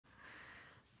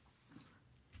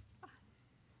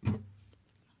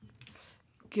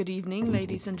Good evening,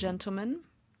 ladies and gentlemen.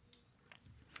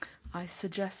 I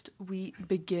suggest we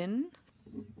begin.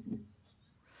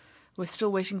 We're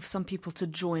still waiting for some people to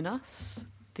join us.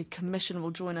 The Commission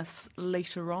will join us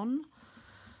later on.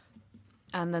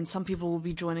 And then some people will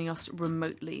be joining us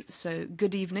remotely. So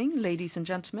good evening, ladies and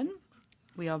gentlemen.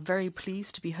 We are very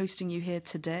pleased to be hosting you here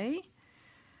today.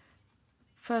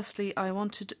 Firstly, I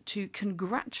wanted to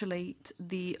congratulate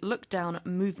the Look Down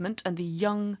movement and the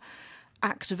young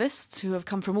activists who have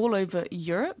come from all over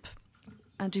Europe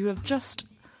and who have just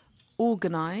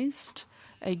organised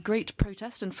a great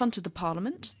protest in front of the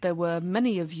Parliament. There were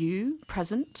many of you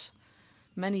present,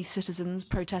 many citizens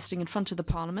protesting in front of the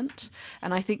Parliament,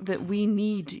 and I think that we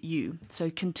need you. So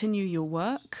continue your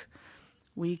work.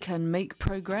 We can make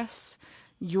progress.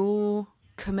 Your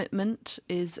commitment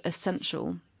is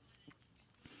essential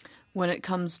when it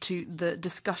comes to the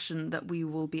discussion that we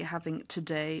will be having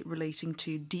today relating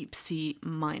to deep sea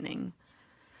mining.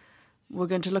 We're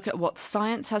going to look at what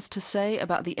science has to say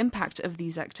about the impact of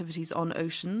these activities on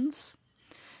oceans,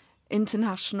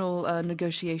 international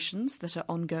negotiations that are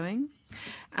ongoing,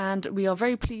 and we are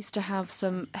very pleased to have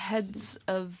some heads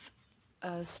of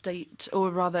state,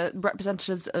 or rather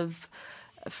representatives of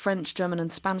French, German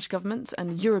and Spanish governments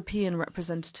and European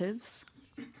representatives,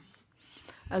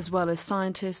 as well as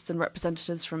scientists and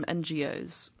representatives from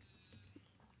NGOs.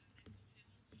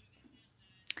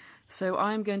 So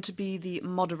I'm going to be the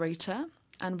moderator,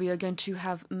 and we are going to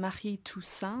have Marie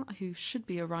Toussaint, who should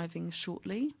be arriving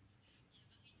shortly.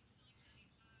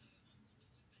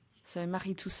 So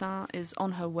Marie Toussaint is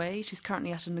on her way. She's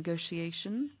currently at a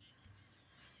negotiation.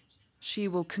 She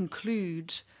will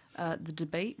conclude the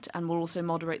debate and will also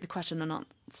moderate the question and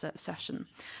answer session.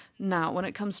 Now, when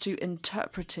it comes to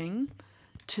interpreting,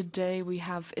 today we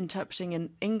have interpreting in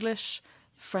English,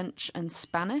 French and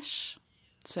Spanish.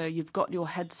 So you've got your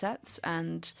headsets,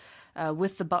 and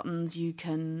with the buttons you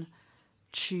can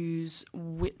choose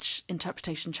which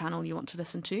interpretation channel you want to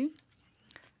listen to.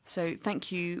 So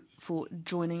thank you for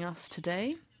joining us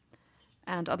today.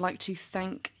 And I'd like to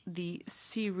thank the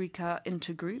SEArica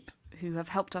intergroup who have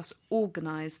helped us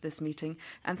organise this meeting.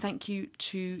 And thank you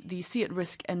to the Sea at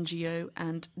Risk NGO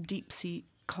and Deep Sea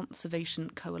Conservation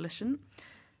Coalition.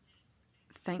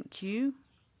 Thank you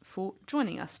for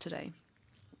joining us today.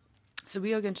 So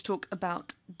we are going to talk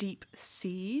about deep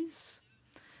seas.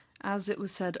 As it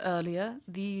was said earlier,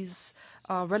 these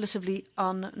are relatively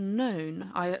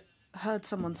unknown. I heard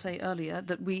someone say earlier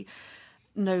that we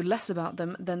know less about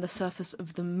them than the surface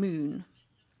of the moon.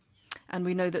 And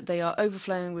we know that they are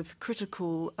overflowing with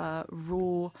critical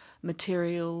raw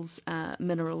materials,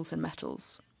 minerals and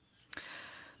metals.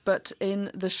 But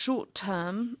in the short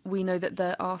term, we know that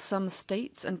there are some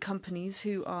states and companies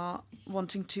who are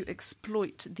wanting to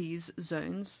exploit these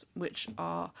zones, which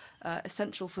are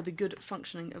essential for the good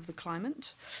functioning of the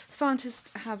climate.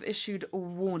 Scientists have issued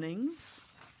warnings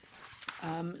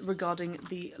regarding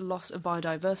the loss of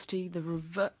biodiversity,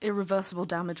 the irreversible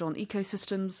damage on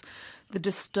ecosystems, the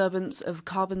disturbance of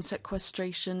carbon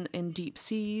sequestration in deep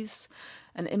seas,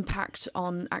 an impact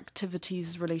on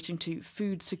activities relating to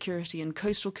food security in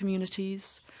coastal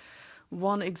communities.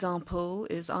 One example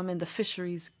is I'm in the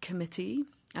Fisheries Committee,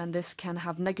 and this can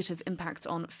have negative impacts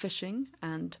on fishing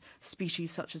and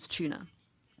species such as tuna.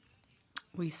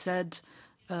 We said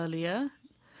earlier,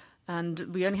 and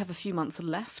we only have a few months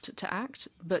left to act,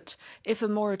 but if a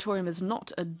moratorium is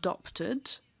not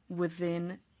adopted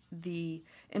within the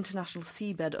International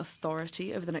Seabed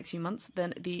Authority over the next few months,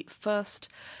 then the first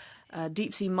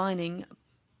deep sea mining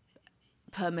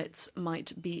permits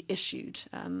might be issued.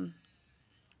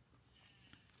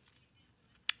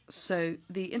 So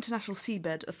the International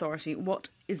Seabed Authority, what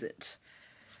is it?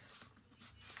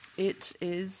 It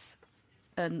is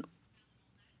an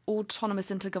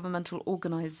autonomous intergovernmental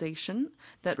organization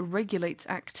that regulates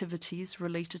activities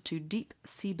related to deep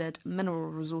seabed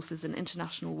mineral resources in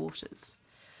international waters.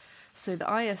 So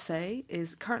the ISA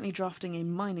is currently drafting a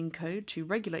mining code to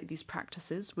regulate these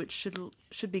practices, which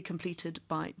should be completed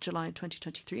by July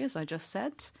 2023, as I just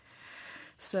said.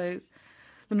 So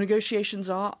the negotiations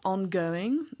are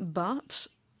ongoing, but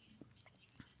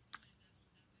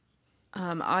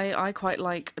I quite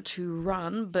like to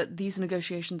run, but these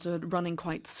negotiations are running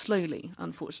quite slowly,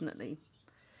 unfortunately.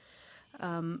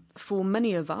 For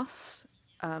many of us,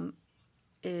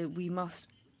 we must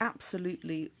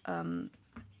absolutely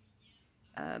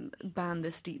ban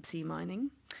this deep sea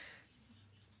mining.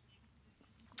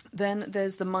 Then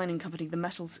there's the mining company, the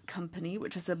metals company,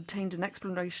 which has obtained an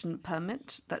exploration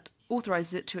permit that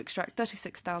authorizes it to extract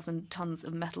 36,000 tons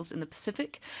of metals in the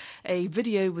Pacific. A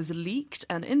video was leaked,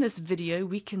 and in this video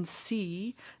we can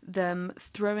see them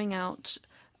throwing out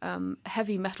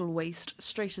heavy metal waste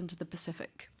straight into the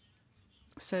Pacific.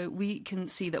 So we can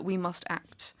see that we must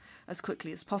act as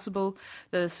quickly as possible.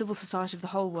 The civil society of the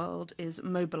whole world is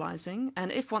mobilizing.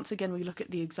 And if once again we look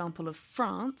at the example of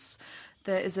France,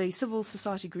 there is a civil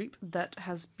society group that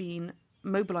has been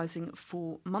mobilizing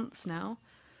for months now.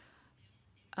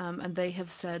 And they have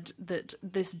said that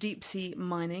this deep sea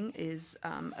mining is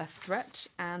a threat,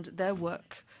 and their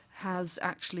work has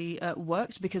actually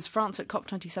worked, because France at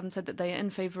COP27 said that they are in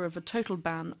favour of a total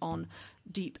ban on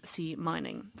deep sea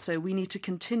mining. So we need to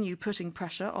continue putting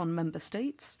pressure on member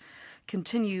states,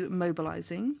 continue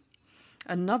mobilising.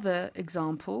 Another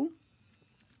example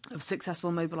of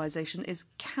successful mobilisation is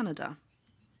Canada.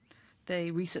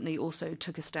 They recently also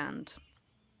took a stand.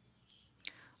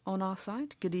 On our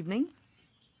side, good evening.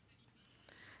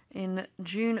 In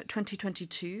June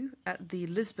 2022, at the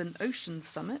Lisbon Ocean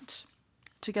Summit,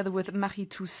 together with Marie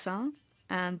Toussaint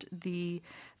and the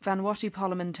Vanuatu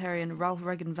parliamentarian Ralph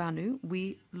Regan-Vanu,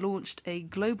 we launched a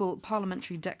global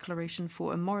parliamentary declaration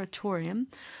for a moratorium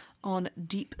on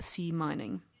deep sea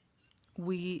mining.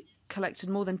 We collected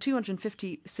more than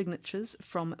 250 signatures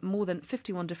from more than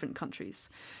 51 different countries.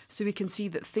 So we can see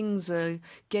that things are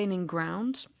gaining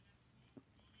ground.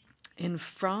 In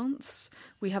France,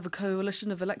 we have a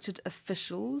coalition of elected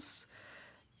officials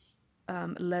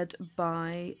led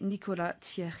by Nicolas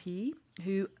Thierry,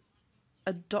 who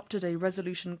adopted a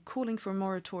resolution calling for a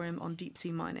moratorium on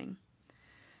deep-sea mining.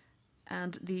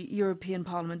 And the European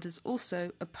Parliament is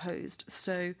also opposed.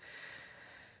 So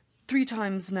 3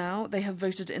 times now they have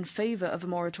voted in favour of a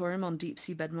moratorium on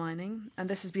deep-sea bed mining, and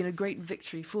this has been a great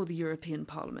victory for the European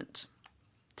Parliament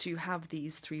to have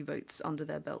these 3 votes under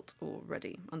their belt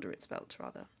already, under its belt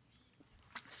rather.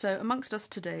 So amongst us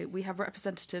today, we have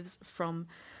representatives from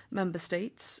member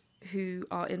states who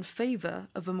are in favour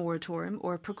of a moratorium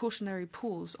or a precautionary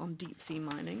pause on deep-sea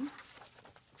mining.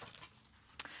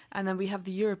 And then we have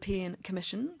the European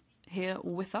Commission here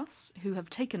with us, who have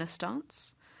taken a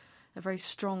stance, a very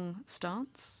strong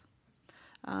stance,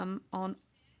 on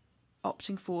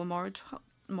opting for a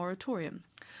moratorium.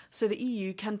 So the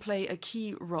EU can play a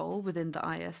key role within the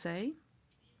ISA.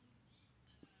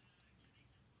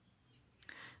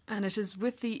 And it is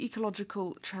with the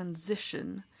ecological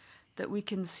transition that we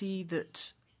can see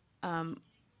that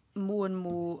more and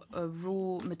more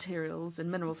raw materials and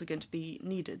minerals are going to be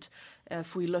needed.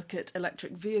 If we look at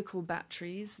electric vehicle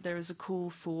batteries, there is a call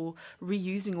for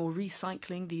reusing or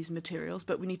recycling these materials,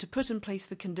 but we need to put in place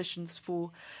the conditions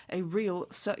for a real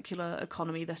circular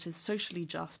economy that is socially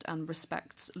just and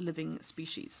respects living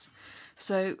species.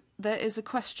 So there is a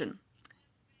question.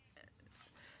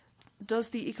 Does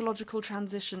the ecological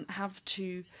transition have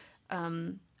to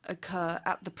occur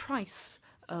at the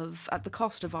at the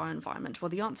cost of our environment? Well,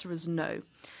 the answer is no.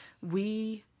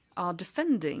 We are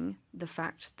defending the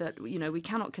fact that, we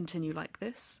cannot continue like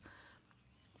this.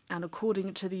 And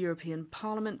according to the European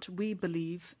Parliament, we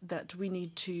believe that we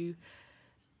need to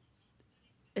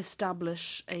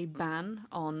establish a ban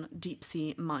on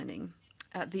deep-sea mining.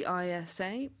 At the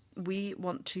ISA, we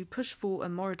want to push for a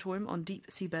moratorium on deep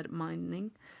seabed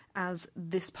mining, as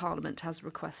this Parliament has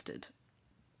requested.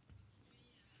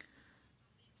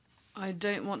 I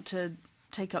don't want to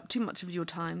take up too much of your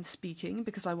time speaking,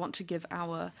 because I want to give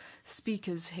our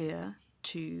speakers here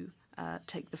to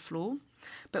take the floor.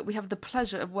 But we have the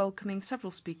pleasure of welcoming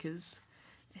several speakers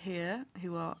here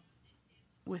who are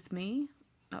with me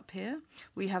up here.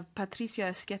 We have Patricia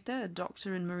Esquete, a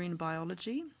doctor in marine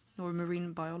biology, or a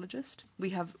marine biologist. We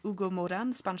have Hugo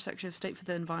Moran, Spanish Secretary of State for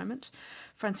the Environment.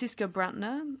 Franziska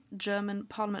Brantner, German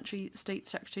Parliamentary State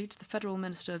Secretary to the Federal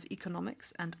Minister of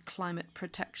Economics and Climate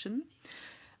Protection,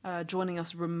 joining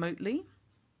us remotely.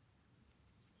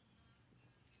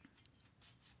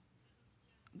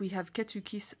 We have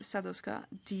Ketukis Sadoska,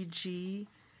 DG,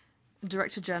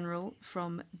 Director General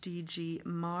from DG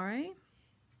Mare.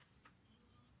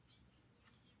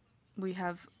 We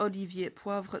have Olivier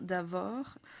Poivre d'Arvor,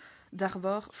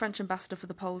 French Ambassador for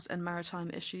the Poles and Maritime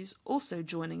Issues, also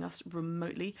joining us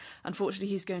remotely. Unfortunately,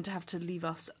 he's going to have to leave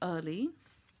us early.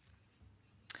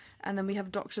 And then we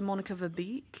have Dr. Monica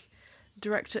Verbeek,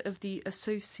 Director of the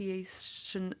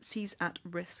Association Seas at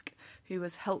Risk, who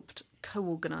has helped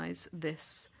co-organise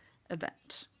this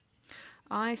event.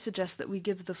 I suggest that we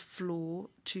give the floor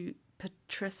to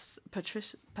Patricia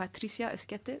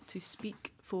Esquete to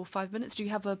speak for 5 minutes. Do you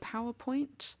have a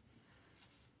PowerPoint?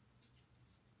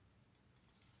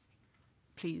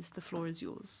 Please, the floor is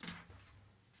yours.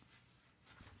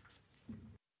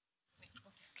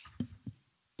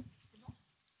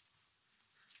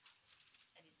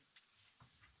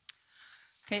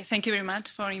 Okay, thank you very much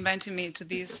for inviting me to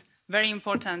this very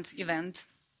important event.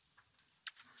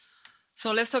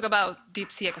 So let's talk about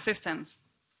deep sea ecosystems.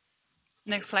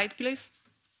 Next slide, please.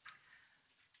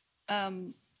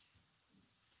 The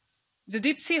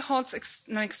deep sea holds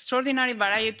an extraordinary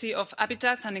variety of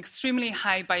habitats and extremely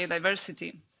high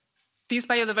biodiversity. This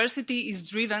biodiversity is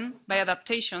driven by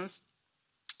adaptations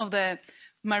of the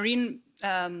marine,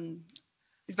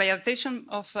 adaptation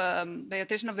of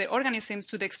the organisms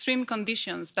to the extreme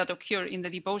conditions that occur in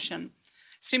the deep ocean.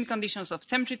 Extreme conditions of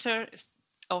temperature,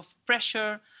 of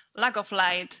pressure, lack of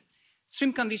light,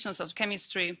 extreme conditions of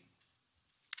chemistry,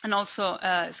 and also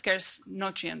scarce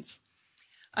nutrients.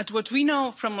 At what we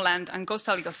know from land and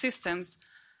coastal ecosystems,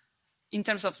 in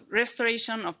terms of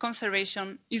restoration, of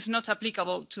conservation, is not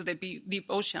applicable to the deep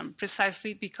ocean,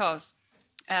 precisely because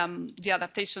the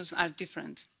adaptations are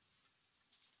different.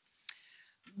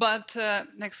 But,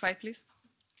 next slide, please.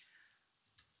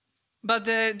 But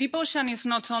the deep ocean is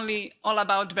not only all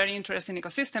about very interesting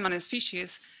ecosystem and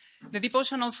species. The deep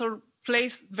ocean also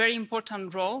plays a very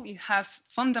important role. It has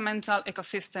fundamental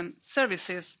ecosystem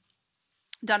services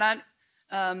that are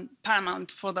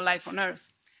paramount for the life on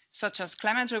Earth, such as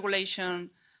climate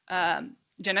regulation,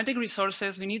 genetic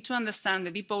resources. We need to understand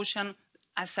the deep ocean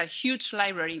as a huge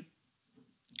library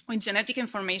with genetic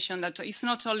information that is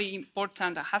not only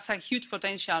important, it has a huge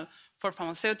potential for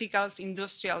pharmaceuticals,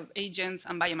 industrial agents,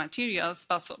 and biomaterials,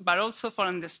 but also for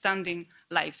understanding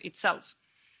life itself.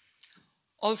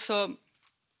 Also,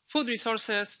 food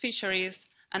resources, fisheries,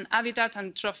 and habitat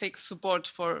and trophic support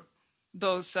for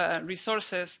those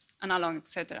resources, and along,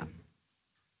 etc.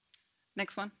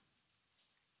 Next one.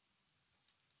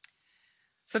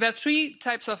 So there are three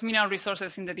types of mineral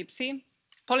resources in the deep sea: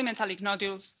 polymetallic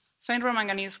nodules,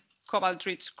 ferromanganese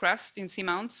cobalt-rich crust in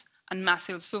seamounts, and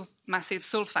massive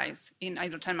sulfides in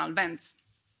hydrothermal vents.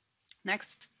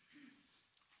 Next.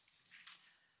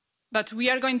 But we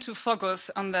are going to focus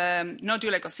on the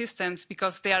nodule ecosystems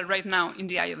because they are right now in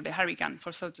the eye of the hurricane,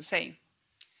 for so to say.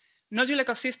 Nodule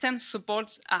ecosystems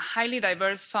support a highly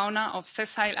diverse fauna of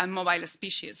sessile and mobile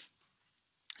species.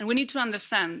 And we need to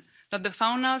understand that the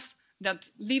faunas that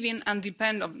live in and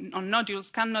depend on nodules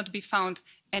cannot be found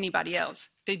anybody else.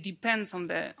 They depend on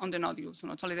the nodules,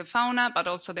 not only the fauna, but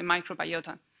also the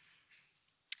microbiota.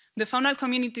 The faunal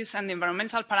communities and the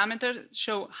environmental parameters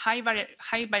show high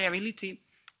variability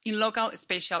in local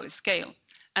spatial scale.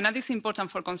 And that is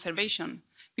important for conservation,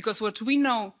 because what we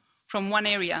know from one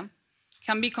area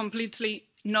can be completely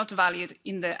not valid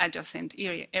in the adjacent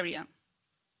area.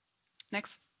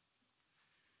 Next.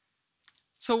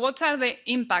 So what are the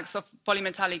impacts of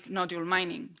polymetallic nodule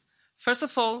mining? First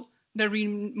of all, the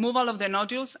removal of the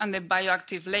nodules and the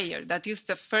bioactive layer. That is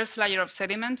the first layer of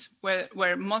sediment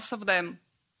where most of the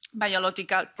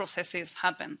biological processes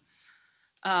happen.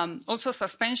 Also,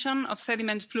 suspension of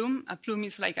sediment plume. A plume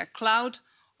is like a cloud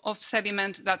of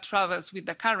sediment that travels with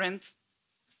the currents,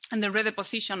 and the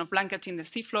redeposition of blanketing the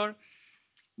seafloor.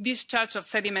 Discharge of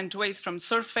sediment waste from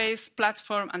surface,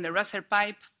 platform, and the riser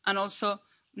pipe, and also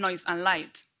noise and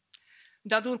light.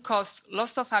 That will cause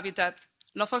loss of habitat,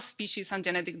 loss of species and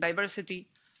genetic diversity,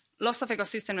 loss of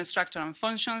ecosystem structure and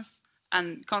functions,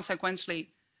 and consequently,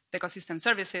 the ecosystem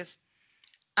services,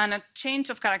 and a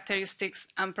change of characteristics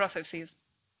and processes.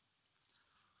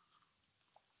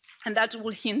 And that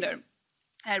will hinder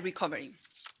recovery.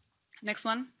 Next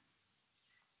one.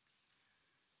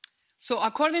 So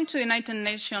according to the United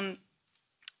Nations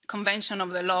Convention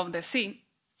of the Law of the Sea,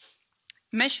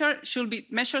 measures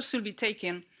should be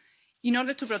taken in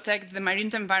order to protect the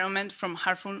marine environment from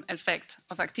harmful effects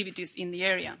of activities in the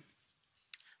area.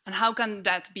 And how can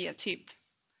that be achieved?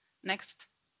 Next.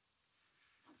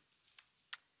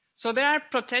 So there are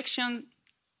protection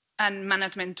and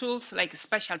management tools like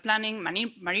spatial planning,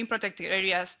 marine protected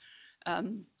areas,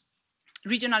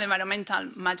 regional environmental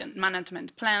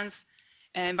management plans,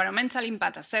 environmental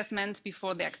impact assessment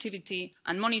before the activity,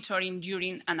 and monitoring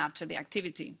during and after the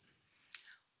activity.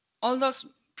 All those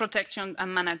protection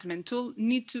and management tools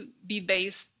need to be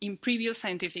based in previous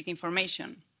scientific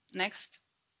information. Next.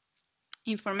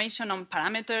 Information on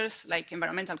parameters like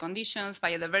environmental conditions,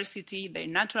 biodiversity, their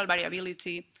natural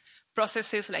variability,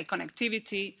 processes like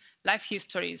connectivity, life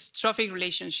histories, trophic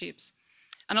relationships,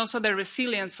 and also the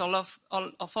resilience of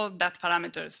all that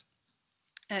parameters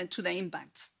to the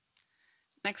impacts.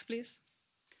 Next, please.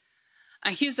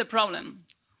 And here's the problem.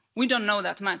 We don't know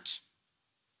that much.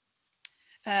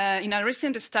 In a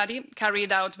recent study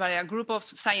carried out by a group of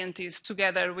scientists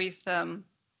together with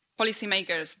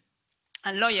policymakers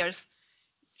and lawyers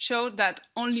showed that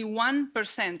only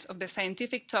 1% of the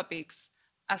scientific topics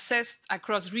assessed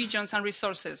across regions and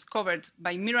resources covered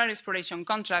by mineral exploration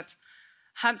contracts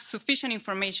had sufficient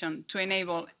information to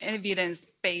enable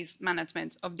evidence-based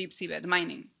management of deep seabed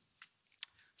mining.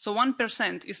 So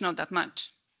 1% is not that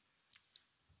much.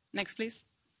 Next, please.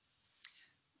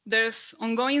 There's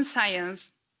ongoing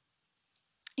science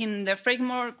in the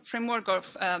framework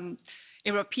of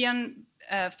European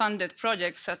funded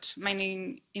projects such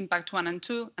Mining Impact 1 and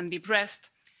 2 and Deep Rest,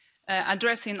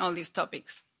 addressing all these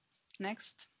topics.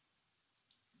 Next.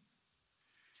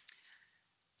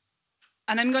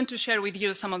 And I'm going to share with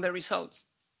you some of the results.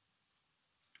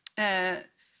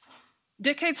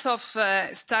 Decades of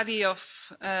study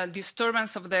of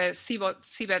disturbance of the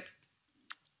seabed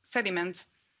sediments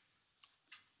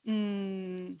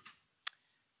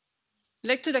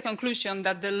led to the conclusion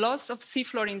that the loss of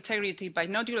seafloor integrity by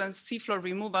nodule and seafloor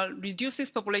removal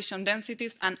reduces population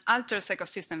densities and alters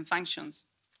ecosystem functions.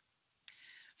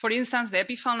 For instance, the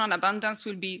epifauna abundance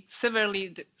will be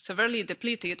severely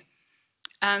depleted,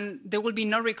 and there will be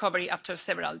no recovery after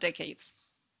several decades.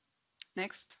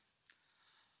 Next.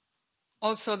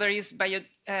 Also, there is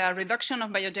reduction of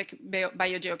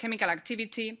biogeochemical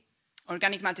activity,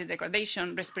 organic matter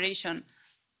degradation, respiration,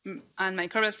 and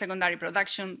microbial secondary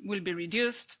production will be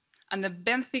reduced, and the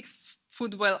benthic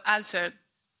food well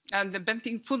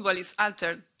is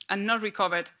altered and not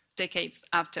recovered decades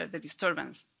after the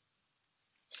disturbance.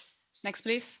 Next,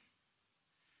 please.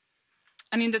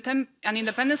 An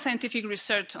independent scientific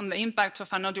research on the impact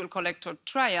of a nodule collector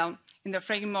trial in the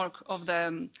framework of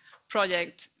the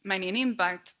project Mining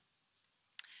Impact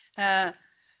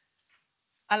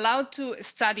allowed to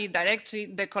study directly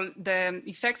the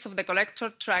effects of the collector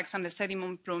tracks and the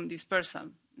sediment plume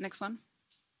dispersal. Next one,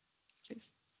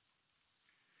 please.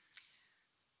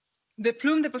 The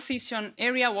plume deposition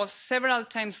area was several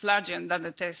times larger than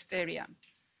the test area.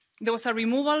 There was a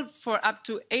removal for up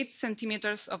to 8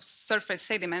 centimeters of surface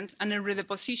sediment and a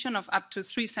redeposition of up to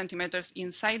 3 centimeters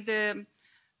inside the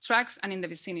tracks and in the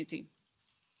vicinity.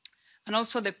 And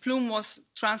also the plume was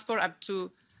transported up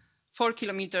to 4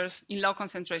 kilometers in low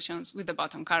concentrations with the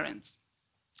bottom currents.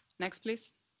 Next,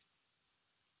 please.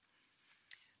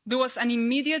 There was an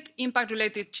immediate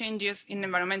impact-related changes in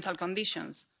environmental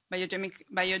conditions.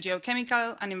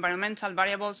 Biogeochemical and environmental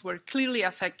variables were clearly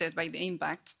affected by the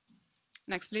impact.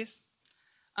 Next, please.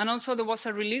 And also there was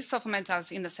a release of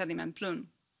metals in the sediment plume.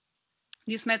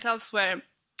 These metals are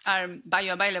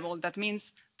bioavailable. That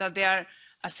means that they are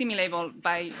assimilable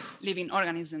by living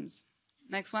organisms.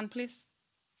 Next one, please.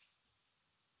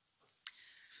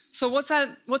 So what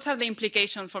are the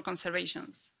implications for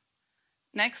conservations?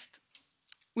 Next,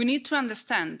 we need to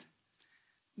understand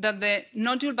that the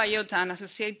nodule biota and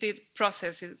associated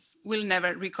processes will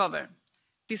never recover.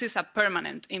 This is a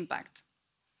permanent impact.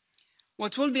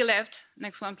 What will be left,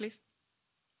 next one please.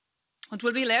 What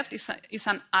will be left is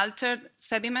an altered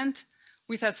sediment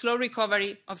with a slow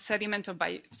recovery of sediment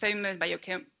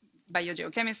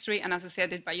biogeochemistry and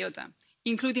associated biota,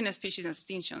 including species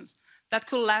extinctions. That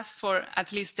could last for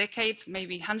at least decades,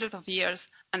 maybe hundreds of years,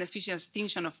 and species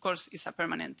extinction, of course, is a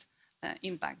permanent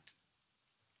impact.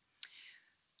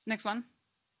 Next one,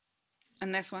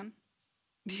 and next one.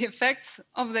 The effects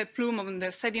of the plume on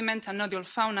the sediment and nodule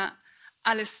fauna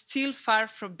are still far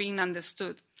from being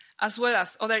understood, as well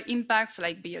as other impacts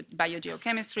like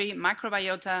biogeochemistry,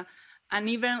 microbiota, and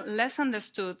even less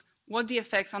understood what the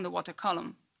effects on the water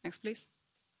column. Next, please.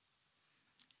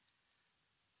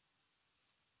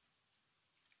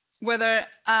 Whether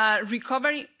a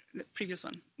recovery, the previous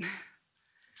one,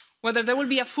 whether there will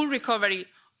be a full recovery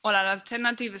or an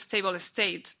alternative stable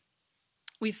state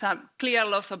with a clear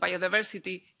loss of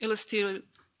biodiversity, it is still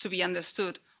to be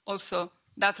understood. Also,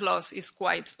 that loss is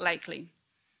quite likely.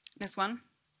 Next one,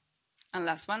 and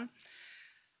last one.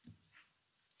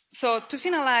 So to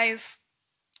finalize,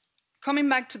 coming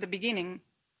back to the beginning,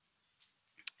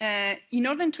 in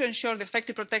order to ensure the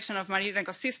effective protection of marine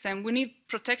ecosystem, we need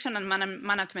protection and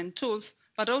management tools,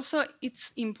 but also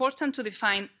it's important to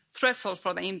define threshold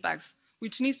for the impacts,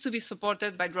 which needs to be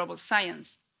supported by robust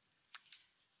science.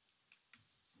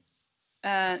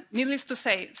 Needless to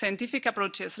say, scientific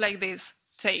approaches like this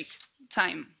take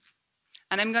time.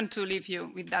 And I'm going to leave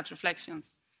you with that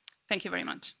reflections. Thank you very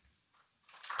much.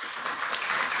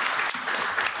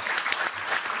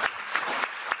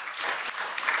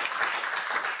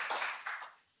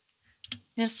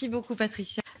 Merci beaucoup,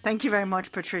 Patricia. Thank you very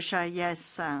much, Patricia.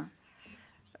 Yes,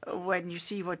 when you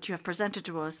see what you have presented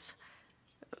to us,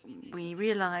 we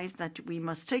realize that we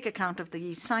must take account of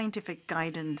the scientific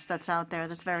guidance that's out there.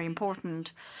 That's very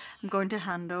important. I'm going to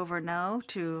hand over now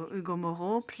to Hugo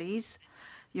Moreau, please.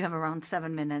 You have around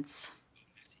 7 minutes.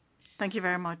 Thank you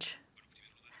very much.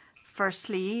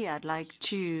 Firstly, I'd like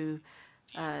to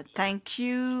Thank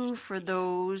you for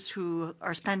those who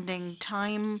are spending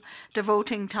time,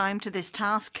 devoting time to this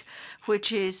task,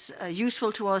 which is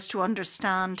useful to us to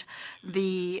understand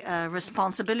the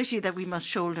responsibility that we must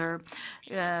shoulder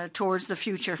towards the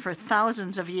future. For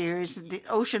thousands of years, the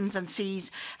oceans and seas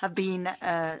have been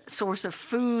a source of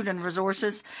food and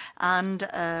resources and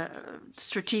a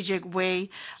strategic way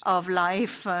of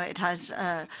life. It has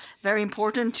very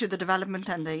important to the development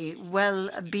and the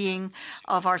well-being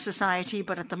of our society.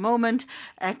 But at the moment,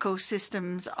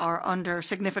 ecosystems are under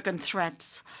significant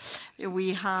threats.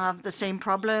 We have the same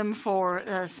problem for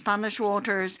Spanish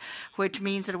waters, which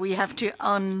means that we have to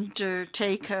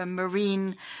undertake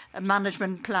marine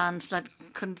management plans that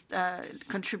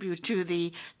contribute to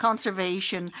the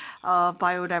conservation of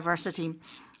biodiversity.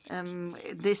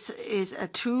 This is a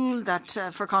tool that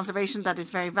for conservation that is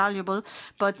very valuable,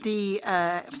 but the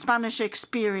Spanish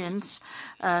experience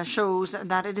shows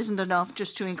that it isn't enough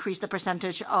just to increase the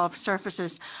percentage of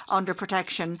surfaces under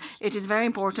protection. It is very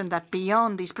important that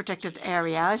beyond these protected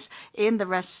areas, in the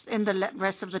rest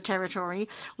of the territory,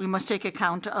 we must take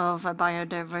account of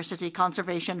biodiversity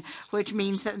conservation, which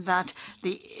means that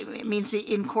the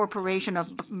incorporation of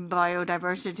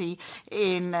biodiversity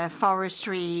in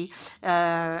forestry,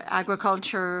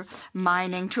 agriculture,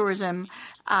 mining, tourism,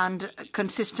 and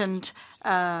consistent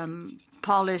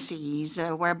policies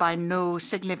whereby no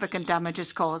significant damage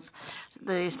is caused.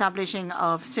 The establishing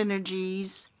of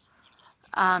synergies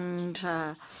and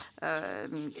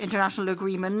international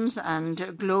agreements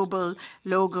and global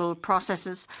local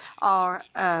processes are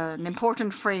an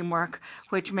important framework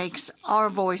which makes our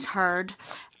voice heard,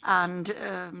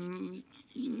 and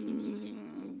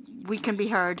we can be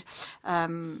heard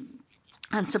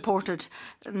and supported.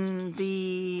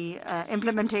 The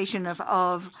implementation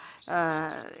of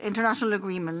international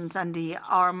agreements and the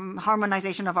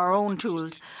harmonization of our own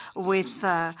tools with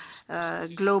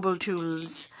global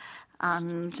tools.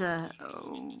 And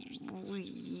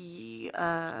we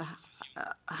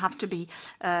have to be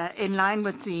in line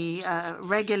with the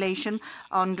regulation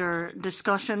under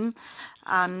discussion.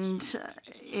 And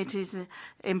it is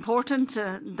important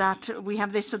that we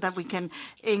have this so that we can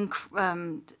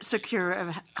secure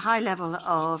a high level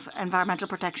of environmental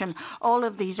protection. All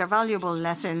of these are valuable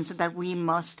lessons that we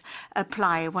must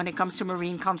apply when it comes to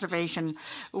marine conservation.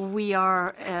 We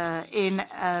are in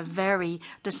a very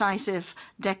decisive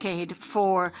decade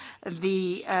for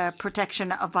the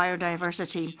protection of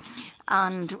biodiversity.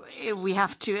 And we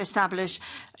have to establish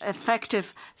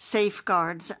effective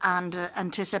safeguards and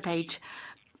anticipate.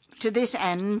 To this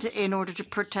end, in order to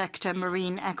protect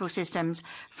marine ecosystems,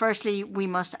 firstly, we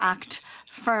must act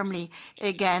firmly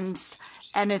against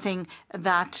anything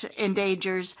that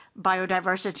endangers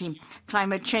biodiversity,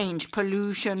 climate change,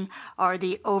 pollution, or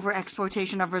the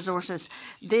overexploitation of resources.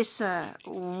 This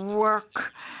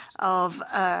work of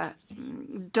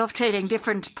dovetailing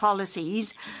different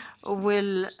policies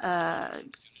will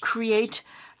create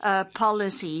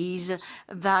policies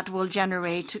that will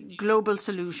generate global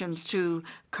solutions to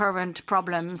current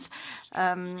problems.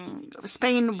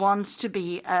 Spain wants to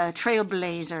be a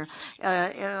trailblazer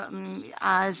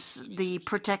as the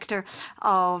protector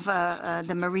of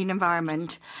the marine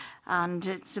environment. And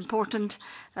it's important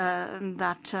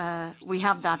that we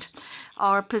have that.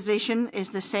 Our position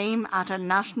is the same at a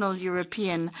national,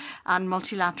 European and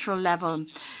multilateral level.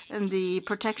 And the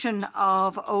protection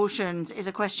of oceans is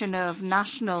a question of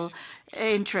national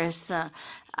interests,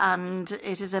 and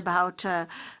it is about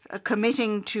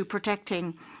committing to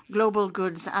protecting global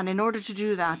goods. And in order to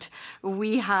do that,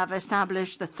 we have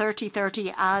established the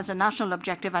 30-30 as a national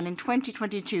objective. And in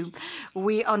 2022,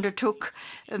 we undertook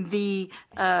the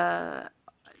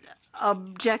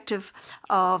objective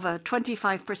of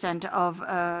 25% of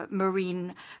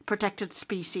marine protected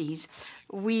species.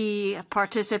 We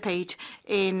participate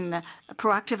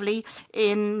proactively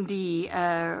in the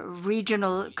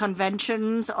regional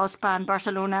conventions, OSPA and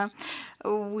Barcelona.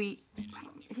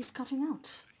 He's cutting out.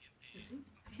 Is he?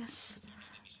 Yes.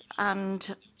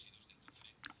 And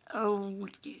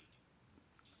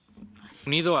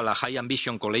Unido a la High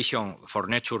Ambition Coalition for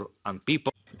Nature and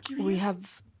People. We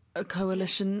have a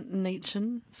coalition,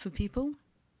 Nature for People.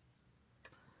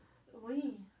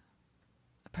 Oui.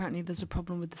 Apparently there's a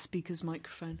problem with the speaker's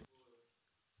microphone.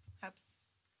 Abs.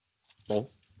 Oh.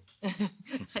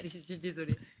 Allez-y,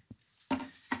 désolé.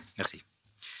 Merci.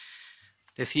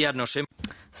 Decía,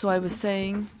 So I was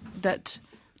saying that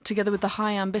together with the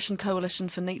High Ambition Coalition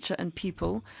for Nature and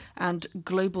People and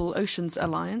Global Oceans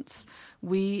Alliance,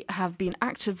 we have been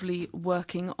actively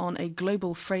working on a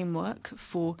global framework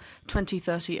for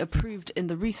 2030 approved in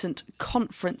the recent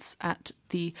conference at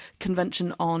the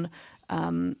Convention on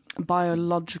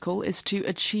biological is to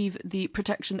achieve the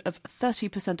protection of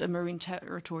 30% of marine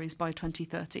territories by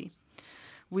 2030.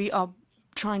 We are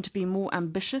trying to be more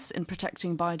ambitious in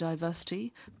protecting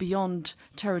biodiversity beyond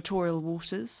territorial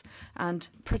waters and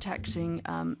protecting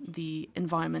the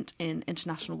environment in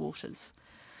international waters.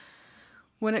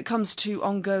 When it comes to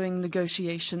ongoing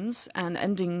negotiations and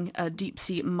ending deep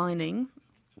sea mining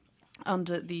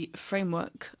under the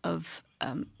framework of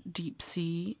deep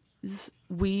seas,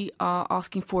 we are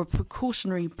asking for a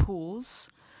precautionary pause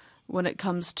when it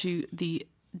comes to the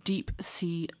deep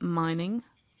sea mining,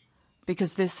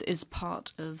 because this is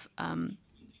part of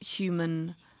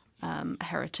human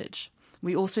heritage.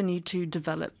 We also need to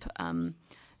develop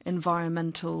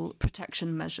environmental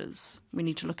protection measures. We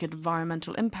need to look at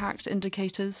environmental impact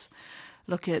indicators,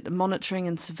 look at monitoring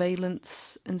and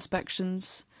surveillance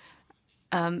inspections,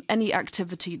 any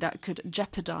activity that could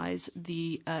jeopardize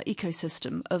the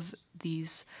ecosystem of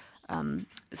these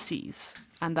seas,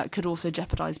 and that could also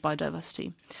jeopardize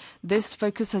biodiversity. This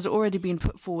focus has already been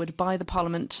put forward by the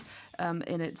Parliament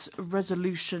in its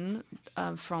resolution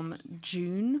from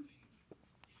June.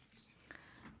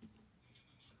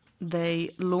 They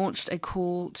launched a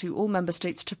call to all member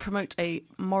states to promote a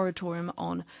moratorium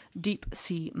on deep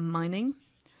sea mining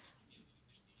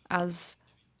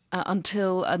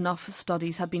until enough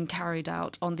studies have been carried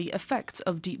out on the effects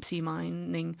of deep sea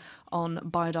mining on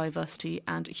biodiversity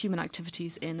and human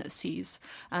activities in seas,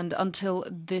 and until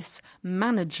this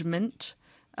management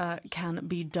can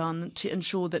be done to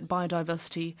ensure that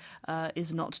biodiversity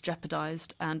is not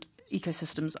jeopardized and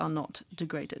ecosystems are not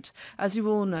degraded. As you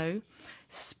all know,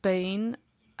 Spain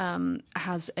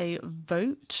has a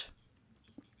vote,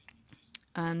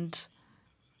 and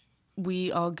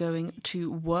we are going to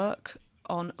work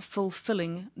on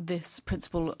fulfilling this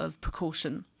principle of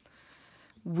precaution.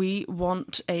 We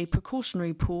want a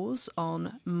precautionary pause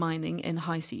on mining in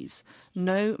high seas.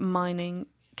 No mining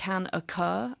can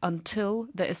occur until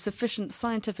there is sufficient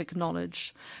scientific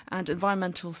knowledge and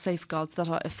environmental safeguards that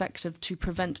are effective to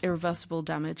prevent irreversible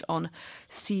damage on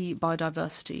sea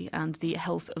biodiversity and the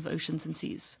health of oceans and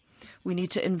seas. We need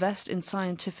to invest in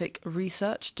scientific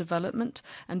research, development,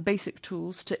 and basic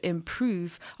tools to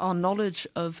improve our knowledge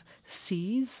of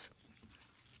seas.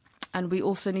 And we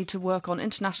also need to work on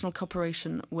international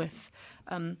cooperation with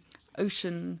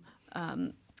ocean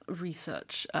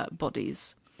research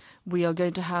bodies. We are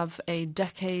going to have a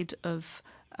decade of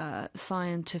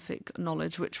scientific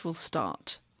knowledge, which will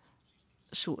start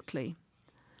shortly.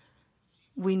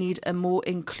 We need a more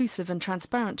inclusive and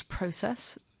transparent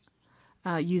process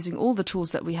using all the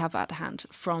tools that we have at hand,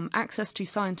 from access to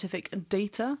scientific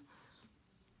data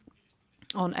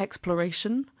on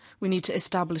exploration. We need to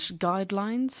establish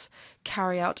guidelines,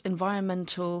 carry out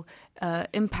environmental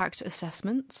impact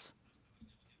assessments,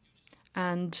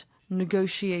 and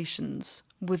negotiations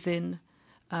within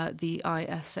the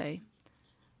ISA.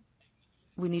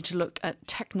 We need to look at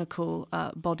technical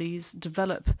bodies,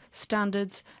 develop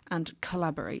standards, and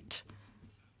collaborate.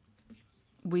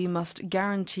 We must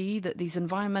guarantee that these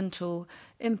environmental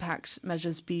impact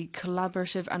measures be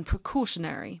collaborative and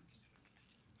precautionary.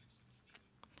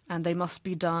 And they must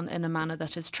be done in a manner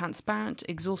that is transparent,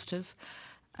 exhaustive,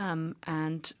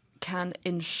 and can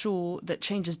ensure that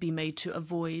changes be made to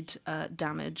avoid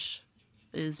damage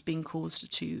is being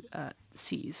caused to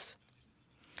seas.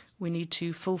 We need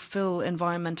to fulfill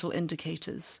environmental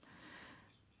indicators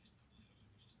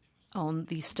on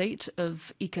the state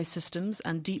of ecosystems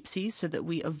and deep seas so that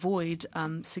we avoid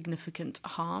significant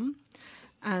harm,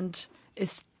 and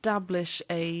establish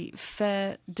a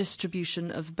fair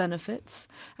distribution of benefits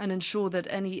and ensure that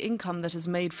any income that is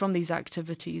made from these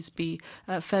activities be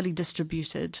fairly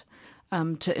distributed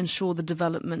to ensure the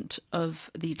development of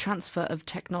the transfer of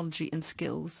technology and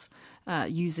skills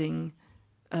using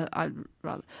I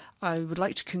would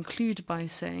like to conclude by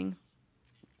saying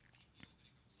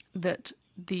that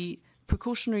the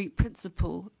precautionary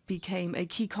principle became a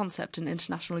key concept in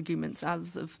international agreements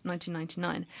as of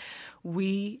 1999.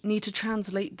 We need to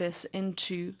translate this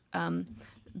into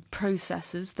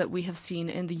processes that we have seen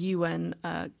in the UN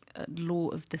law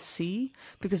of the sea,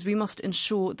 because we must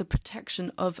ensure the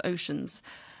protection of oceans,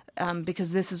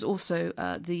 because this is also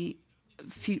the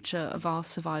future of our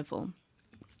survival.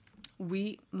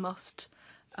 We must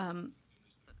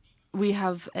we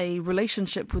have a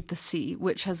relationship with the sea,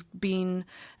 which has been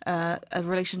a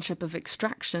relationship of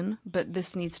extraction, but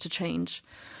this needs to change.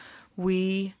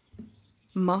 We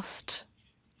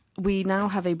now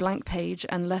have a blank page,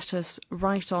 and let us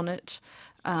write on it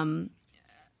and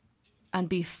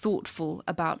be thoughtful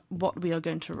about what we are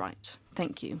going to write.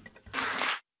 Thank you.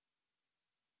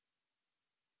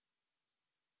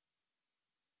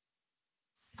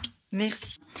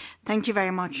 Merci. Thank you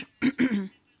very much.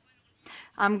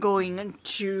 I'm going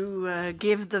to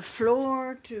give the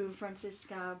floor to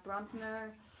Franziska Brandner.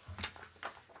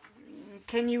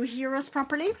 Can you hear us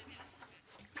properly?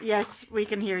 Yes, we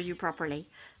can hear you properly.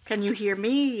 Can you hear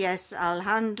me? Yes, I'll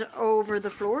hand over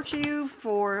the floor to you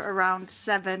for around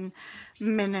 7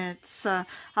 minutes.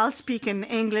 I'll speak in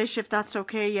English if that's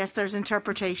okay. Yes, there's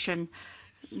interpretation.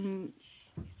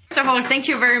 First of all, thank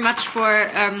you very much for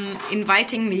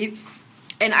inviting me.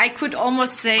 And I could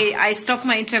almost say I stopped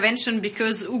my intervention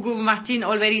because Hugo Martin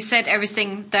already said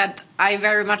everything that I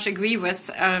very much agree with.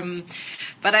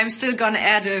 But I'm still going to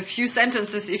add a few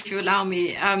sentences if you allow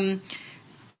me.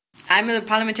 I'm a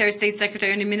parliamentary state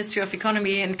secretary in the Ministry of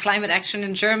Economy and Climate Action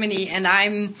in Germany, and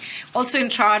I'm also in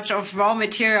charge of raw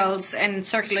materials and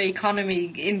circular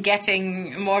economy in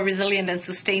getting more resilient and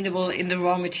sustainable in the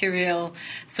raw material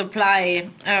supply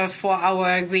for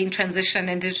our green transition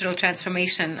and digital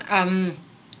transformation.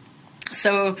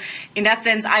 So in that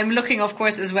sense, I'm looking, of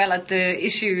course, as well at the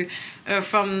issue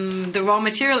from the raw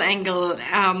material angle.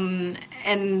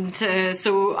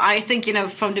 So I think,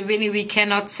 from the beginning, we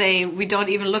cannot say we don't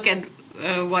even look at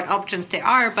what options there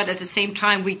are, but at the same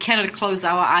time, we cannot close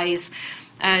our eyes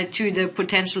to the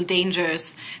potential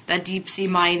dangers that deep sea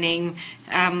mining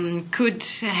could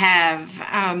have.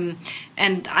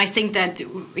 And I think that,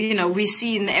 we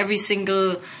see in every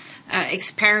single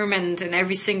experiment and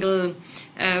every single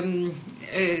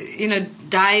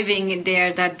diving in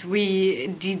there that we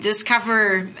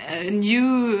discover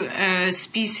new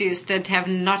species that have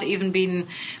not even been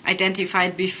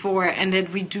identified before, and that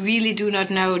we really do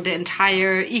not know the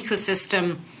entire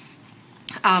ecosystem,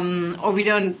 or we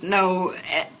don't know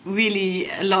really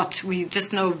a lot. We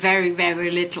just know very,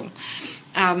 very little.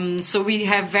 So we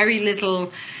have very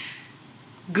little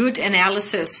good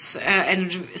analysis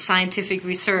and scientific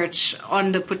research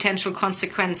on the potential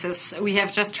consequences. We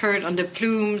have just heard on the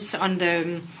plumes, on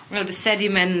the the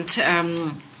sediment,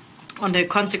 on the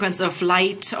consequence of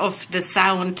light, of the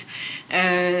sound.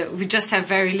 We just have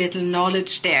very little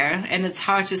knowledge there, and it's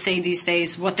hard to say these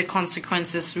days what the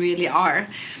consequences really are.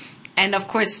 And of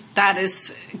course, that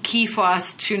is key for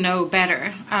us to know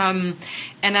better.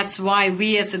 And that's why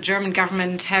we as the German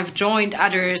government have joined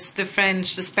others, the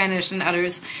French, the Spanish and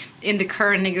others, in the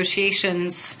current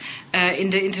negotiations in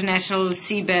the International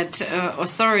Seabed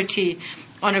Authority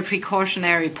on a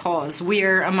precautionary pause. We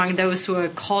are among those who are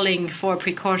calling for a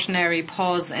precautionary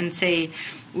pause and say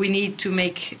we need to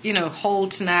make,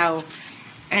 halt now,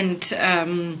 and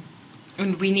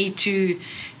we need to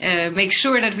make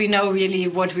sure that we know really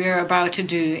what we are about to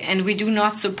do. And we do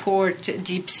not support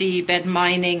deep sea bed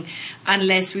mining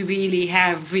unless we really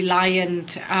have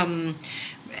reliant,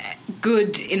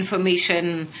 good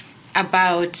information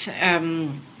about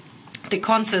the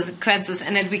consequences,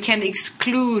 and that we can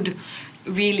exclude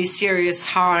really serious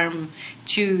harm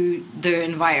to the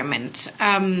environment.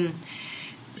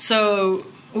 So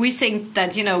we think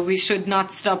that we should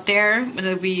not stop there.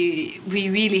 That we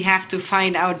really have to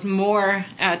find out more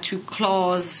to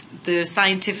close the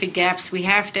scientific gaps we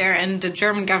have there, and the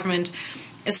German government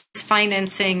is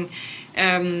financing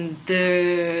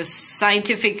the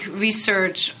scientific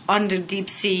research on the deep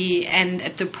sea and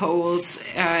at the poles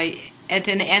at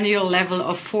an annual level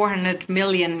of 400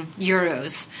 million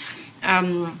euros.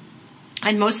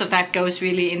 And most of that goes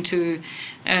really into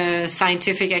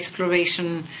scientific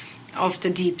exploration of the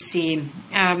deep sea.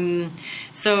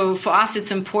 So for us,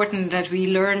 it's important that we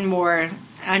learn more,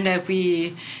 and that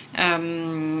we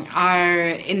are,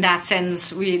 in that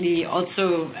sense, really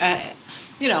also,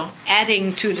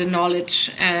 adding to the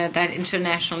knowledge that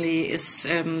internationally is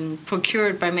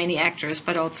procured by many actors,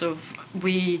 but also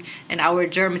we and our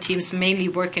German teams mainly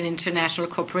work in international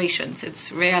corporations.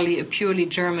 It's rarely a purely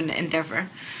German endeavor.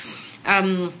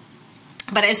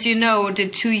 But as you know, the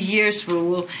 2 years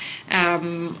rule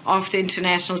of the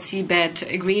International Seabed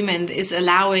Agreement is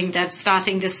allowing that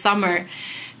starting this summer,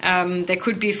 there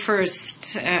could be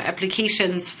first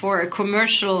applications for a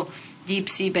commercial deep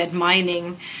seabed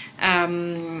mining,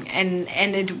 and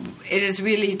it is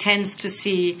really tends to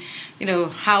see,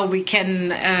 how we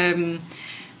can,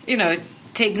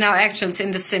 take now actions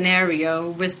in the scenario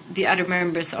with the other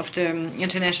members of the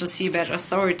International Seabed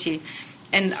Authority.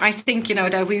 And I think,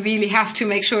 that we really have to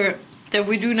make sure that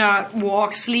we do not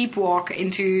sleepwalk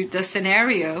into the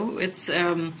scenario. It's,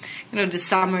 the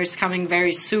summer is coming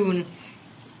very soon,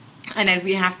 and that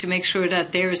we have to make sure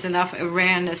that there is enough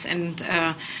awareness and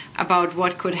about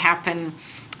what could happen,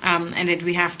 and that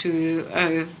we have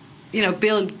to,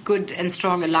 build good and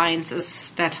strong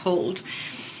alliances that hold.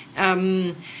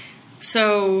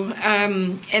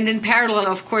 And in parallel,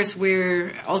 of course,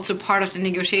 we're also part of the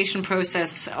negotiation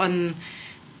process on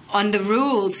the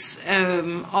rules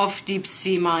of deep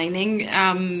sea mining,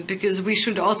 because we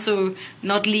should also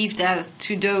not leave that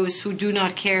to those who do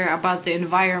not care about the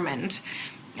environment.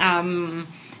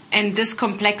 And this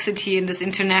complexity in this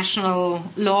international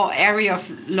law area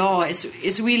of law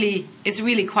is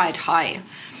really quite high,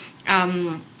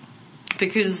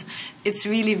 because it's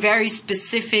really very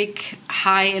specific,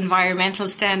 high environmental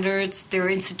standards. There are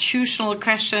institutional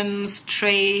questions,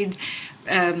 trade,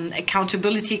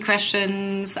 accountability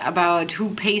questions about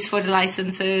who pays for the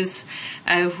licenses,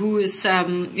 who is,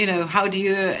 how do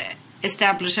you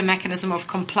establish a mechanism of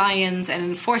compliance and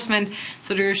enforcement.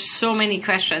 So there are so many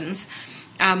questions.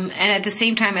 And at the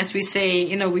same time, as we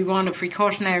say, we want a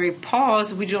precautionary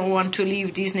pause. We don't want to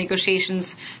leave these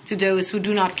negotiations to those who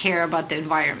do not care about the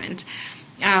environment.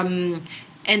 And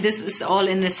this is all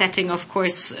in a setting, of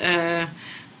course,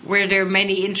 where there are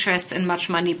many interests and much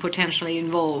money potentially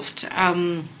involved.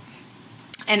 And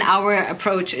our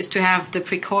approach is to have the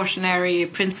precautionary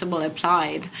principle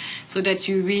applied, so that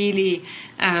you really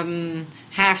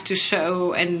have to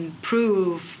show and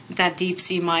prove that deep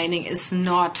sea mining is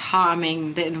not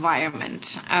harming the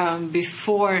environment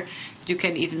before you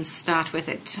can even start with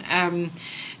it.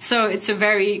 So it's a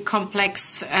very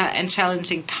complex and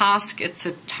challenging task. It's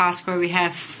a task where we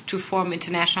have to form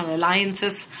international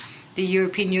alliances. The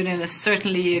European Union is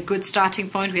certainly a good starting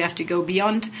point. We have to go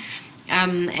beyond.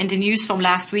 And the news from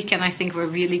last weekend, I think, were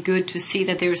really good to see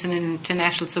that there is an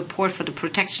international support for the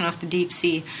protection of the deep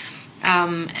sea.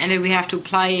 And that we have to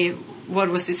apply what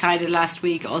was decided last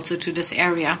week also to this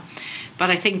area. But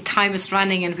I think time is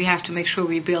running, and we have to make sure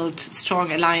we build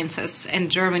strong alliances. And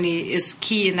Germany is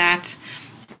key in that.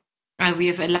 We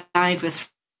have aligned with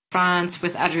France,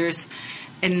 with others,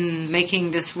 in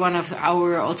making this one of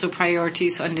our also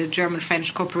priorities on the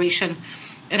German-French cooperation.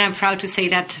 And I'm proud to say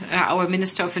that our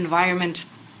Minister of Environment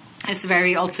is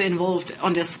very also involved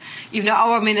on this, even though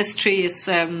our ministry is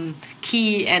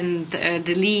key and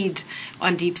the lead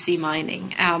on deep sea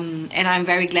mining. And I'm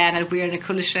very glad that we are in a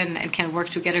coalition and can work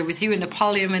together with you in the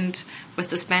Parliament, with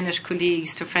the Spanish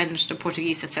colleagues, the French, the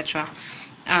Portuguese, etc.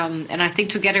 And I think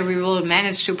together we will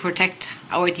manage to protect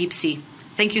our deep sea.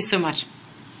 Thank you so much.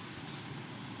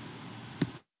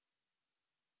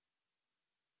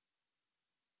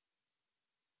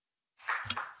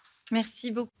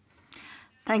 Merci beaucoup.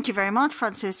 Thank you very much,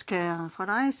 Franziska. What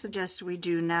I suggest we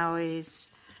do now is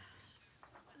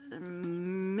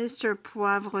Mr.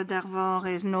 Poivre d'Arvor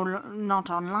is not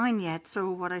online yet, so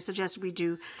what I suggest we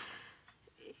do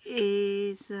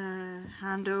is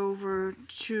hand over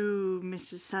to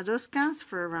Mrs. Saduskas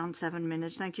for around 7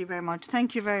 minutes. Thank you very much.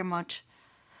 Thank you very much.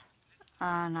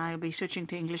 And I'll be switching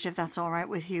to English if that's all right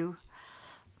with you.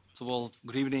 First of all,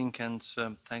 good evening, and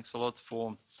thanks a lot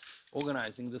for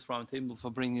organizing this roundtable, for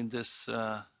bringing this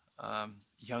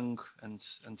young and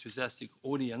enthusiastic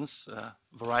audience,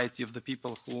 variety of the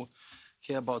people who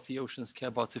care about the oceans, care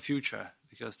about the future,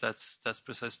 because that's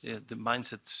precisely the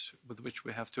mindset with which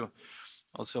we have to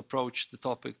also approach the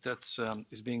topic that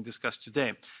is being discussed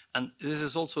today. And this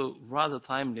is also rather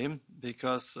timely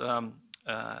because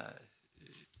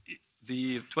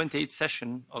the 28th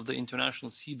session of the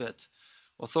International Seabed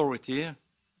Authority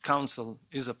Council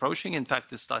is approaching. In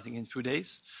fact, it's starting in 2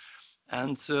 days.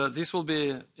 And this will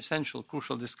be essential,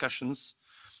 crucial discussions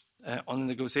on the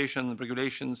negotiation,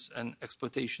 regulations, and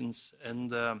exploitations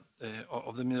and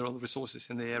of the mineral resources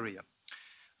in the area.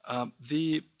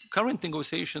 The current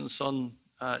negotiations on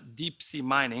deep sea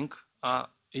mining are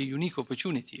a unique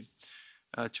opportunity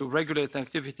to regulate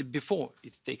activity before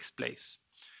it takes place.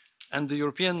 And the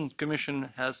European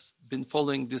Commission has been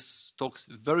following these talks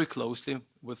very closely,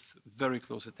 with very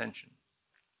close attention.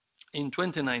 In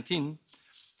 2019,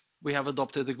 we have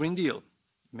adopted the Green Deal.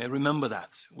 You may remember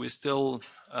that. We still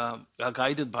are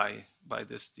guided by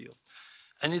this deal.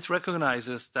 And it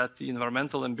recognizes that the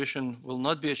environmental ambition will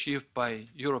not be achieved by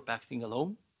Europe acting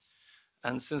alone.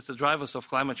 And since the drivers of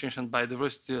climate change and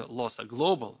biodiversity loss are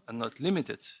global and not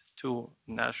limited to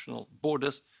national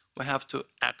borders, we have to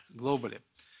act globally.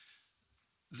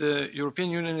 The European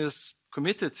Union is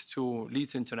committed to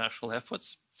lead international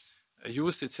efforts,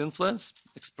 use its influence,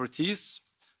 expertise,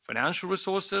 financial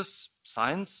resources,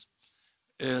 science,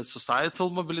 societal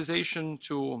mobilization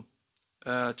to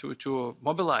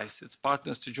mobilize its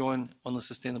partners to join on a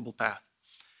sustainable path.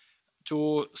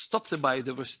 To stop the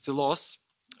biodiversity loss,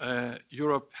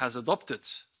 Europe has adopted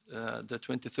the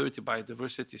 2030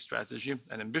 biodiversity strategy,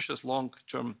 an ambitious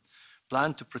long-term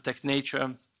plan to protect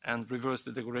nature and reverse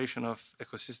the degradation of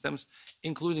ecosystems,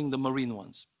 including the marine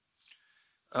ones.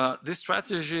 This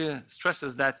strategy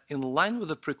stresses that in line with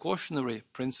the precautionary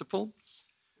principle,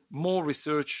 more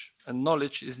research and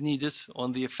knowledge is needed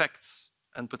on the effects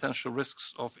and potential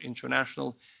risks of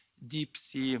international deep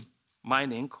sea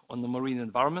mining on the marine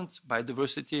environment,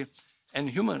 biodiversity, and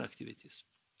human activities.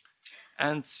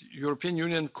 And European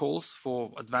Union calls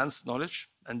for advanced knowledge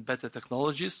and better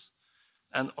technologies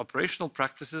and operational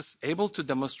practices able to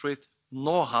demonstrate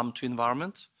no harm to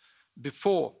environment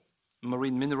before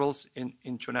marine minerals in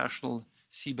international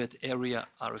seabed area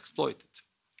are exploited.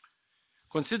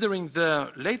 Considering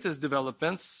the latest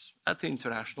developments at the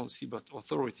International Seabed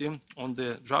Authority on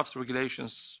the draft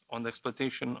regulations on the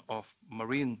exploitation of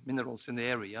marine minerals in the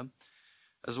area,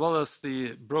 as well as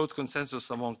the broad consensus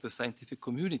among the scientific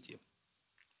community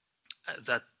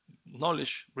that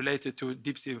knowledge related to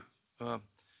deep sea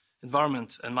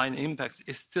environment and mine impacts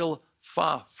is still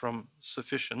far from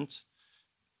sufficient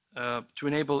to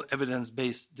enable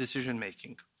evidence-based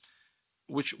decision-making,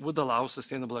 which would allow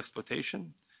sustainable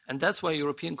exploitation. And that's why the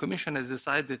European Commission has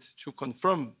decided to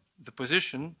confirm the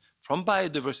position from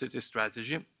biodiversity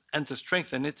strategy and to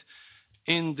strengthen it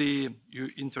in the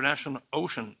International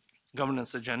Ocean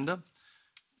Governance Agenda,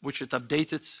 which it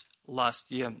updated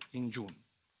last year in June.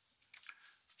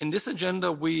 In this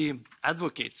agenda, we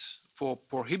advocate for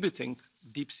prohibiting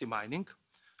deep sea mining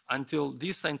until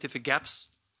these scientific gaps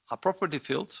are properly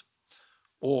filled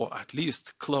or at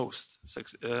least closed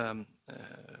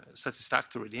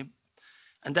satisfactorily,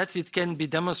 and that it can be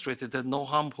demonstrated that no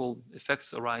harmful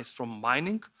effects arise from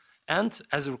mining, and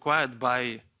as required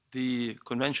by the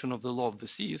Convention of the Law of the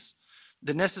Seas,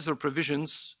 the necessary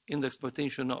provisions in the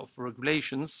exploitation of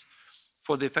regulations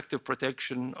for the effective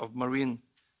protection of marine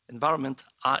environment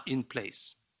are in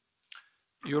place.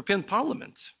 The European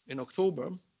Parliament in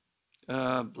October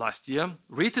last year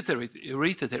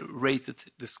reiterated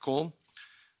this call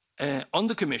on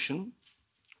the Commission,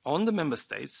 on the Member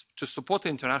States, to support the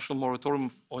international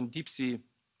moratorium on deep seabed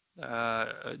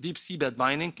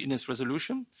mining in its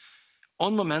resolution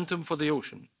on momentum for the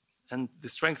ocean and the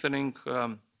strengthening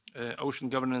ocean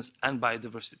governance and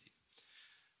biodiversity.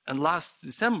 And last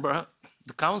December,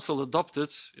 the Council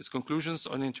adopted its conclusions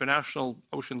on international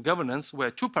ocean governance, where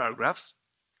 2 paragraphs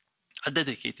are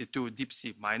dedicated to deep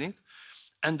sea mining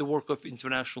and the work of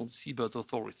International Seabed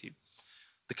Authority.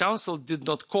 The Council did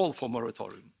not call for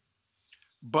moratorium,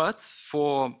 but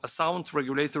for a sound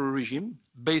regulatory regime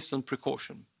based on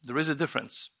precaution. There is a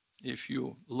difference if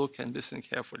you look and listen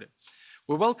carefully.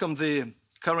 We welcome the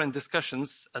current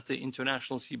discussions at the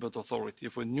International Seabed Authority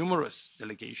with numerous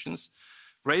delegations,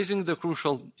 raising the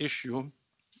crucial issue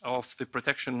of the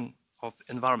protection of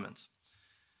environment.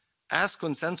 As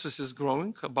consensus is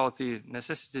growing about the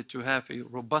necessity to have a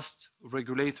robust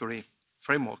regulatory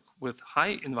framework with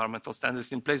high environmental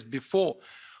standards in place before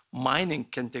mining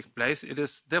can take place, it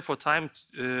is therefore time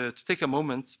to take a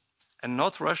moment and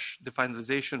not rush the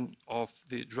finalization of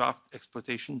the draft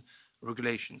exploitation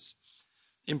regulations.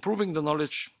 Improving the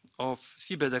knowledge of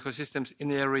seabed ecosystems in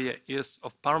the area is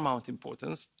of paramount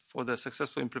importance for the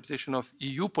successful implementation of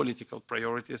EU political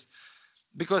priorities,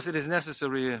 because it is a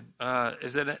necessary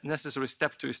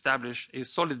step to establish a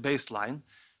solid baseline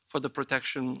for the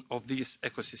protection of these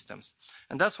ecosystems.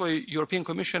 And that's why the European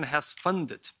Commission has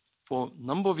funded for a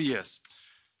number of years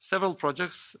several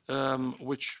projects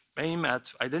which aim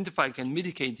at identifying and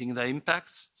mitigating the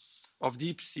impacts of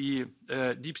deep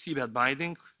seabed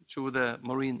mining to the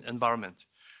marine environment.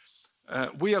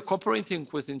 We are cooperating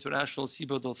with the International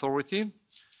Seabed Authority,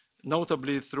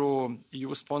 notably through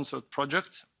EU-sponsored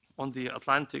projects on the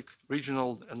Atlantic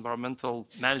Regional Environmental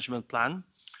Management Plan,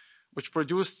 which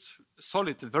produced a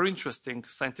solid, very interesting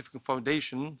scientific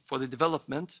foundation for the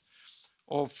development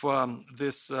of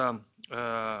this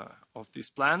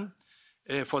plan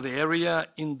for the area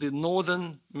in the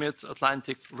northern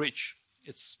mid-Atlantic ridge.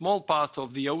 It's a small part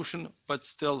of the ocean, but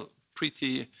still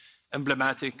pretty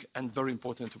emblematic and very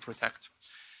important to protect.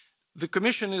 The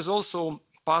Commission is also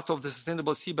part of the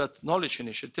Sustainable Seabed Knowledge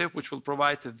Initiative, which will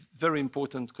provide a very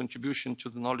important contribution to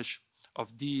the knowledge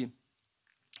of the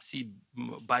sea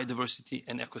biodiversity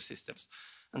and ecosystems.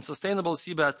 And Sustainable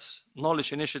Seabed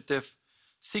Knowledge Initiative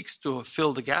seeks to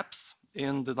fill the gaps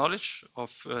in the knowledge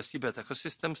of seabed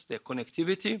ecosystems, their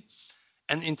connectivity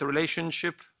and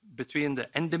interrelationship between the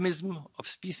endemism of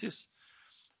species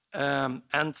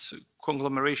and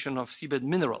conglomeration of seabed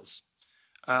minerals.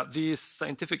 This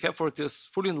scientific effort is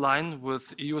fully in line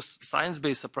with EU's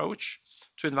science-based approach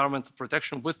to environmental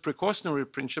protection with precautionary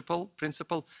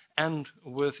principle and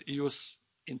with EU's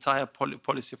entire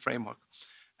policy framework.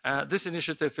 This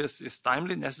initiative is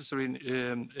timely, necessary,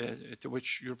 to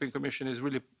which European Commission is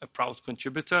really a proud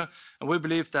contributor. And we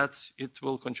believe that it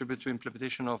will contribute to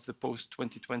implementation of the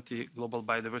post-2020 Global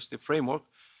Biodiversity Framework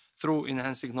through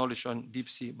enhancing knowledge on deep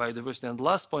sea biodiversity. And the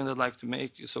last point I'd like to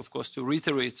make is, of course, to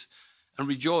reiterate and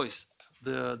rejoice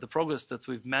the progress that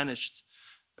we've managed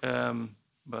 2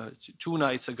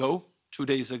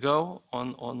 days ago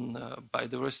on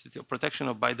biodiversity, or protection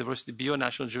of biodiversity beyond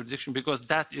national jurisdiction, because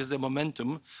that is the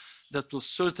momentum that will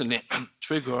certainly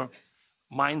trigger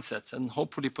mindsets and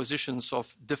hopefully positions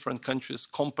of different countries,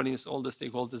 companies, all the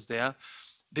stakeholders there,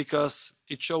 because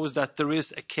it shows that there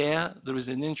is a care, there is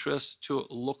an interest to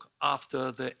look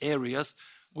after the areas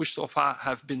which so far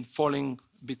have been falling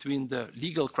between the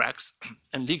legal cracks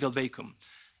and legal vacuum.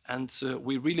 And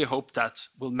we really hope that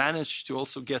we'll manage to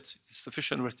also get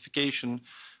sufficient ratification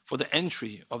for the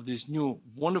entry of this new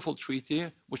wonderful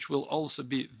treaty, which will also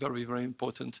be very, very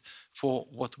important for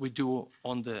what we do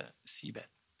on the seabed.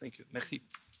 Thank you. Merci.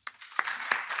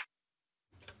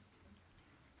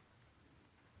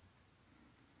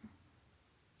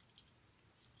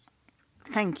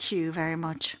 Thank you very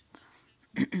much.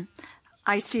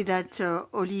 I see that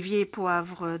Olivier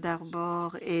Poivre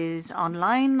d'Arbor is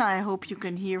online. I hope you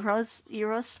can hear us.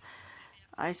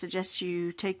 I suggest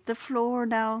you take the floor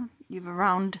now. You've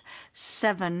around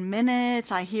 7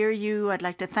 minutes. I hear you. I'd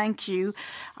like to thank you.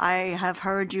 I have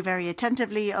heard you very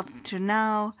attentively up to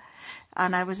now,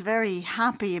 and I was very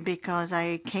happy because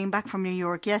I came back from New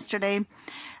York yesterday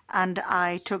and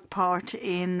I took part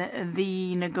in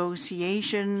the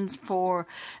negotiations for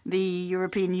the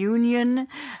European Union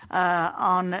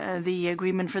on the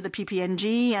agreement for the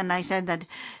PPNG. And I said that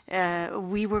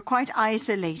we were quite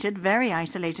isolated, very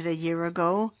isolated a year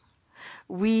ago.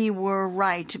 We were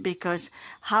right, because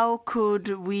how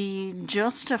could we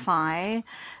justify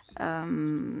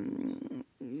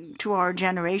to our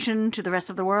generation, to the rest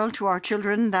of the world, to our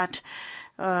children, that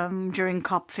during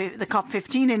the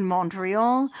COP15 in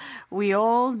Montreal, we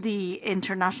all, the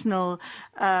international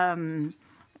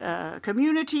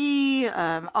community,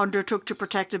 undertook to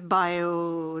protect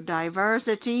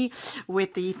biodiversity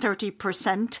with the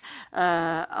 30%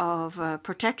 of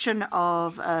protection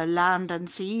of land and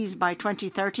seas by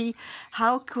 2030.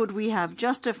 How could we have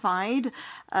justified,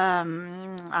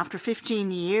 after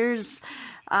 15 years,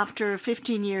 of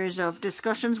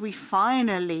discussions, we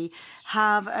finally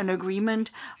have an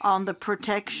agreement on the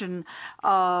protection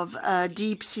of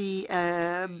deep sea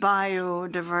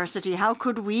biodiversity? How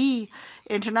could we,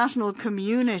 international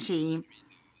community,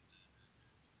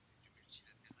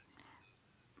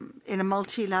 in a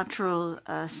multilateral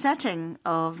setting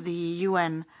of the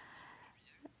UN,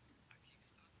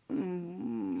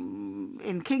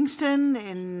 in Kingston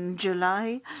in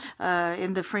July,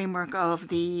 in the framework of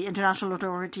the International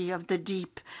Authority of the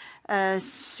Deep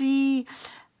Sea,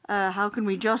 how can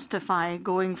we justify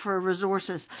going for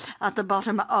resources at the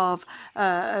bottom of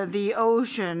the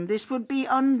ocean? This would be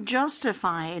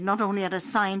unjustified, not only at a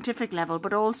scientific level,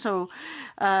 but also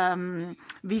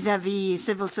vis-à-vis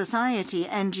civil society,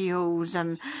 NGOs,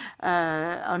 and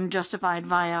unjustified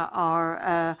via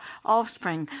our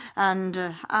offspring.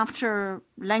 And after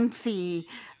lengthy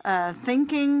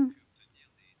thinking,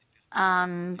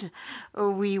 and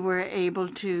we were able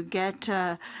to get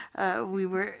there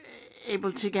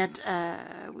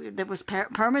was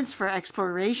permits for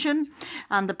exploration,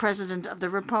 and the President of the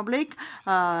Republic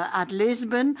at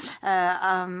Lisbon,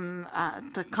 at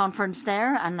the conference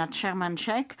there, and at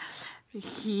Sherman-Czech,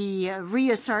 he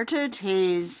reasserted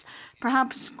his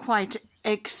perhaps quite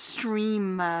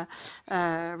extreme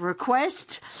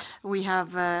request. We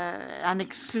have an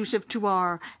exclusive to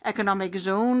our economic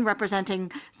zone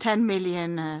representing 10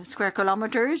 million square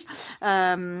kilometers.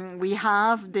 We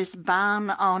have this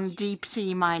ban on deep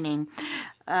sea mining.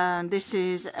 This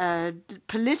is a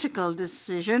political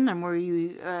decision, and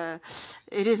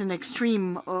it is an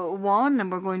extreme one,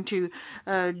 and we're going to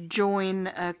join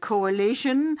a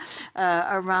coalition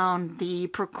around the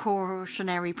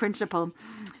precautionary principle,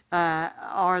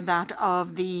 or that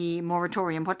of the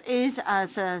moratorium. What is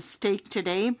at stake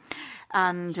today,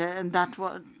 and that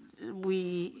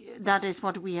is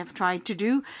what we have tried to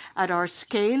do at our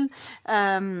scale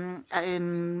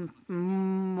in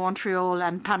Montreal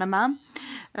and Panama.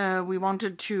 We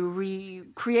wanted to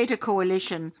create a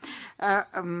coalition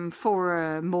for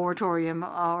a moratorium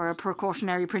or a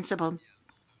precautionary principle.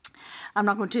 I'm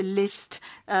not going to list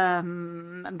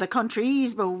the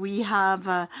countries, but we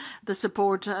have the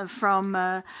support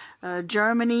from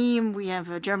Germany. We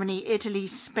have Germany, Italy,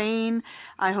 Spain.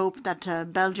 I hope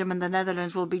that Belgium and the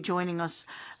Netherlands will be joining us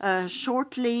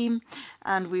shortly.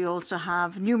 And we also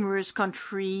have numerous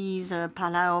countries,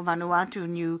 Palau, Vanuatu,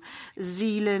 New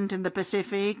Zealand in the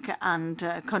Pacific, and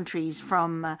countries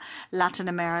from Latin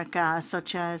America,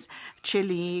 such as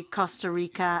Chile, Costa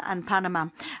Rica, and Panama,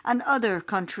 and other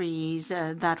countries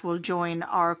that will join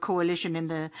our coalition in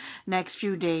the next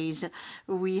few days.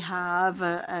 We have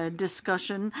a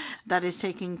discussion that is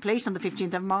taking place on the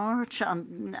 15th of March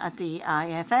at the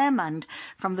IFM, and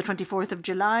from the 24th of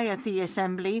July at the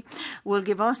Assembly will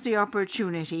give us the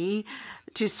opportunity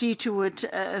to see to it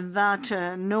that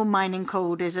no mining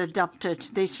code is adopted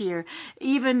this year.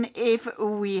 Even if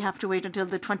we have to wait until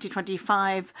the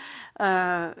 2025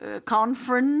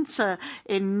 conference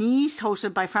in Nice,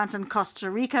 hosted by France and Costa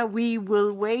Rica, we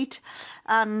will wait.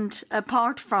 And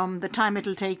apart from the time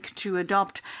it'll take to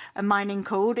adopt a mining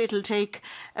code, it'll take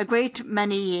a great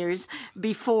many years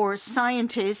before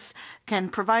scientists can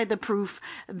provide the proof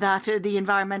that the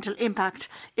environmental impact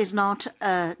is not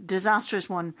a disastrous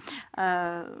one.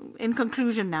 In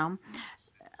conclusion now,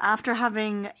 after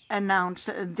having announced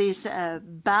this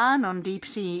ban on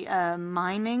deep-sea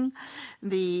mining,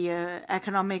 the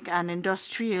economic and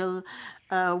industrial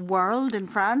world in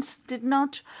France did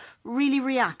not really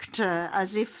react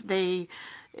as if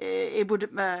it would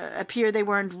appear they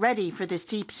weren't ready for this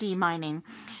deep-sea mining.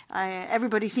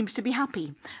 Everybody seems to be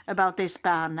happy about this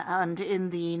ban, and in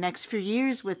the next few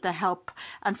years, with the help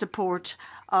and support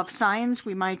of science,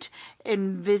 we might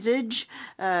envisage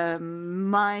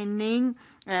mining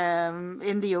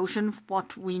in the ocean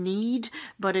what we need,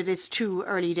 but it is too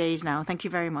early days now. Thank you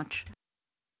very much.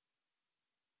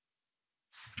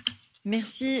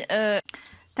 Merci.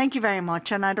 Thank you very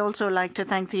much. And I'd also like to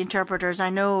thank the interpreters. I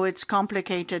know it's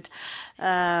complicated.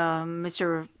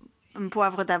 Mr.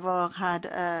 Poivre d'Avor had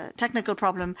a technical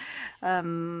problem,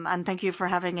 and thank you for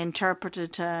having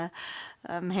interpreted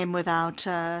him without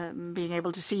being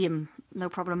able to see him. No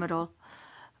problem at all.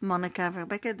 Monica,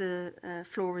 Rebecca, the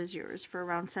floor is yours for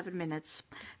around 7 minutes.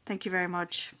 Thank you very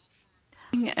much.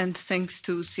 And thanks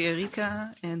to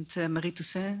SEArica and Marie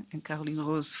Toussaint and Caroline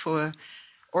Roose for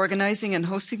organizing and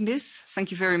hosting this.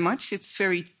 Thank you very much. It's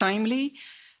very timely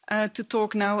to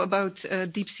talk now about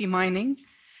deep-sea mining.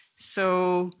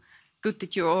 So good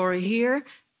that you're all here.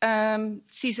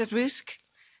 SEArica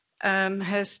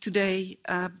has today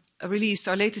released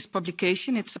our latest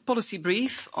publication. It's a policy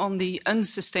brief on the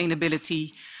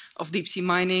unsustainability of deep-sea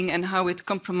mining and how it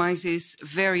compromises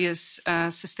various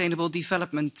sustainable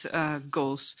development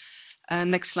goals.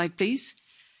 Next slide, please.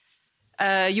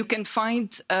 You can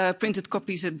find printed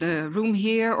copies in the room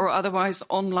here or otherwise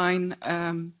online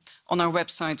on our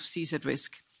website of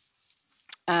SEArica.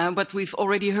 What we've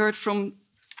already heard from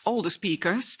all the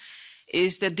speakers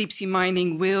is that deep-sea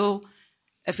mining will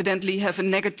evidently have a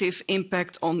negative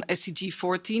impact on SDG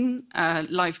 14,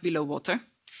 life below water.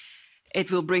 It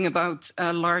will bring about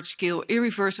large-scale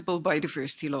irreversible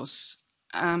biodiversity loss.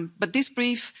 But this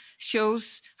brief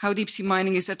shows how deep-sea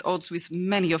mining is at odds with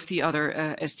many of the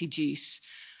other SDGs.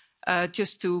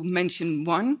 Just to mention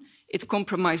one, it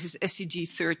compromises SDG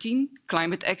 13,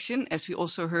 climate action, as we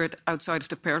also heard outside of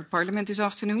the Parliament this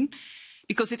afternoon,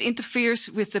 because it interferes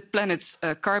with the planet's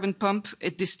carbon pump.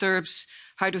 It disturbs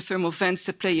hydrothermal vents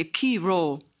that play a key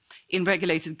role in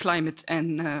regulated climate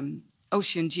and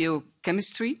ocean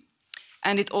geochemistry.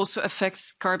 And it also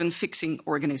affects carbon-fixing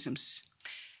organisms.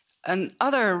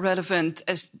 Another relevant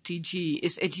SDG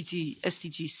is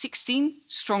SDG 16,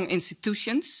 strong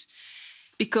institutions,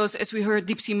 because as we heard,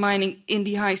 deep-sea mining in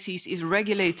the high seas is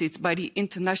regulated by the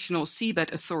International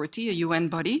Seabed Authority, a UN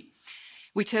body,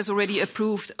 which has already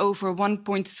approved over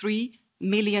 1.3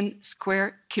 million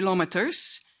square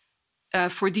kilometers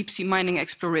for deep-sea mining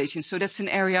exploration. So that's an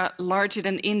area larger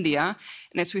than India.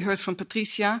 And as we heard from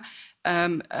Patricia,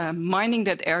 mining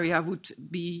that area would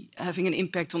be having an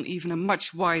impact on even a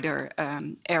much wider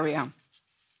area.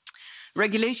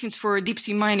 Regulations for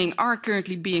deep-sea mining are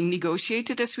currently being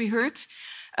negotiated, as we heard,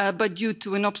 but due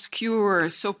to an obscure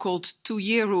so-called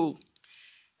 2-year rule,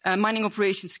 mining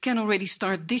operations can already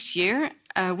start this year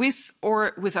with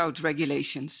or without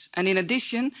regulations. And in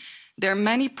addition, there are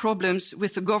many problems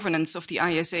with the governance of the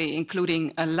ISA,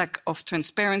 including a lack of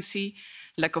transparency,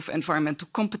 lack of environmental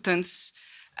competence,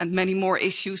 and many more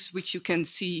issues which you can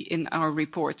see in our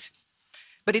report.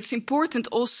 But it's important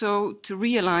also to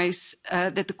realize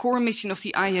that the core mission of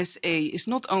the ISA is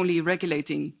not only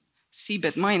regulating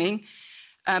seabed mining,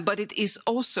 but it is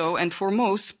also and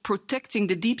foremost protecting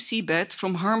the deep seabed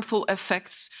from harmful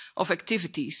effects of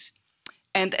activities.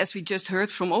 And as we just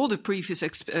heard from all the previous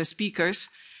speakers,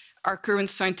 our current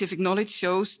scientific knowledge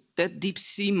shows that deep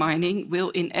sea mining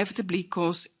will inevitably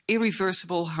cause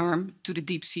irreversible harm to the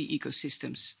deep sea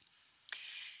ecosystems.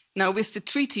 Now, with the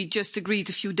treaty just agreed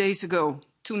a few days ago,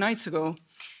 2 nights ago,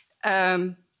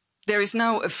 there is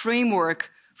now a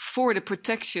framework for the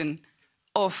protection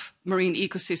of marine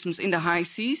ecosystems in the high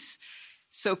seas.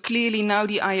 So clearly now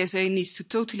the ISA needs to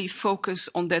totally focus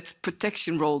on that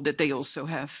protection role that they also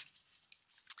have.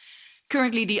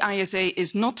 Currently, the ISA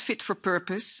is not fit for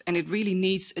purpose, and it really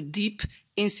needs a deep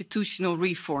institutional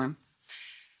reform.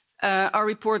 Our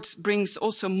report brings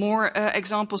also more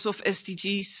examples of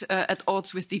SDGs at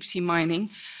odds with deep sea mining.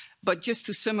 But just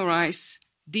to summarize,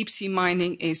 deep sea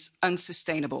mining is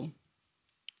unsustainable.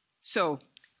 So,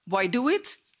 why do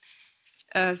it?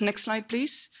 Next slide,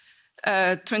 please.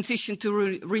 Transition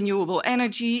to renewable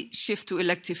energy, shift to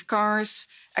electric cars,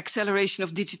 acceleration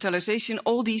of digitalization,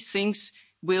 all these things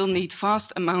will need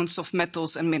vast amounts of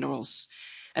metals and minerals.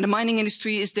 And the mining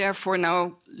industry is therefore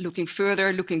now looking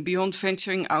further, looking beyond,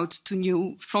 venturing out to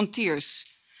new frontiers.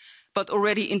 But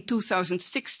already in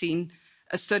 2016,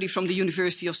 a study from the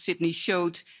University of Sydney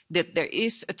showed that there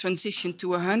is a transition to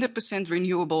 100%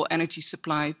 renewable energy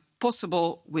supply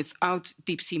possible without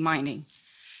deep sea mining.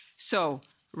 So,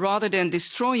 rather than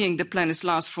destroying the planet's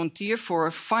last frontier for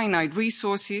finite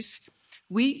resources,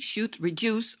 we should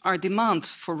reduce our demand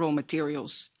for raw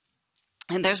materials.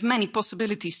 And there's many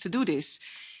possibilities to do this.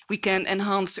 We can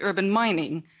enhance urban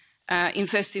mining,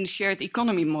 invest in shared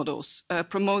economy models,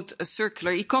 promote a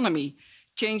circular economy,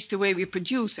 change the way we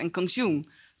produce and consume,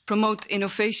 promote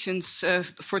innovations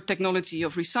for technology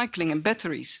of recycling and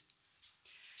batteries.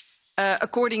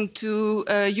 According to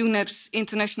UNEP's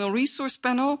International Resource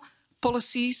Panel,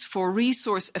 policies for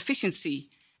resource efficiency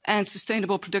and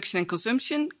sustainable production and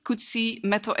consumption could see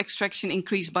metal extraction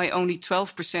increase by only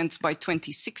 12% by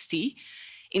 2060,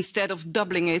 instead of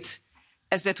doubling it,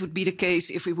 as that would be the case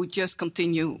if we would just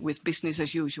continue with business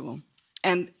as usual.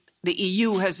 And the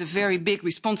EU has a very big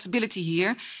responsibility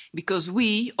here, because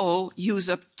we all use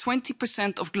up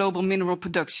 20% of global mineral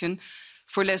production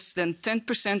for less than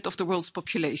 10% of the world's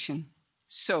population.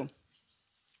 So,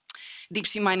 deep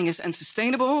sea mining is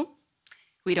unsustainable,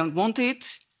 we don't want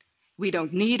it, we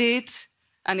don't need it,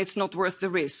 and it's not worth the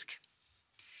risk.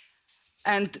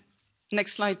 And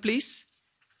next slide, please.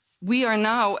 We are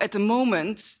now at a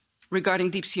moment regarding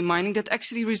deep sea mining that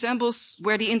actually resembles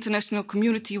where the international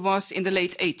community was in the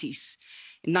late 80s,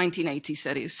 in 1980s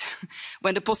that is,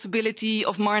 when the possibility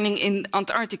of mining in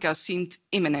Antarctica seemed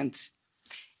imminent.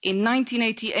 In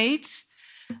 1988,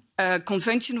 a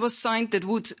convention was signed that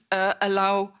would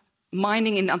allow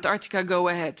mining in Antarctica go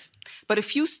ahead. But a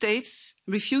few states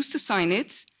refused to sign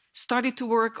it, started to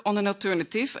work on an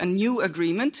alternative, a new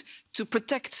agreement to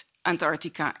protect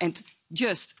Antarctica. And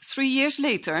just 3 years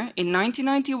later, in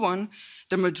 1991,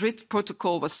 the Madrid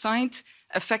Protocol was signed,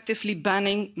 effectively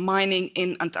banning mining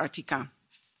in Antarctica.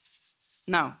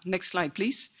 Now, next slide,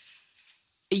 please.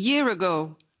 A year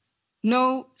ago,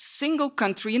 no single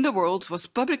country in the world was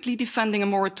publicly defending a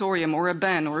moratorium or a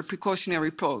ban or a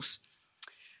precautionary pause.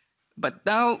 But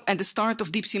now, and the start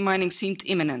of deep sea mining seemed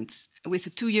imminent, with a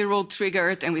 2-year-old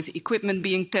triggered and with equipment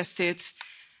being tested.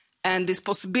 And this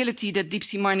possibility that deep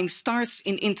sea mining starts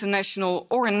in international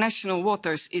or national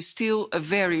waters is still a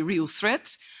very real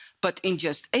threat. But in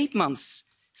just 8 months,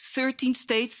 13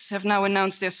 states have now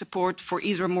announced their support for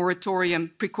either a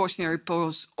moratorium, precautionary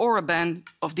pause, or a ban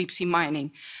of deep sea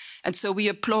mining. And so we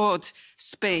applaud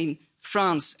Spain,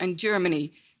 France, and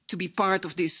Germany to be part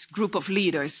of this group of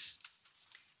leaders.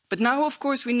 But now, of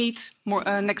course, we need more.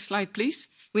 Next slide, please.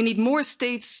 We need more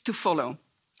states to follow.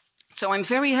 So I'm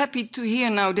very happy to hear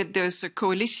now that there's a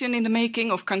coalition in the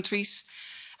making of countries,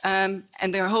 and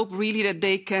I hope really that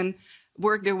they can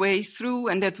work their way through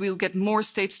and that we'll get more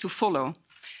states to follow.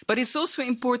 But it's also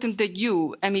important that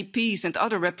you, MEPs and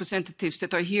other representatives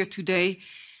that are here today,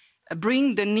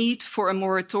 bring the need for a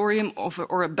moratorium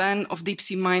or a ban of deep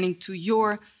sea mining to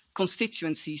your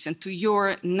constituencies and to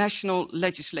your national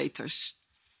legislators.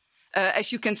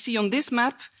 As you can see on this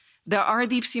map, there are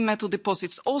deep sea metal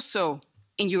deposits also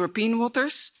in European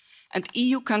waters, and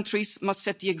EU countries must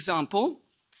set the example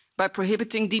by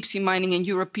prohibiting deep sea mining in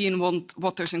European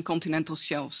waters and continental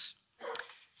shelves.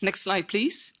 Next slide,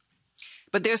 please.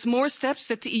 But there's more steps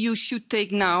that the EU should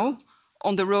take now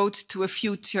on the road to a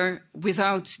future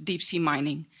without deep sea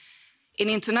mining. In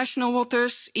international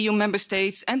waters, EU member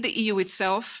states and the EU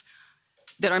itself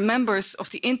that are members of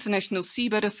the International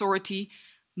Seabed Authority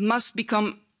must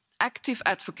become active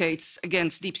advocates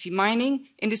against deep sea mining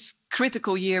in this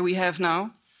critical year we have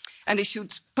now. And they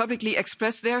should publicly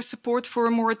express their support for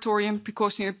a moratorium,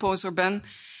 precautionary pause or ban.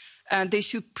 They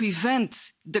should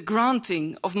prevent the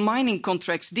granting of mining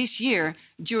contracts this year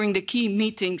during the key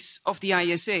meetings of the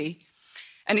ISA.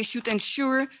 And they should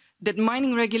ensure that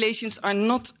mining regulations are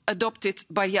not adopted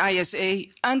by the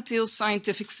ISA until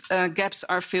scientific gaps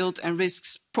are filled and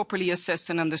risks properly assessed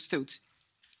and understood.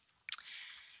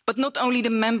 But not only the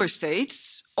member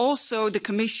states, also the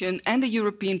Commission and the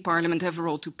European Parliament have a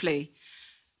role to play.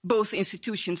 Both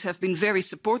institutions have been very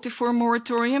supportive for a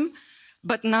moratorium,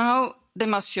 but now they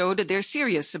must show that they're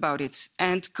serious about it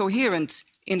and coherent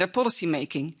in their policy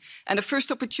making. And the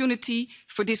first opportunity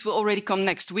for this will already come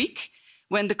next week,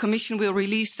 when the Commission will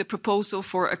release the proposal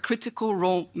for a Critical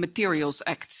Raw Materials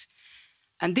Act.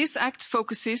 And this act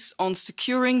focuses on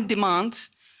securing demand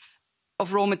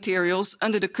of raw materials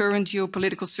under the current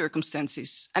geopolitical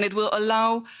circumstances. And it will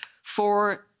allow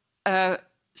for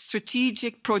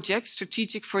strategic projects,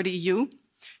 strategic for the EU,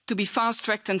 to be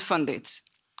fast-tracked and funded.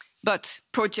 But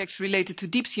projects related to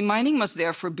deep-sea mining must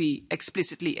therefore be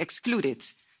explicitly excluded.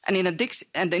 And in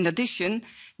addition,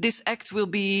 this act will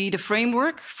be the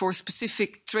framework for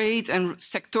specific trade and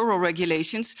sectoral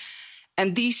regulations,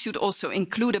 and these should also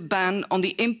include a ban on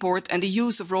the import and the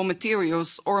use of raw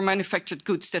materials or manufactured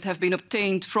goods that have been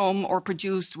obtained from or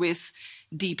produced with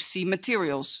deep-sea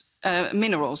minerals.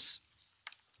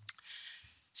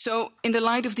 So, in the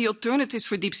light of the alternatives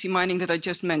for deep-sea mining that I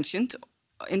just mentioned,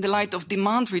 in the light of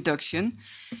demand reduction,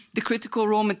 the Critical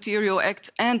Raw Material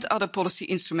Act and other policy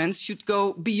instruments should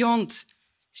go beyond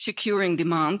securing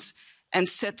demand and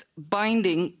set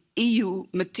binding EU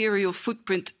material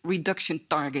footprint reduction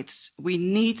targets. We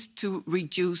need to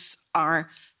reduce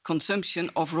our consumption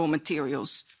of raw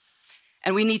materials.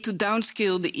 And we need to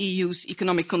downscale the EU's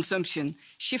economic consumption,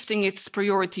 shifting its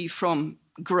priority from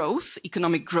growth,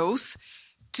 economic growth,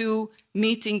 to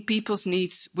meeting people's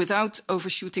needs without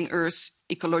overshooting Earth's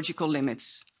ecological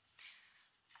limits.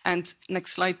 And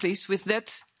next slide, please. With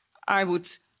that, I would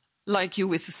like you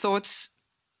with the thoughts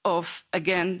of,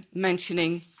 again,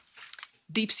 mentioning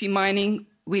deep-sea mining.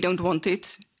 We don't want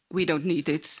it. We don't need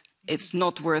it. It's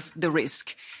not worth the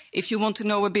risk. If you want to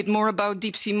know a bit more about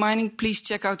deep-sea mining, please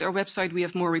check out our website. We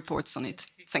have more reports on it.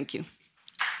 Thank you.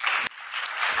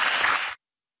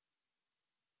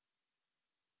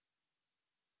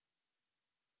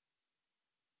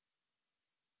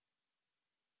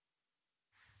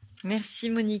 Merci,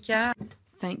 Monica.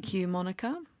 Thank you,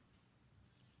 Monica.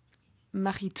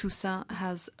 Marie Toussaint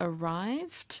has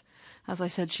arrived. As I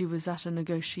said, she was at a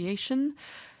negotiation.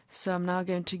 So I'm now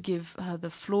going to give her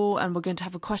the floor, and we're going to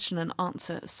have a question and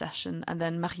answer session. And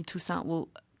then Marie Toussaint will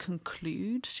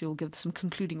conclude. She will give some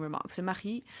concluding remarks. So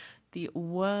Marie, the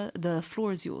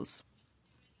floor is yours.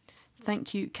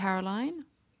 Thank you, Caroline.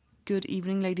 Good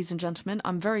evening, ladies and gentlemen.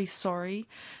 I'm very sorry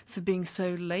for being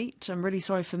so late. I'm really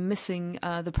sorry for missing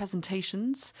the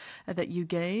presentations that you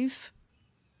gave.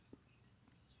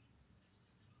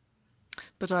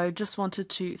 But I just wanted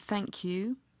to thank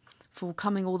you for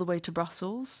coming all the way to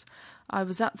Brussels. I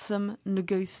was at some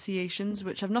negotiations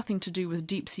which have nothing to do with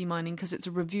deep-sea mining, because it's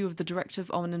a review of the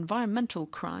Directive on Environmental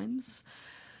Crimes,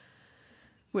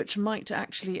 which might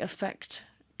actually affect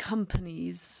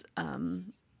companies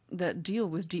that deal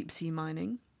with deep-sea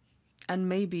mining, and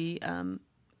maybe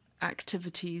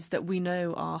activities that we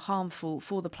know are harmful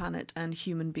for the planet and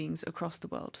human beings across the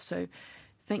world. So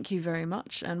thank you very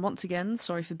much. And once again,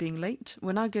 sorry for being late.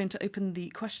 We're now going to open the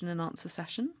question and answer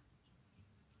session.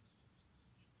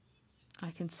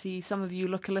 I can see some of you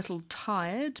look a little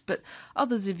tired, but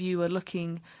others of you are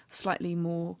looking slightly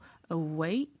more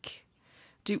awake.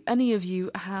 Do any of you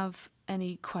have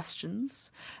any questions?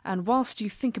 And whilst you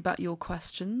think about your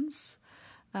questions,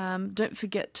 don't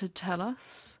forget to tell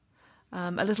us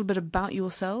a little bit about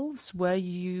yourselves, where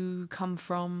you come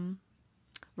from.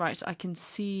 Right, I can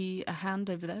see a hand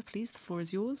over there, please. The floor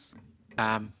is yours.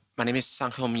 My name is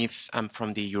Angel Mif. I'm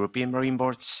from the European Marine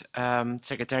Board's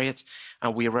Secretariat,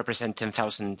 and we represent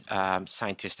 10,000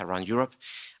 scientists around Europe.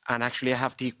 And actually, I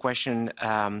have the question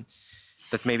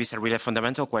that maybe is a really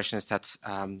fundamental question, is that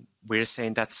we're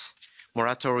saying that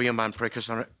moratorium and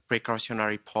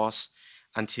precautionary pause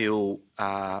until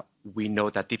we know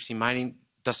that deep-sea mining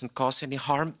doesn't cause any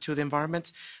harm to the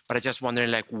environment. But I'm just wondering,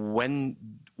 like, when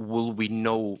will we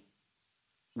know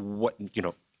what,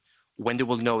 when they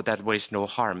will know that there is no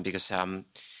harm? Because,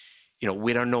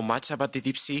 we don't know much about the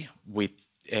deep sea.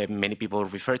 Many people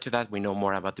refer to that. We know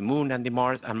more about the moon and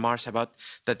Mars about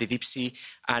the deep sea.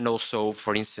 And also,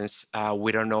 for instance,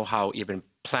 we don't know how even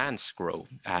plants grow.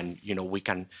 And, we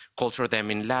can culture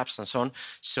them in labs and so on.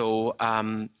 So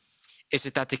Is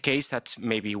it that the case that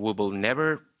maybe we will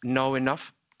never know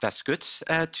enough? That's good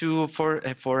for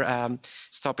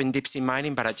stopping deep sea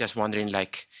mining, but I'm just wondering,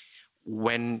 like,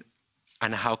 when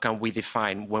and how can we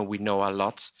define when we know a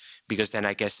lot? Because then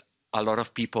I guess a lot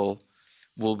of people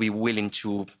will be willing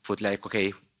to put like,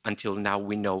 okay, until now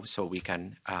we know, so we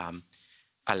can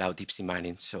allow deep sea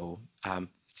mining. So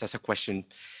it's just a question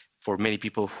for many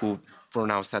people who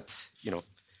pronounce that,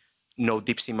 no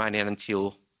deep sea mining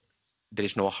until there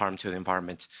is no harm to the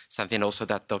environment. Something also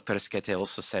that Dr. Skete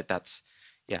also said that,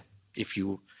 if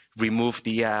you remove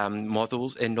the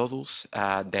nodules,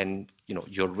 then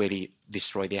you already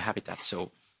destroy the habitat.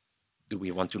 So do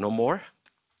we want to know more?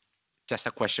 Just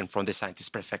a question from the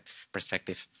scientist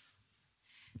perspective.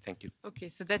 Thank you. Okay,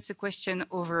 so that's a question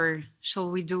over, shall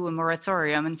we do a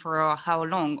moratorium and for how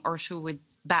long, or should we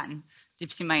ban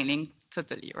deep sea mining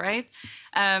totally, right?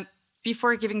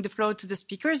 Before giving the floor to the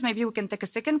speakers, maybe we can take a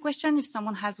second question if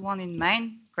someone has one in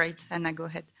mind. Great, Anna, go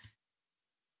ahead.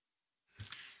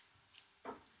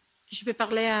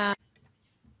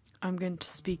 I'm going to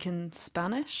speak in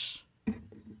Spanish.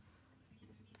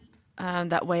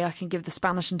 That way I can give the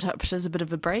Spanish interpreters a bit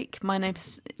of a break. My name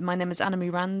is Ana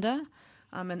Miranda.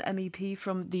 I'm an MEP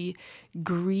from the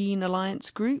Green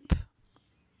Alliance Group.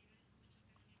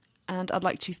 And I'd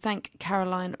like to thank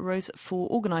Caroline Roose for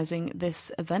organising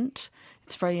this event.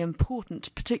 It's very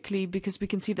important, particularly because we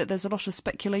can see that there's a lot of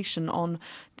speculation on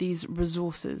these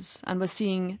resources, and we're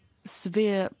seeing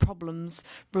severe problems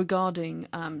regarding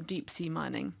deep sea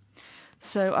mining.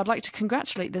 So I'd like to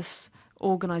congratulate this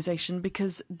organisation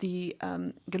because the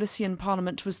Galician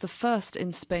Parliament was the first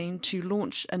in Spain to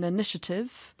launch an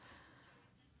initiative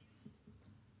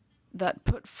that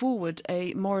put forward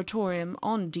a moratorium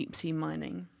on deep sea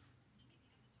mining.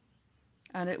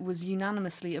 And it was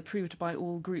unanimously approved by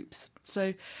all groups.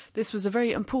 So this was a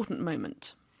very important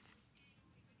moment.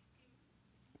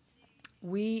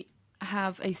 We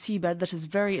have a seabed that is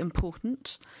very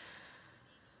important,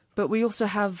 but we also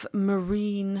have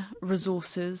marine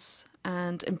resources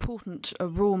and important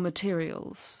raw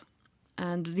materials.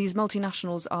 And these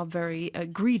multinationals are very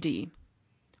greedy.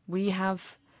 We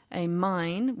have a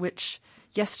mine, which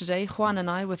yesterday Juan and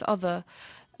I, with other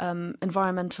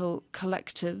environmental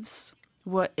collectives,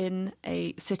 were in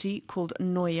a city called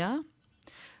Noya,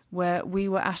 where we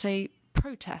were at a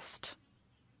protesting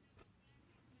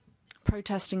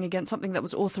against something that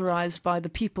was authorized by the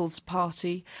People's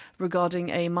Party regarding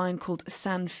a mine called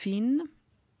San Fin.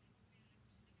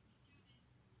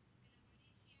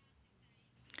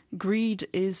 Greed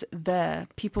is there.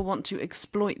 People want to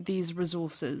exploit these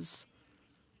resources.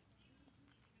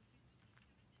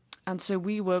 And so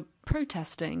we were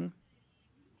protesting.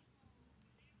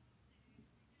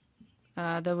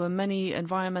 There were many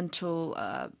environmental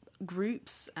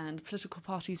groups and political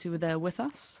parties who were there with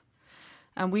us.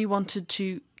 And we wanted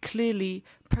to clearly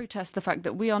protest the fact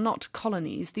that we are not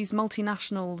colonies. These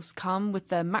multinationals come with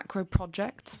their macro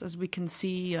projects, as we can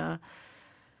see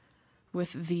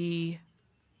with the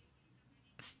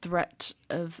threat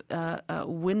of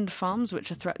wind farms,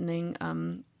 which are threatening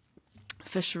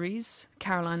fisheries.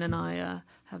 Caroline and I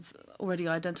have already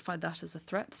identified that as a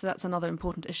threat, so that's another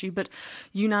important issue. But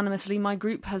unanimously, my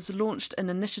group has launched an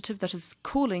initiative that is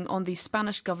calling on the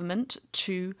Spanish government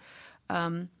to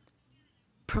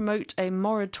promote a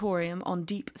moratorium on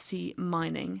deep sea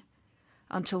mining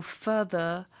until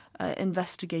further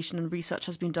investigation and research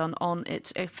has been done on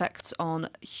its effects on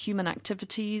human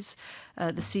activities,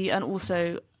 the sea, and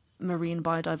also marine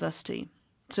biodiversity.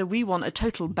 So we want a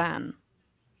total ban.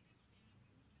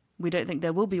 We don't think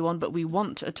there will be one, but we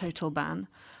want a total ban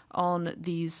on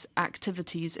these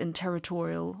activities in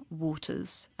territorial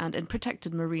waters and in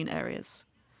protected marine areas,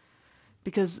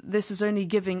 because this is only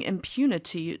giving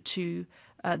impunity to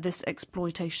this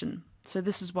exploitation. So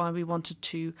this is why we wanted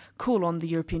to call on the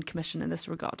European Commission in this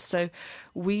regard. So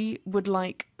we would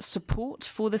like support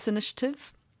for this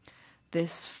initiative,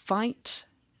 this fight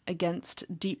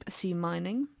against deep sea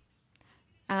mining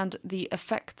and the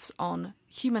effects on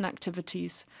human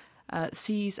activities,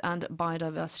 seas and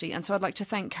biodiversity. And so I'd like to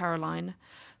thank Caroline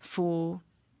for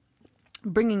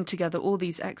bringing together all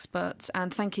these experts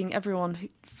and thanking everyone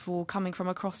for coming from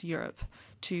across Europe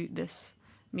to this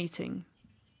meeting.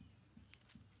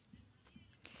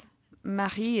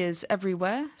 Marie is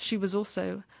everywhere. She was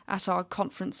also at our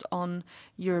conference on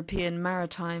European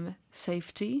maritime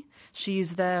safety. She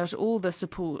is there at all the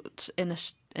support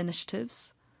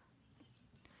initiatives.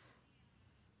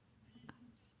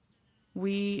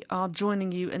 We are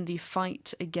joining you in the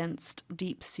fight against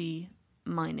deep sea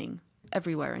mining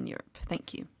everywhere in Europe.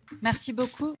 Thank you. Merci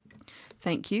beaucoup.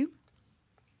 Thank you.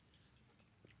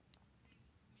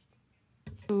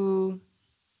 To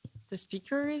the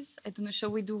speakers, I don't know,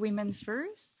 shall we do women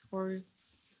first or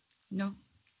no?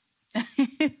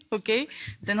 Okay,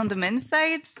 then on the men's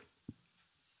side,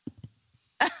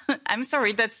 I'm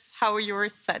sorry, that's how you're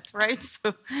set, right?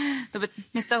 So, but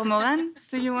Mr. Moran,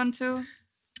 do you want to?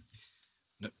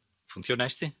 No, ¿funciona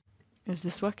este? Is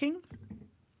this working?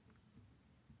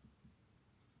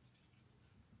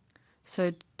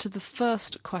 So to the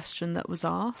first question that was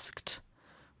asked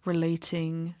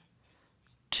relating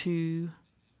to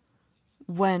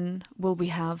when will we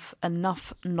have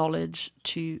enough knowledge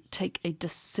to take a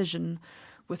decision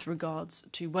with regards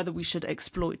to whether we should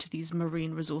exploit these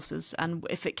marine resources and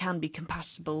if it can be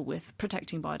compatible with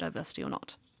protecting biodiversity or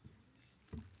not.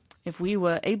 If we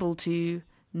were able to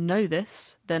know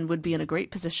this, then we'd be in a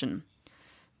great position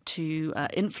to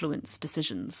influence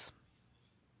decisions.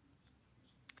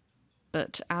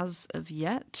 But as of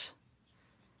yet,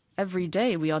 every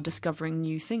day we are discovering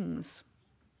new things.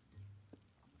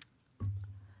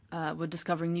 We're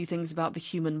discovering new things about the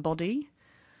human body,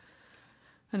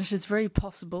 and it is very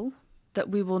possible that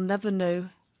we will never know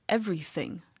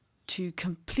everything to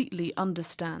completely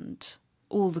understand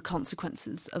all the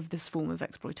consequences of this form of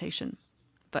exploitation.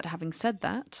 But having said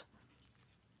that,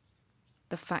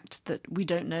 the fact that we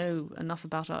don't know enough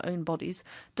about our own bodies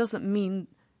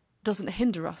doesn't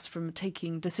hinder us from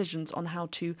taking decisions on how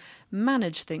to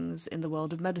manage things in the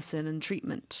world of medicine and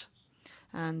treatment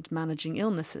and managing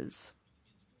illnesses.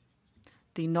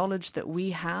 The knowledge that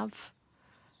we have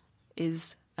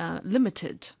is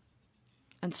limited,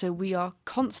 and so we are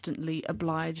constantly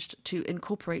obliged to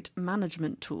incorporate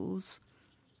management tools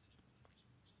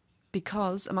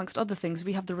because, amongst other things,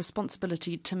 we have the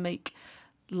responsibility to make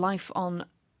life on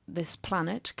this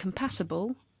planet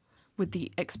compatible with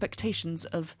the expectations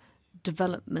of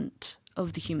development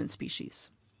of the human species.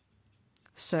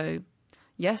 So,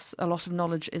 yes, a lot of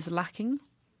knowledge is lacking,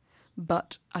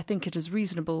 but I think it is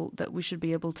reasonable that we should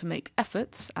be able to make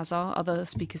efforts, as our other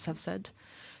speakers have said,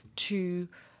 to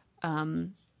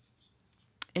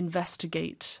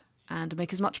investigate and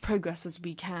make as much progress as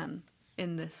we can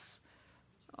in this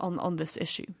on this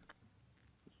issue.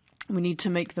 We need to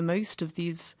make the most of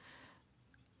these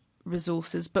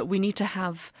resources, but we need to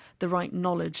have the right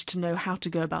knowledge to know how to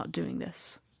go about doing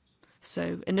this.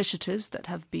 So initiatives that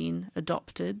have been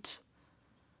adopted,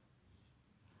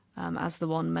 as the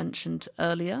one mentioned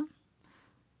earlier,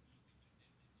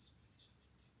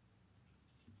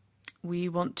 we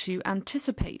want to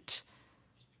anticipate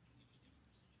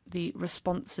the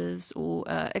responses or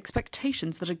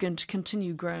expectations that are going to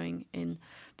continue growing in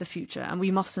the future. And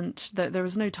we mustn't, there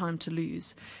is no time to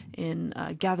lose in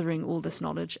gathering all this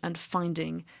knowledge and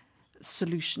finding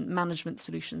management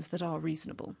solutions that are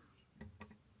reasonable.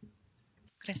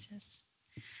 Gracias.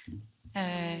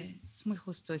 Es muy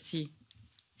justo, sí.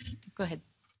 Go ahead.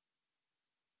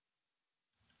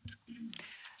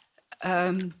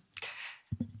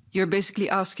 You're basically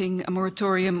asking a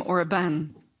moratorium or a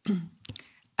ban.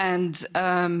 And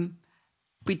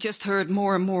we just heard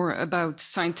more and more about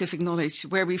scientific knowledge,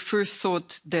 where we first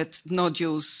thought that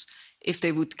nodules, if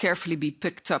they would carefully be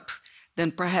picked up,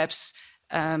 then perhaps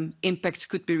impacts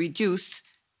could be reduced.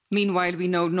 Meanwhile, we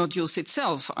know nodules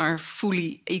itself are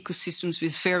fully ecosystems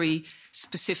with very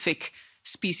specific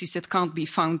species that can't be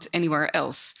found anywhere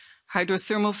else.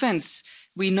 Hydrothermal vents,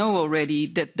 we know already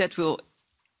that will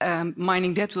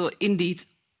mining that will indeed,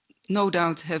 no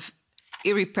doubt, have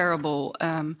irreparable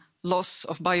loss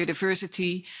of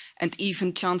biodiversity and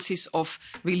even chances of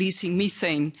releasing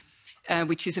methane,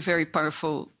 which is a very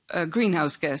powerful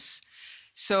greenhouse gas.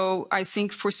 So I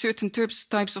think for certain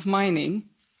types of mining,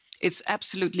 it's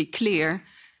absolutely clear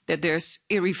that there's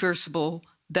irreversible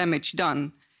damage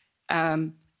done.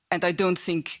 And I don't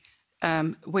think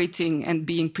waiting and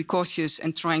being precautious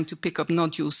and trying to pick up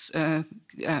nodules,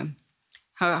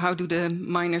 how do the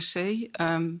miners say?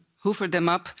 Hoover them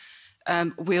up,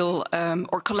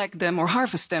 or collect them or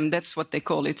harvest them, that's what they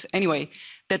call it. Anyway,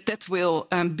 that will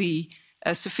be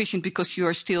sufficient because you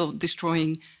are still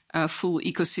destroying full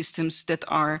ecosystems that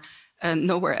are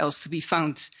nowhere else to be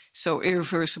found. So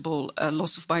irreversible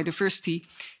loss of biodiversity.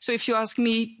 So if you ask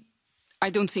me, I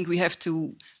don't think we have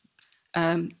to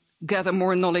gather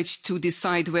more knowledge to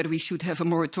decide whether we should have a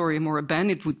moratorium or a ban.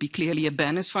 It would be clearly a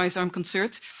ban as far as I'm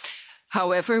concerned.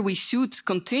 However, we should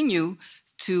continue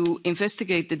to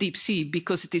investigate the deep sea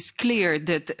because it is clear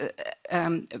that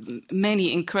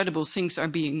many incredible things are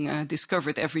being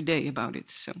discovered every day about it.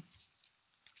 So.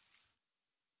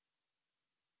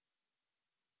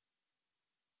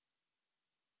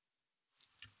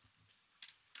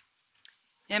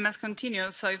 Yeah, I must continue.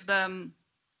 So if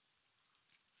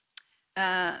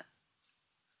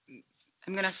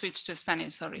I'm going to switch to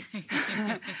Spanish, sorry.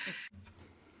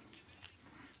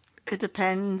 It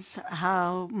depends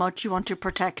how much you want to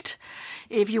protect.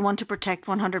 If you want to protect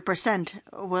 100%,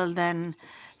 well, then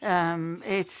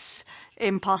it's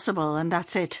impossible, and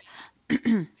that's it.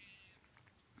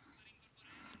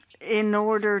 In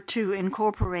order to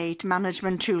incorporate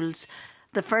management tools,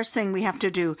 the first thing we have to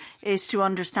do is to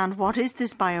understand what is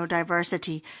this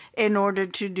biodiversity in order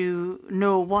to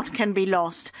know what can be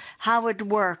lost, how it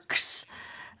works,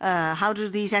 how do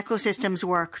these ecosystems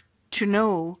work, to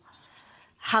know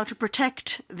how to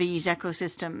protect these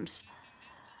ecosystems.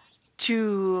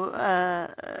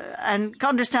 And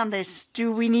understand this,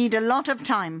 do we need a lot of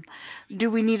time?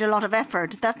 Do we need a lot of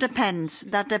effort? That depends.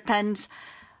 That depends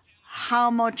how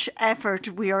much effort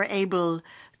we are able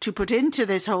to put into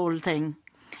this whole thing.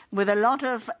 With a lot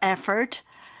of effort,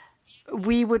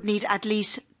 we would need at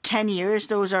least 10 years.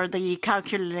 Those are the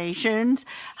calculations.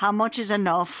 How much is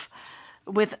enough?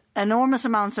 With enormous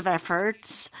amounts of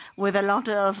efforts, with a lot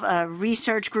of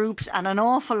research groups and an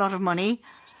awful lot of money,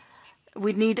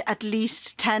 we'd need at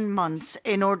least 10 months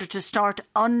in order to start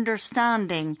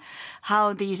understanding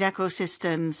how these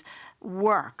ecosystems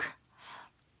work.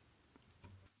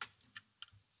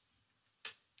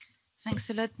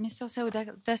 Thanks a lot. Mr.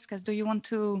 Saudaskas, do you want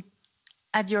to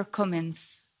add your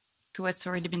comments to what's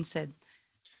already been said?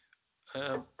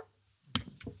 Well,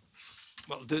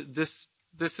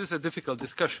 this is a difficult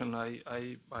discussion. I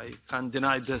can't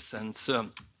deny this, and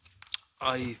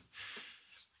I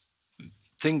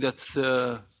think that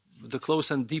the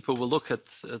closer and deeper we look at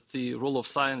the role of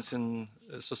science in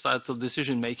societal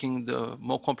decision-making, the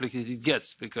more complicated it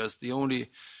gets, because the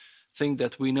only thing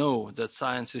that we know that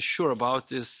science is sure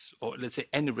about is, or let's say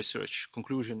any research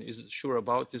conclusion is sure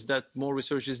about, is that more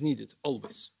research is needed,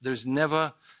 always. There's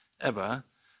never, ever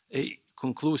a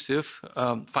conclusive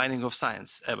finding of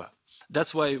science, ever.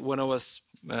 That's why when I was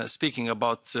speaking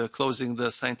about closing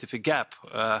the scientific gap,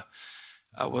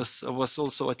 I was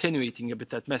also attenuating a bit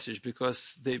that message,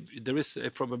 because there is a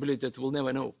probability that we'll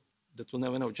never know. That we'll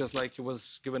never know. Just like it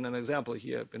was given an example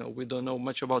here, we don't know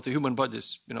much about the human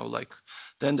bodies, like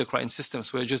the endocrine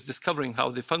systems. We're just discovering how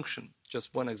they function.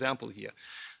 Just one example here.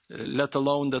 Let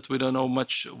alone that we don't know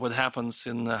much what happens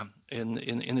in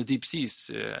the deep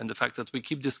seas, and the fact that we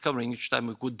keep discovering each time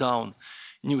we go down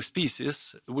new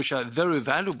species, which are very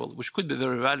valuable, which could be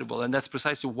very valuable, and that's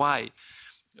precisely why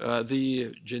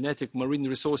the genetic marine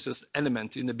resources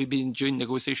element in the BBNJ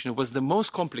negotiation was the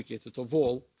most complicated of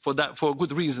all, for a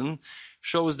good reason,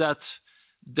 shows that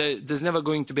there's never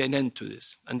going to be an end to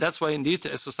this. And that's why, indeed,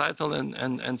 a societal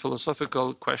and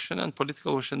philosophical question and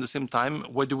political question at the same time,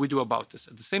 what do we do about this?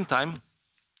 At the same time,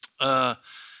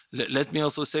 let me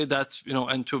also say that,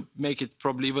 and to make it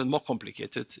probably even more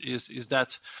complicated, is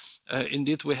that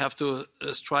indeed, we have to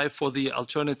strive for the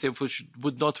alternative, which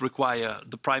would not require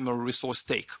the primary resource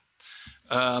stake.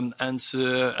 And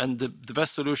the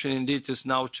best solution, indeed, is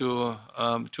now to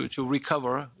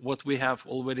recover what we have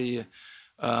already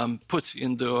put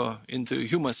in the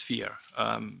humosphere.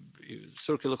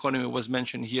 Circular economy was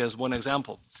mentioned here as one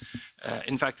example.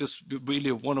 In fact, it's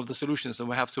really one of the solutions, and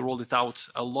we have to roll it out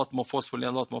a lot more forcefully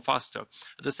and a lot more faster.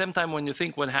 At the same time, when you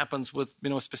think what happens with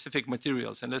specific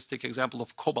materials, and let's take example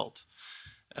of cobalt,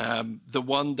 the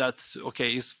one that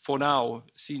is for now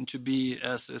seen to be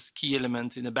as key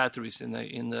element in the batteries in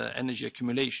the energy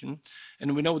accumulation,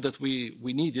 and we know that we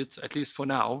need it at least for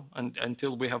now, and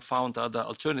until we have found other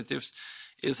alternatives.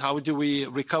 Is how do we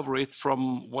recover it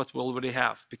from what we already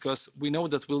have? Because we know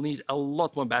that we'll need a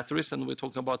lot more batteries, and we're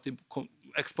talking about the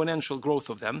exponential growth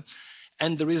of them.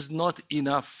 And there is not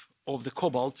enough of the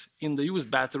cobalt in the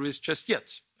used batteries just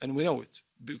yet. And we know it,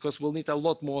 because we'll need a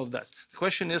lot more of that. The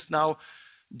question is now,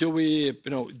 do we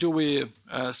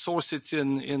source it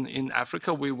in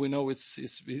Africa? We know it's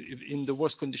in the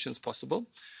worst conditions possible.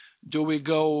 Do we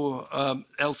go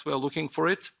elsewhere looking for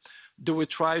it? Do we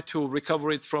try to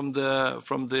recover it from the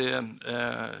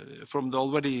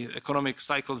already economic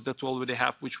cycles that we already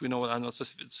have, which we know are not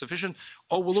sufficient,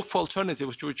 or we look for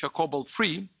alternatives which are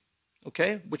cobalt-free,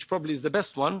 which probably is the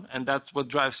best one, and that's what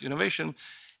drives innovation,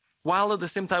 while at the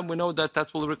same time we know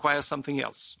that will require something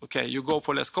else. You go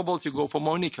for less cobalt, you go for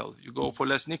more nickel. You go for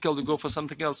less nickel, you go for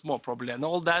something else more probably. And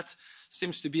all that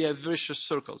seems to be a vicious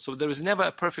circle. So there is never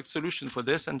a perfect solution for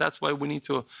this, and that's why we need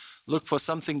to look for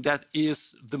something that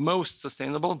is the most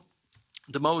sustainable,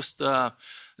 the most,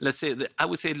 let's say, I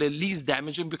would say the least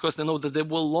damaging, because they know that there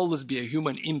will always be a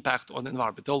human impact on the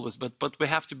environment, always. But we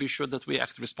have to be sure that we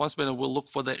act responsibly, and we'll look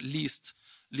for the least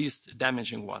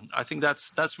damaging one. I think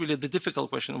that's really the difficult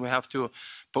question we have to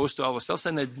pose to ourselves,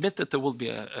 and admit that there will be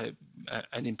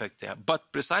an impact there.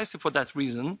 But precisely for that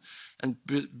reason, and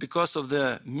because of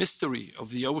the mystery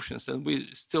of the oceans, and we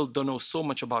still don't know so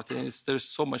much about it, there's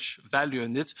so much value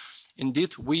in it,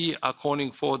 indeed, we are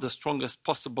calling for the strongest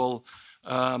possible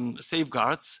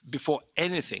safeguards before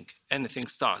anything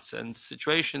starts. And the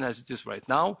situation as it is right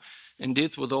now,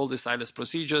 indeed, with all these ILS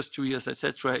procedures, 2 years,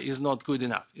 etc., is not good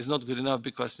enough. It's not good enough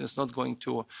because it's not going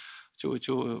to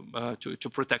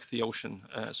protect the ocean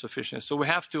sufficiently. So we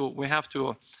have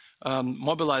to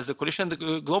mobilize the coalition.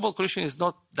 The global coalition is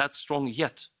not that strong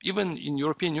yet. Even in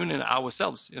European Union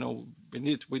ourselves,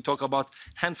 we talk about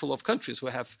a handful of countries who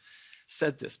have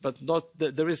said this, but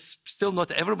there is still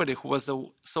not everybody who was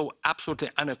so absolutely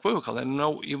unequivocal. And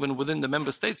even within the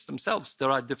member states themselves,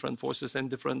 there are different forces and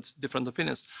different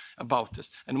opinions about this.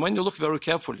 And when you look very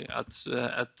carefully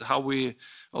at how we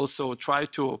also try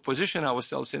to position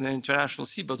ourselves in the International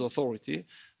Seabed Authority,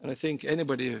 and I think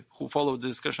anybody who followed the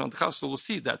discussion on the Council will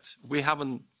see that we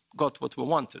haven't got what we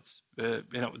wanted.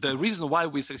 The reason why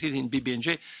we succeeded in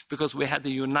BBNJ, because we had a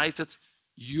united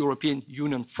European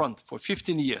Union front for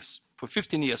 15 years. For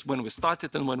 15 years, when we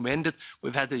started and when we ended,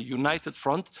 we've had a united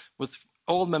front with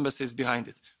all member states behind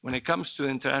it. When it comes to the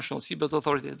International Seabed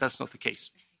Authority, that's not the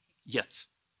case yet,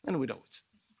 and we know it.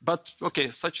 But okay,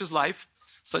 such is life,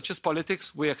 such is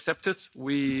politics. We accept it.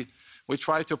 We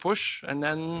try to push, and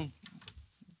then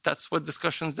that's what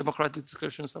democratic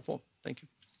discussions are for. Thank you.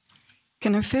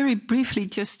 Can I very briefly,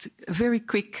 just a very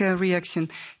quick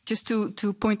reaction, just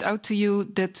to point out to you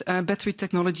that battery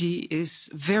technology is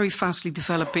very fastly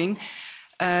developing.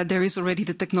 There is already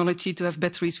the technology to have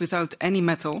batteries without any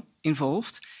metal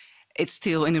involved. It's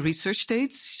still in a research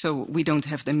stage, so we don't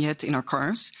have them yet in our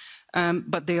cars.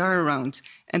 But they are around.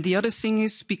 And the other thing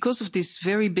is, because of this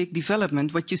very big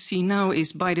development, what you see now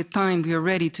is by the time we are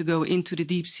ready to go into the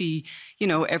deep sea,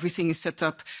 everything is set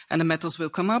up and the metals will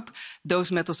come up. Those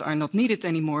metals are not needed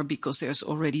anymore because there's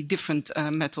already different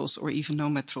metals or even no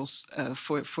metals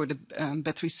for the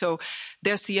battery. So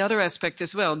there's the other aspect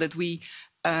as well, that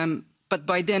but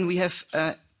by then we have...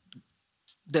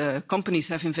 The companies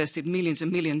have invested millions and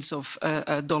millions of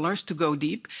dollars to go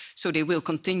deep, so they will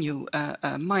continue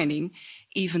mining,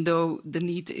 even though the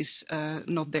need is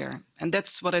not there. And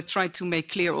that's what I tried to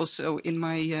make clear also in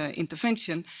my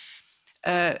intervention.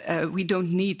 We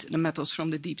don't need the metals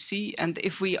from the deep sea, and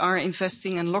if we are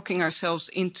investing and locking ourselves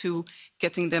into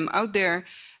getting them out there,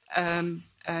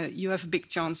 you have a big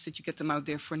chance that you get them out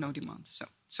there for no demand. So,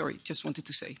 sorry, just wanted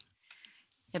to say.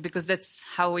 Yeah, because that's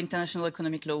how international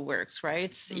economic law works,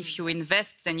 right? If you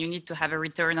invest, then you need to have a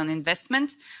return on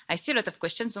investment. I see a lot of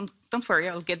questions. Don't worry,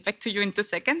 I'll get back to you in 2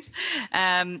 seconds.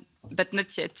 But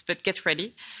not yet, but get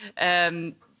ready.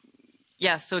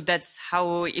 So that's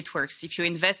how it works. If you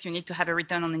invest, you need to have a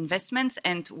return on investment.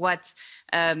 And what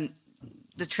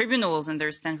the tribunals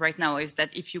understand right now is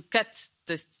that if you cut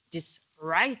this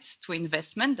right to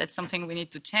investment, that's something we need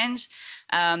to change,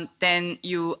 then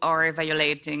you are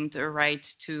violating the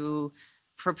right to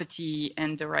property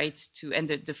and the right to end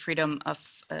the freedom of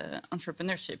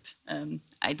entrepreneurship.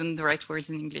 I don't know the right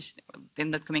words in English, they're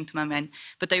not coming to my mind.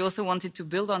 But I also wanted to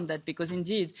build on that because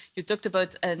indeed, you talked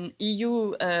about an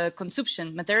EU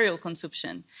consumption, material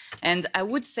consumption. And I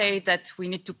would say that we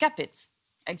need to cap it,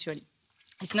 actually.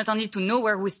 It's not only to know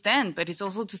where we stand, but it's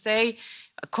also to say,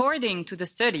 according to the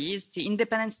studies, the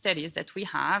independent studies that we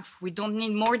have, we don't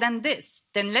need more than this.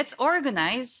 Then let's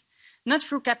organize, not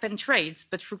through cap and trade,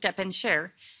 but through cap and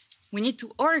share. We need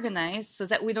to organize so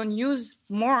that we don't use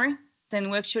more than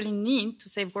we actually need to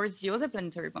safeguard the other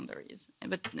planetary boundaries.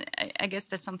 But I guess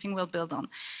that's something we'll build on.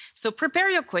 So prepare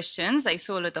your questions. I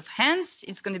saw a lot of hands.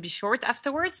 It's going to be short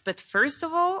afterwards. But first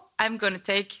of all, I'm going to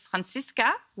take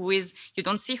Francisca, who is, you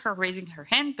don't see her raising her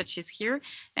hand, but she's here.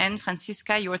 And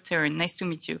Francisca, your turn. Nice to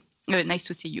meet you. Nice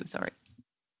to see you, sorry.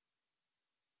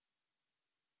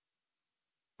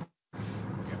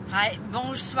 Hi,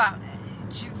 bonsoir.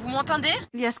 Vous m'entendez?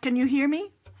 Yes, can you hear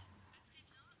me?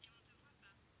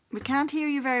 We can't hear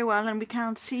you very well and we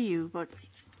can't see you, but...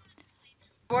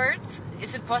 Words,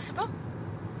 is it possible?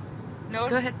 No?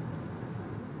 Go ahead.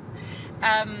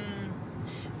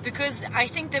 Because I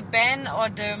think the ban or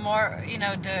the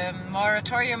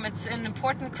moratorium, it's an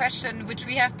important question which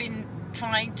we have been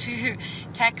trying to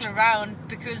tackle around,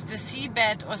 because the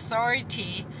Seabed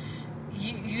Authority,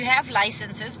 you have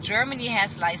licenses, Germany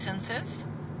has licenses,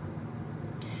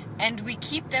 and we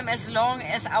keep them as long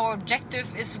as our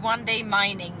objective is one day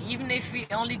mining, even if we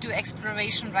only do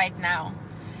exploration right now.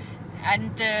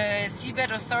 And the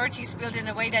seabed authority is built in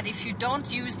a way that if you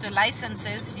don't use the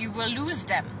licenses, you will lose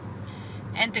them.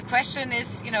 And the question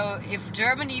is, if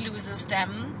Germany loses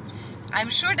them, I'm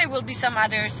sure there will be some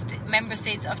other member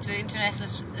states of the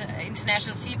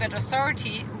International Seabed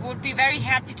Authority who would be very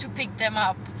happy to pick them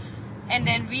up and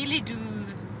then really do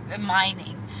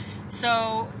mining.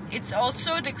 So it's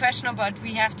also the question about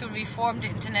we have to reform the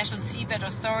International Seabed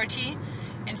Authority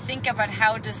and think about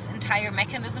how this entire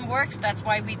mechanism works. That's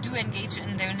why we do engage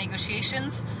in their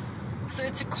negotiations. So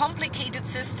it's a complicated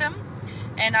system.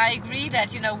 And I agree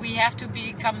that, we have to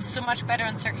become so much better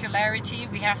in circularity.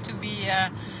 We have to be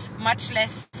much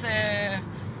less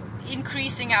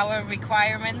increasing our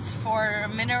requirements for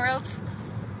minerals.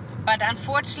 But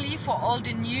unfortunately, for all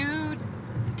the new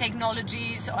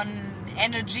technologies on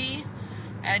energy,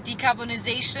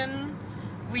 decarbonization,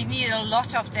 we need a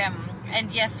lot of them. And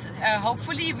yes,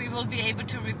 hopefully we will be able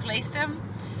to replace them.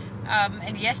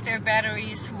 And yes, there are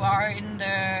batteries who are in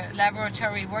the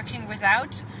laboratory working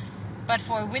without. But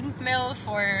for windmill,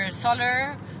 for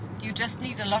solar, you just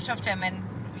need a lot of them. And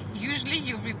usually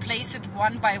you replace it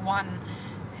one by one.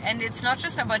 And it's not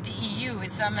just about the EU,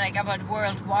 it's about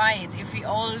worldwide. If we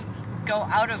all go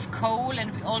out of coal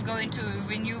and we all go into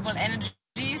renewable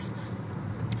energies,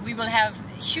 we will have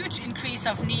huge increase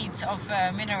of needs of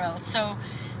minerals. So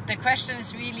the question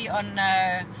is really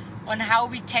on how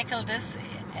we tackle this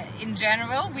in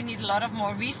general. We need a lot of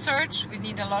more research, we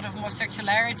need a lot of more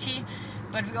circularity,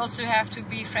 but we also have to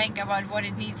be frank about what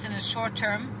it needs in the short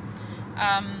term.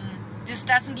 This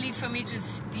doesn't lead for me to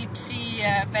deep sea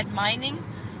bed mining,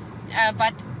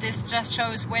 but this just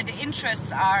shows where the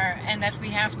interests are and that we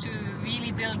have to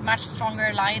really build much stronger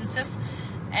alliances.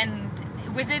 And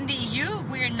within the EU,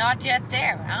 we're not yet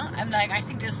there. I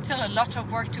think there's still a lot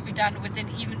of work to be done within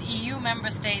even EU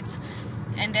member states.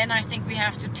 And then I think we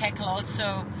have to tackle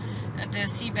also the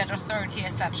seabed authority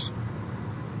as such.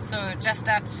 So just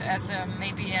that as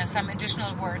maybe some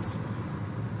additional words.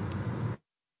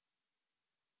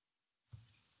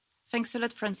 Thanks a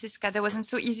lot, Franziska. That wasn't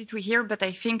so easy to hear, but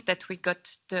I think that we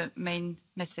got the main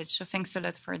message. So thanks a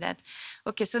lot for that.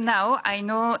 Okay, so now I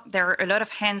know there are a lot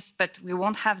of hands, but we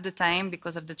won't have the time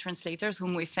because of the translators,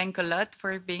 whom we thank a lot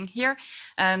for being here.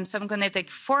 So I'm going to take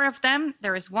 4 of them.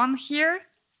 There is 1 here,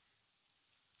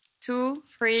 2,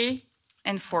 3,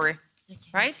 and 4.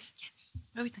 Right?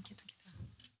 Oh, oui, t'inquiète.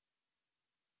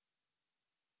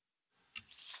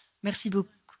 Merci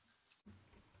beaucoup.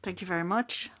 Thank you very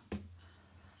much.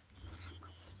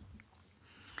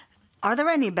 Are there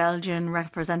any Belgian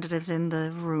representatives in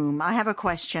the room? I have a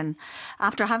question.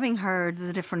 After having heard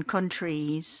the different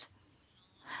countries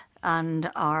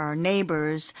and our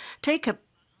neighbours take a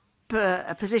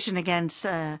position against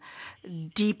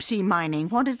deep sea mining,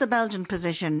 what is the Belgian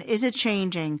position? Is it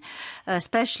changing,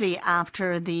 especially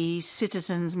after the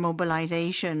citizens'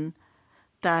 mobilisation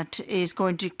that is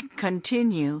going to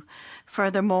continue?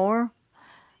 Furthermore,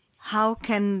 how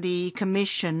can the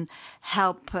Commission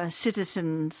help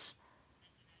citizens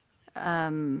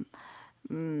help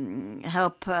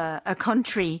a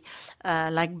country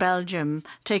like Belgium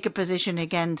take a position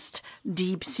against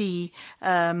deep sea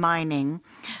mining?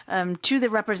 To the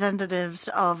representatives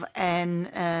of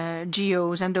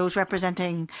NGOs and those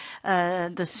representing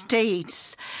the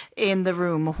states in the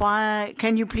room,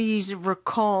 can you please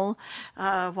recall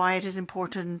why it is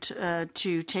important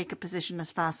to take a position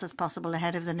as fast as possible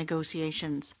ahead of the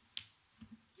negotiations?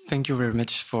 Thank you very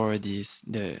much for this,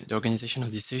 the organization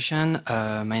of this session.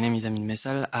 My name is Amin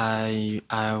Messal. I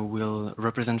will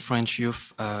represent French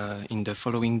youth in the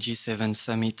following G7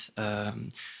 summit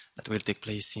that will take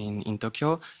place in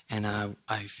Tokyo. And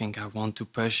I think I want to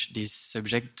push this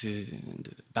subject to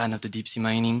the ban of the deep sea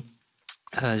mining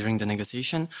during the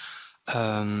negotiation.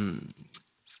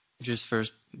 Just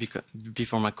first,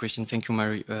 before my question, thank you,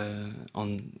 Marie,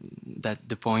 on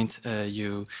the point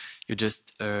you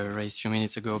just raised a few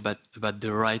minutes ago about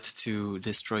the right to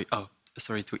destroy.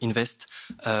 To invest.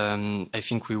 I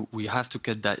think we have to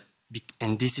cut that,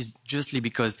 and this is justly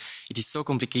because it is so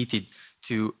complicated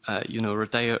to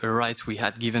retire a right we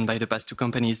had given by the past to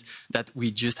companies that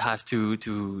we just have to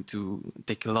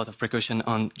take a lot of precaution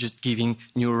on just giving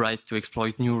new rights to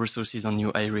exploit new resources on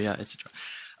new area, etc.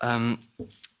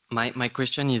 My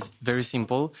question is very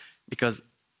simple, because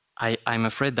I'm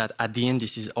afraid that at the end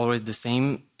this is always the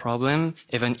same problem,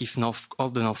 even if all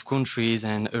the North countries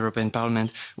and European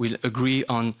Parliament will agree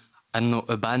on, I don't know,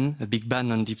 a big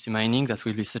ban on deep sea mining. That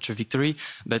will be such a victory.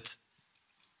 But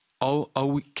how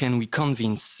can we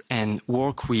convince and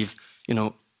work with,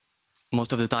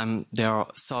 most of the time they are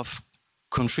South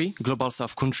country, global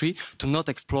South country, to not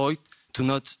exploit, to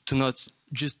not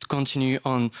just continue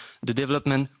on the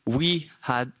development we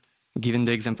had given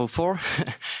the example for,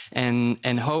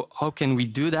 and how can we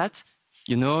do that?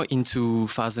 You know, in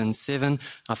 2007,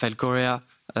 Rafael Correa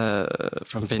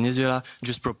from Venezuela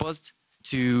just proposed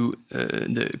to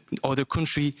the other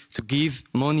country to give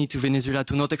money to Venezuela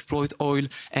to not exploit oil,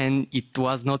 and it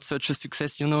was not such a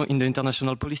success, you know, in the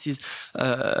international policies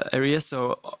area.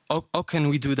 So how can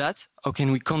we do that? How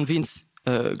can we convince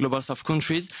global South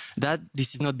countries that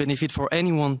this is not benefit for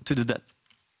anyone to do that?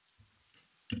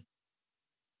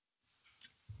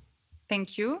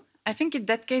 Thank you. I think in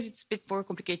that case it's a bit more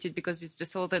complicated because it's the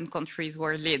southern countries who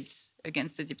are led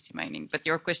against the deep sea mining. But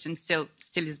your question still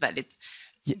is valid.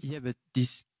 Yeah, but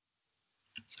this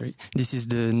is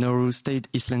the Nauru state,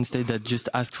 Island state that just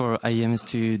asked for IEMs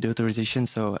to the authorization.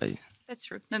 So that's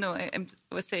true. No, I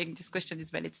was saying this question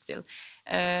is valid still.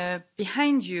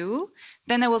 Behind you,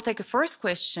 then I will take a first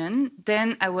question.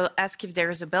 Then I will ask if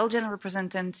there is a Belgian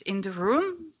representative in the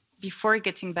room before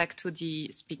getting back to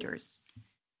the speakers.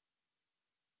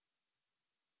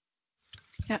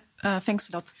 Yeah, thanks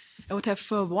a lot. I would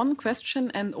have one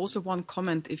question and also one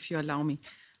comment, if you allow me.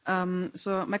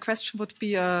 So my question would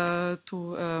be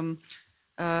to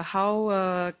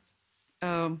how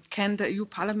can the EU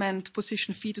Parliament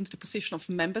position feed into the position of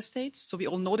member states? So we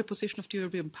all know the position of the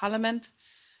European Parliament,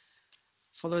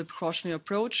 follow a precautionary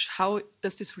approach. How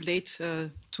does this relate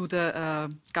to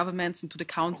the governments and to the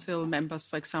council members,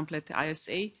 for example, at the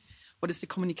ISA? What is the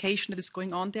communication that is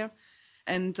going on there?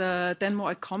 And then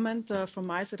more a comment from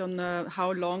my side on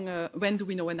how long, when do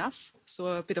we know enough? So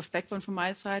a bit of background from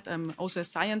my side. I'm also a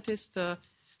scientist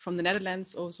from the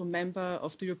Netherlands, also member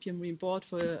of the European Marine Board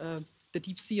for the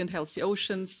deep sea and healthy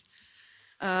oceans.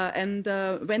 And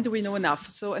when do we know enough?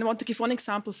 So, and I want to give one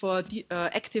example for the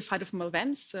active hydrothermal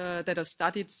vents that are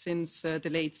studied since the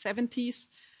late 70s.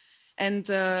 And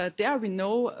there we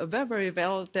know very, very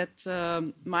well that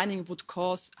mining would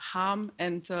cause harm,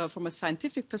 and from a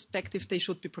scientific perspective, they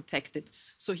should be protected.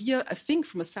 So here, I think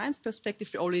from a science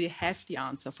perspective, we already have the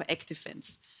answer for active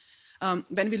vents.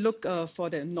 When we look for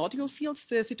the nodule fields,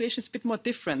 the situation is a bit more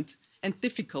different and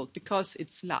difficult because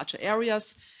it's larger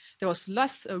areas. There was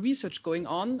less research going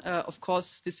on. Of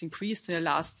course, this increased in the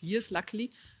last years,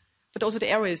 luckily, but also the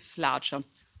area is larger.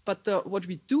 But what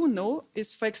we do know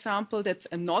is, for example, that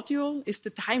a nodule is the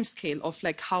time scale of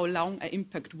like how long an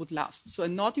impact would last. So a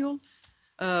nodule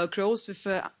grows with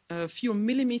a few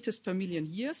millimeters per million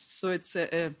years. So it's,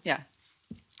 yeah.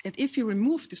 And if you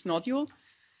remove this nodule,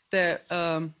 the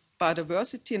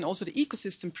biodiversity and also the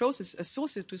ecosystem process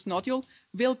associated with nodule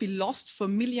will be lost for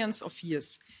millions of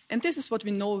years. And this is what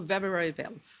we know very, very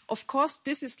well. Of course,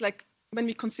 this is like when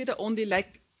we consider only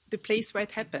like the place where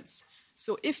it happens.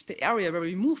 So if the area where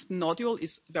we remove the nodule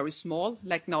is very small,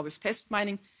 like now with test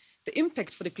mining, the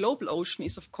impact for the global ocean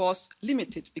is, of course,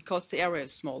 limited because the area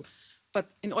is small.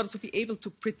 But in order to be able to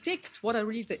predict what are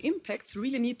really the impacts, we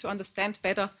really need to understand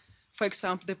better, for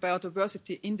example, the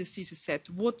biodiversity in the CCZ.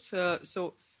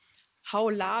 So how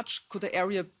large could the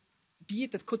area be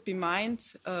that could be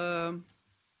mined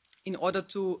in order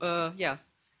to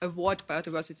avoid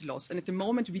biodiversity loss? And at the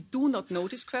moment, we do not know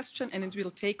this question, and it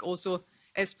will take also,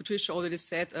 as Patricia already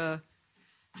said,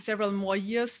 several more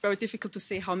years. Very difficult to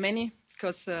say how many,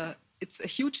 because it's a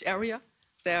huge area.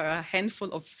 There are a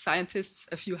handful of scientists,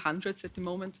 a few hundreds at the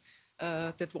moment,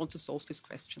 that want to solve these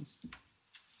questions.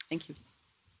 Thank you.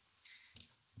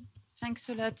 Thanks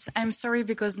a lot. I'm sorry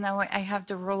because now I have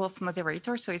the role of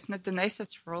moderator, so it's not the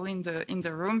nicest role in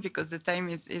the room because the time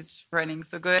is running.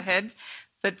 So go ahead,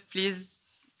 but please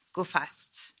go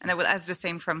fast. And I will ask the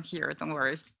same from here, don't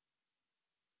worry.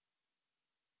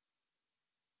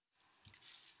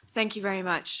 Thank you very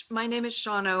much. My name is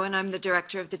Sean Owen. I'm the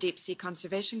director of the Deep Sea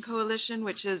Conservation Coalition,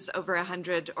 which is over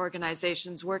 100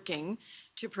 organizations working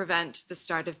to prevent the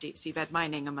start of deep seabed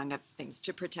mining, among other things,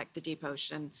 to protect the deep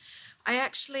ocean. I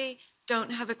actually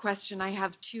don't have a question. I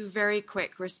have two very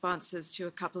quick responses to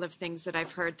a couple of things that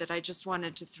I've heard that I just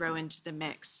wanted to throw into the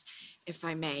mix, if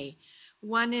I may.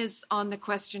 One is on the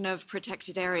question of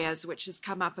protected areas, which has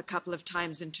come up a couple of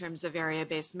times in terms of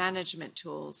area-based management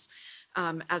tools.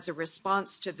 As a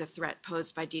response to the threat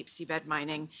posed by deep seabed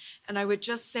mining. And I would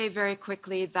just say very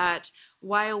quickly that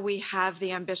while we have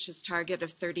the ambitious target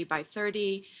of 30 by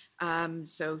 30,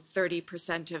 so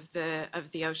 30%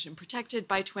 of the ocean protected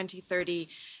by 2030,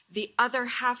 The other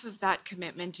half of that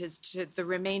commitment is to the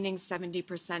remaining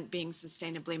 70% being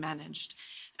sustainably managed.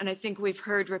 And I think we've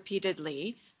heard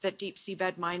repeatedly that deep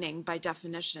seabed mining, by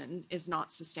definition, is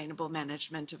not sustainable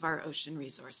management of our ocean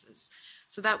resources.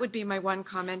 So that would be my one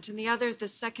comment. And the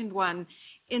second one,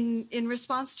 in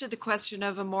response to the question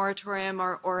of a moratorium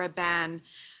or a ban,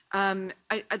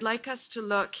 I'd like us to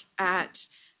look at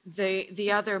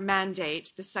the other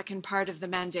mandate, the second part of the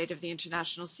mandate of the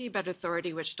International Seabed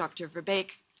Authority, which Dr.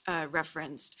 Verbeek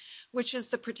referenced, which is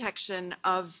the protection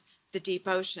of the deep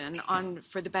ocean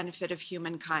for the benefit of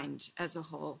humankind as a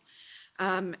whole.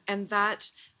 And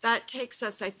that takes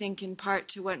us, I think, in part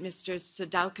to what Mr.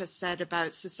 SEArica said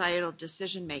about societal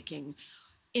decision-making.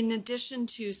 In addition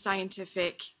to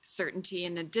scientific certainty,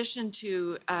 in addition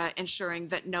to ensuring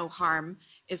that no harm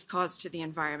is caused to the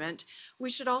environment,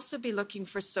 we should also be looking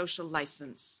for social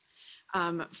license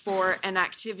for an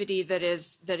activity that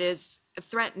is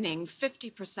threatening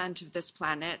 50% of this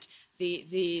planet,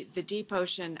 the deep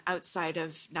ocean outside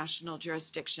of national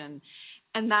jurisdiction.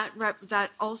 And that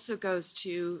also goes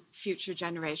to future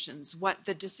generations. What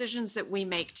the decisions that we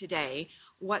make today,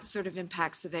 what sort of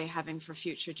impacts are they having for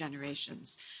future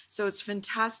generations? So it's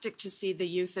fantastic to see the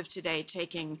youth of today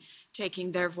taking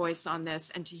their voice on this,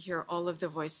 and to hear all of the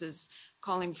voices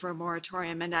calling for a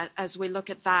moratorium. And as we look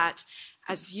at that,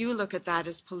 as you look at that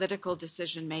as political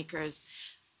decision makers,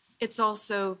 it's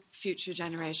also future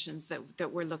generations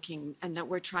that we're looking and that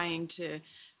we're trying to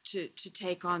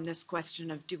take on this question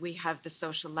of, do we have the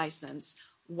social license?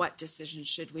 What decisions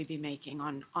should we be making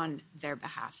on their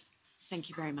behalf? Thank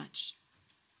you very much.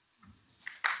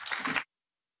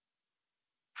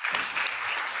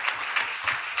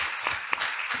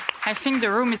 I think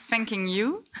the room is thanking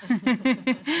you.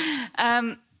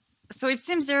 So it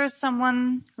seems there is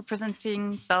someone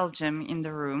representing Belgium in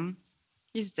the room.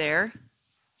 Is there?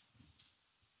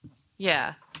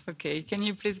 Yeah, okay. Can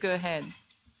you please go ahead?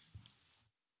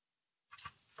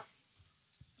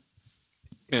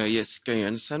 Yes, can you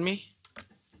understand me?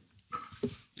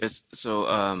 Yes, so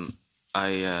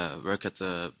I work at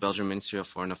the Belgian Ministry of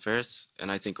Foreign Affairs, and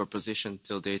I think our position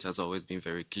till date has always been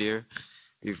very clear.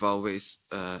 We've always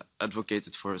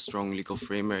advocated for a strong legal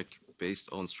framework based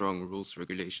on strong rules,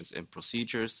 regulations, and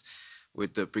procedures,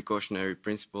 with the precautionary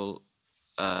principle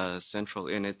central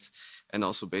in it, and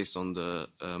also based on the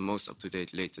most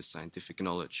up-to-date latest scientific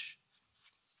knowledge.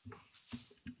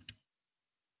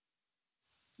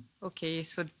 Okay,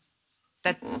 so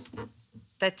that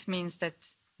means that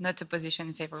not a position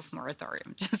in favor of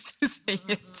moratorium, just to say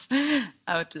it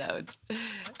out loud.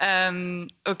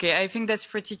 Okay, I think that's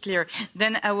pretty clear.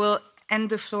 Then I will end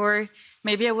the floor.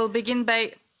 Maybe I will begin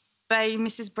by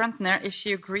Mrs. Brantner, if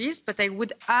she agrees, but I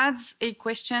would add a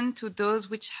question to those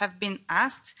which have been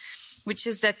asked, which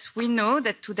is that we know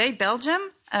that today Belgium,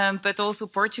 but also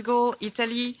Portugal,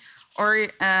 Italy, or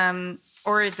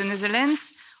the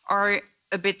Netherlands are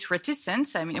a bit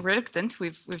reticent, I mean reluctant,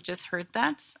 we've just heard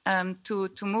that,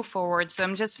 to move forward. So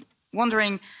I'm just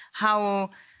wondering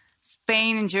how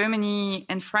Spain and Germany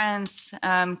and France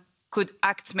could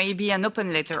act, maybe an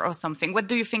open letter or something. What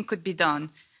do you think could be done?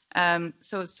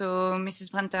 So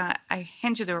Mrs. Branta, I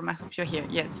hand you the room. I hope you're here.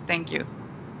 Yes, thank you.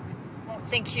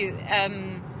 Thank you.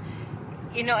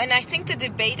 You know, and I think the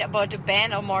debate about a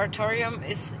ban or moratorium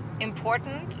is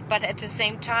important, but at the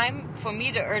same time, for me,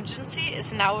 the urgency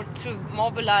is now to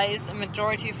mobilize a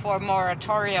majority for a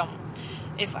moratorium,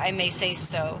 if I may say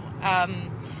so.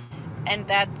 And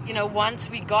that, you know, once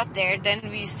we got there, then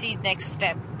we see next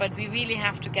step. But we really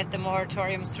have to get the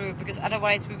moratorium through, because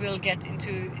otherwise we will get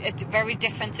into a very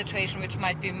different situation, which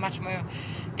might be much more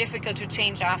difficult to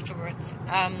change afterwards.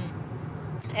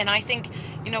 And I think,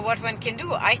 you know, what one can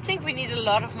do, I think we need a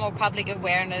lot of more public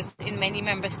awareness in many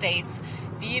member states,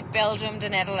 be it Belgium, the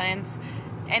Netherlands.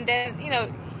 And then, you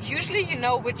know, usually you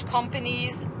know which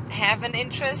companies have an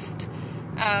interest.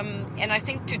 And I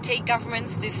think to take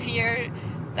governments the fear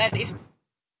that if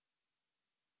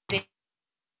they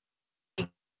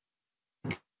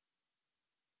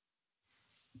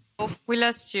we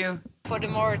lost you. For the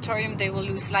moratorium, they will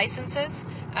lose licenses.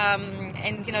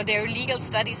 And, you know, there are legal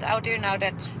studies out there now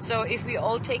that, so if we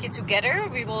all take it together,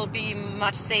 we will be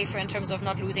much safer in terms of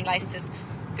not losing licenses.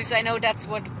 Because I know that's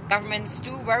what governments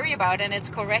do worry about, and it's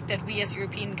correct that we as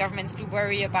European governments do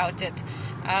worry about it.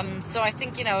 So I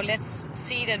think, you know, let's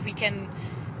see that we can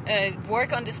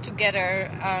work on this together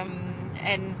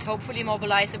and hopefully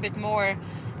mobilize a bit more.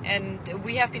 And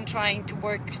we have been trying to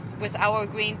work with our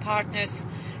green partners,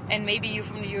 and maybe you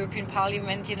from the European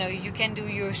Parliament, you know, you can do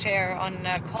your share on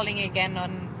calling again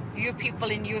on your people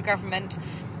in your government.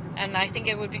 And I think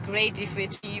it would be great if we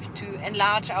achieve to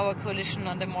enlarge our coalition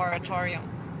on the moratorium.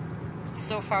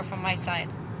 so far from my side.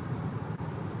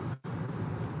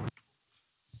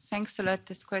 Thanks a lot.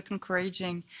 That's quite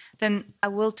encouraging. Then I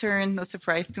will turn, no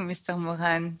surprise, to Mr.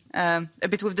 Morin, a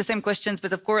bit with the same questions,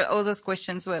 but of course all those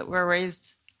questions were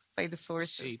raised by the floor.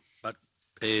 Sí, but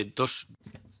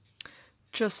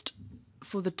just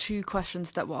for the two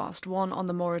questions that were asked, one on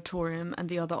the moratorium and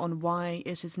the other on why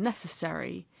it is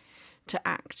necessary to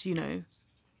act,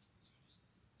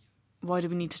 why do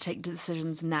we need to take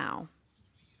decisions now?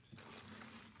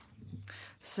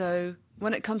 So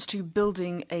when it comes to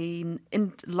building a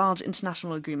large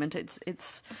international agreement,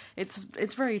 it's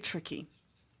very tricky.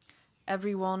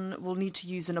 Everyone will need to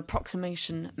use an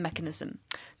approximation mechanism.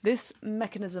 This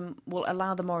mechanism will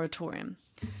allow the moratorium,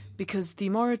 because the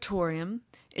moratorium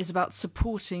is about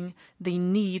supporting the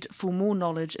need for more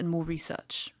knowledge and more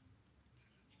research.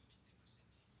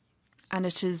 And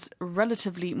it is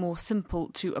relatively more simple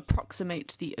to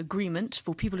approximate the agreement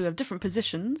for people who have different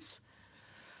positions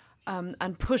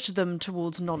and push them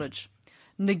towards knowledge.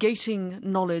 Negating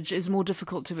knowledge is more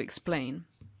difficult to explain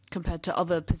compared to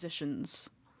other positions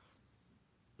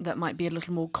that might be a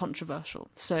little more controversial.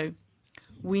 So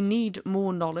we need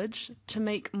more knowledge to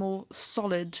make more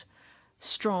solid,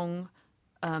 strong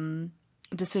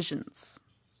decisions.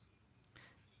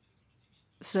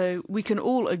 So we can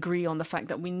all agree on the fact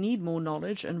that we need more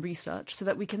knowledge and research so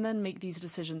that we can then make these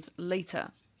decisions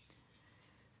later.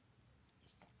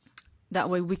 That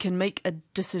way we can make a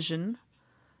decision.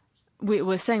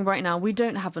 We're saying right now we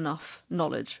don't have enough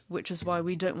knowledge, which is why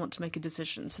we don't want to make a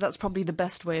decision. So that's probably the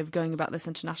best way of going about this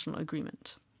international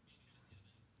agreement.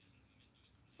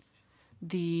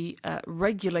 The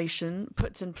regulation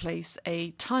puts in place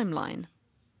a timeline,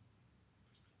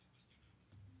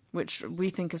 which we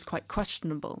think is quite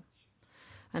questionable.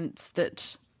 And it's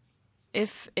that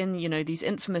if in, these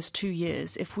infamous 2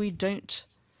 years, if we don't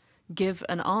give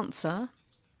an answer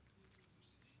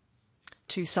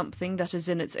to something that is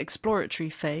in its exploratory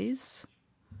phase,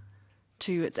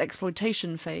 to its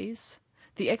exploitation phase,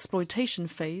 the exploitation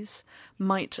phase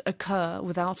might occur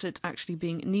without it actually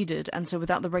being needed, and so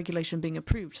without the regulation being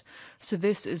approved. So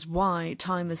this is why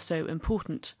time is so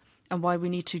important, and why we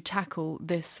need to tackle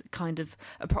this kind of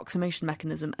approximation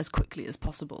mechanism as quickly as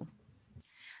possible.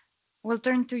 We'll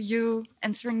turn to you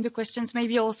answering the questions,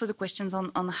 maybe also the questions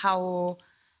on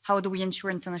how do we ensure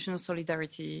international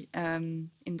solidarity in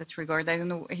that regard. I don't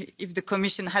know if the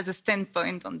Commission has a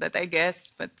standpoint on that, I guess,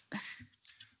 but...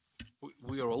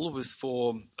 We are always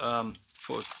for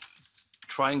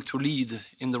trying to lead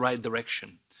in the right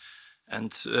direction.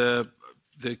 And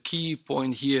the key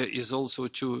point here is also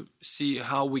to see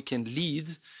how we can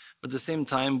lead, but at the same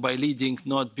time, by leading,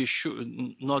 let's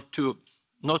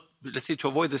say, to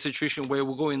avoid the situation where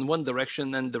we go in one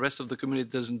direction and the rest of the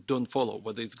community don't follow,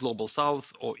 whether it's global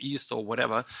south or east or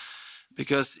whatever.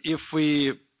 Because if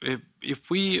we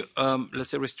let's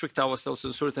say, restrict ourselves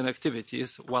to certain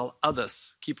activities while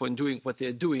others keep on doing what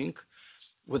they're doing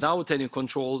without any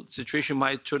control, the situation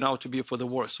might turn out to be for the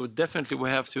worse. So definitely we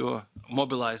have to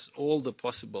mobilize all the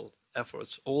possible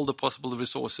efforts, all the possible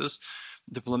resources,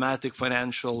 diplomatic,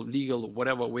 financial, legal,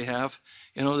 whatever we have,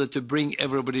 in order to bring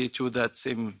everybody to that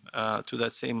same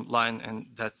line and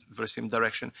that very same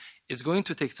direction. It's going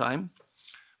to take time.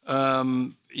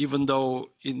 Even though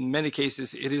in many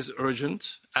cases it is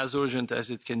urgent as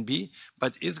it can be,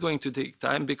 but it's going to take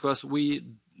time because we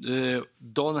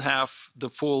don't have the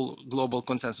full global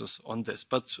consensus on this.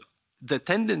 But the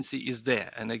tendency is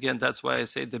there. And again, that's why I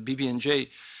say the BBNJ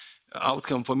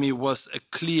outcome for me was a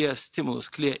clear stimulus,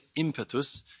 clear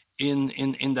impetus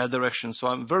in that direction. So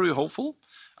I'm very hopeful.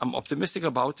 I'm optimistic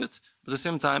about it, but at the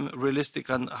same time,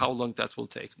 realistic on how long that will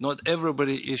take. Not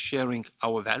everybody is sharing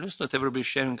our values. Not everybody is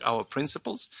sharing our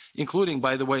principles, including,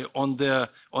 by the way, on the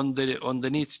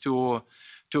need to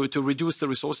reduce the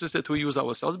resources that we use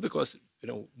ourselves. Because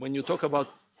when you talk about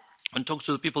and talk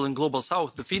to the people in Global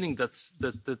South, the feeling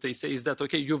that they say is that,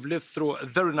 okay, you've lived through a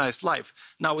very nice life.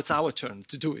 Now it's our turn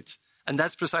to do it. And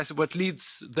that's precisely what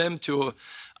leads them to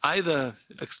either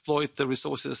exploit the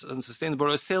resources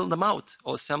unsustainable or sell them out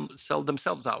or sell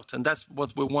themselves out. And that's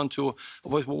what we want to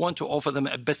offer them,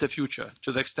 a better future,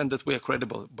 to the extent that we are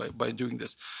credible by doing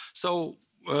this. So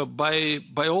by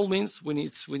all means, we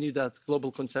need that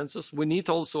global consensus. We need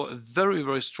also a very,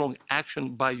 very strong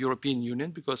action by European Union,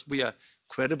 because we are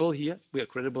credible here.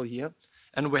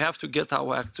 And we have to get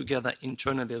our act together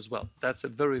internally as well. That's a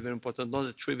very, very important, not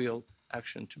a trivial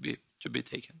action to be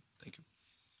taken. Thank you.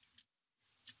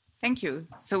 Thank you.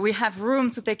 So we have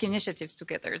room to take initiatives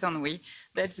together, don't we?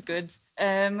 That's good.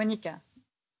 Monica.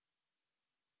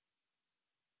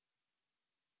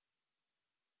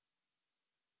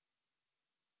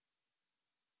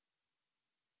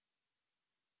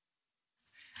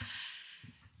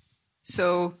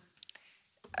 So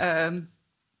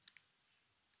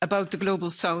about the Global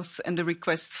South and the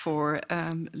request for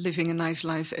living a nice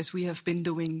life, as we have been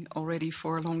doing already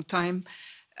for a long time,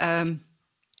 I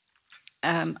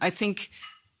think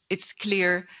it's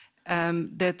clear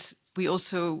that we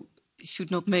also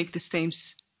should not make the same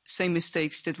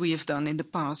mistakes that we have done in the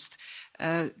past.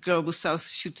 Global South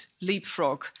should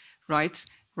leapfrog, right,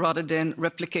 rather than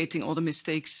replicating all the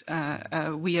mistakes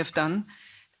we have done.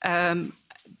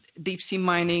 Deep sea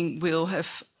mining will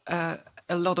have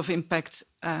a lot of impact,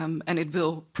 and it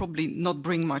will probably not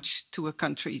bring much to a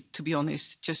country, to be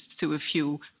honest, just to a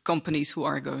few companies who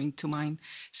are going to mine.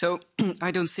 So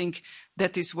I don't think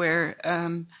that is where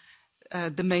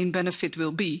the main benefit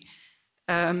will be.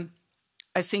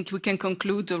 I think we can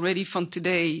conclude already from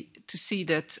today to see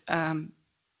that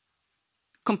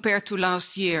compared to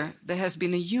last year, there has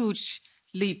been a huge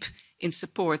leap in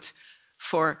support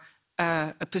for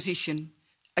a position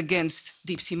against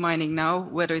deep-sea mining now,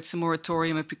 whether it's a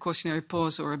moratorium, a precautionary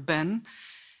pause, or a ban.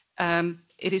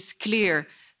 It is clear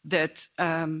that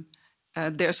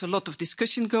there's a lot of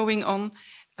discussion going on.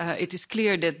 It is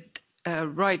clear that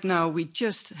right now we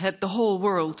just had the whole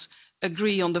world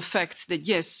agree on the fact that,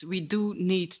 yes, we do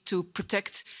need to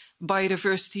protect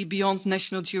biodiversity beyond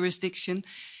national jurisdiction.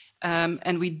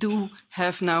 And we do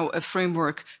have now a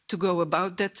framework to go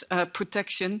about that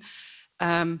protection.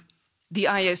 The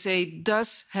ISA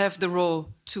does have the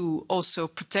role to also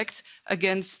protect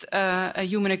against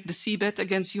the seabed,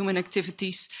 against human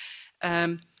activities.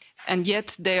 And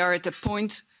yet they are at a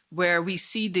point where we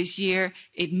see this year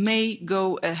it may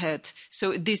go ahead.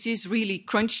 So this is really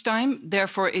crunch time.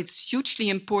 Therefore, it's hugely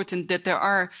important that there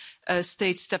are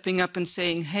states stepping up and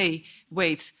saying, hey,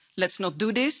 wait, let's not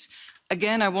do this.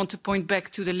 Again, I want to point back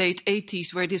to the late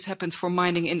 80s where this happened for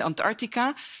mining in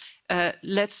Antarctica.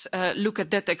 Let's look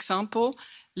at that example.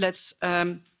 Let's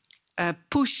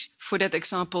push for that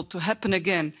example to happen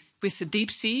again with the deep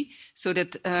sea, so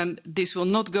that this will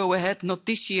not go ahead, not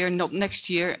this year, not next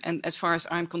year, and as far as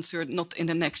I'm concerned, not in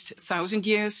the next 1,000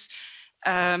 years.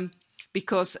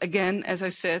 Because again, as I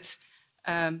said,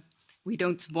 we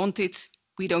don't want it,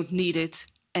 we don't need it,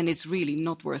 and it's really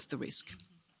not worth the risk.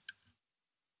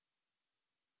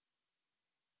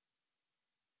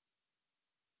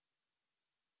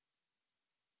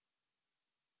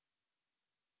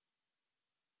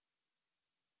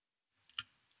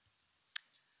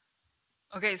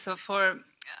 Okay, so for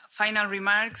final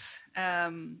remarks,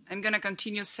 I'm going to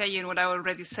continue saying what I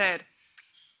already said,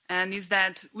 and is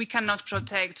that we cannot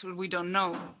protect what we don't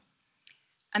know.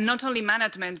 And not only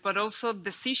management, but also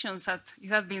decisions, that it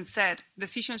has been said,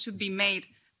 decisions should be made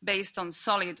based on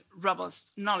solid,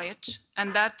 robust knowledge,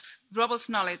 and that robust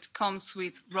knowledge comes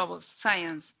with robust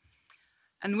science.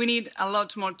 And we need a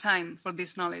lot more time for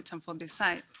this knowledge and for this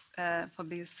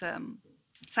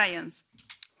science.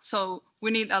 So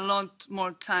we need a lot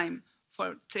more time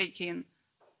for taking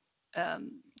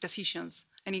decisions,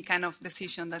 any kind of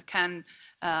decision that can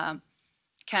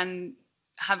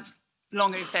have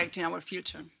longer effect in our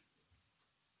future.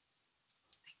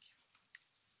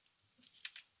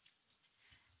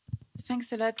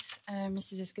 Thanks a lot,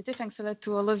 Mrs. Esquete. Thanks a lot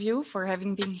to all of you for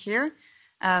having been here.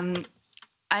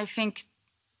 I think,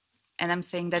 and I'm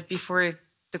saying that before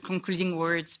the concluding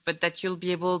words, but that you'll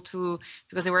be able to,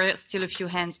 because there were still a few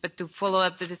hands, but to follow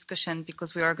up the discussion,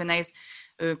 because we organize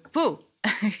a pool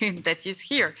that is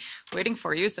here waiting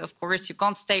for you. So of course you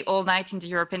can't stay all night in the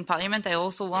European Parliament. I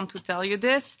also want to tell you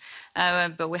this,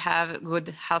 but we have a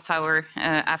good half hour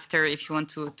after if you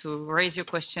want to raise your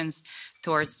questions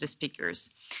towards the speakers.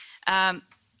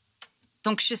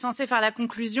 Donc je suis censée faire la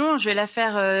conclusion, je vais la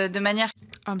faire de manière...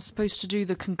 I'm supposed to do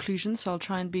the conclusion, so I'll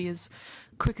try and be as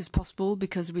quick as possible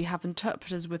because we have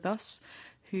interpreters with us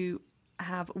who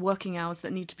have working hours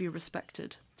that need to be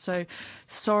respected. So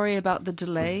sorry about the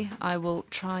delay. I will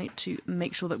try to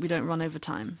make sure that we don't run over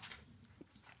time.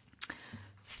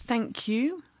 Thank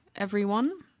you,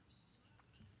 everyone.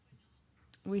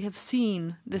 We have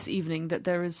seen this evening that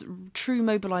there is true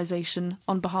mobilization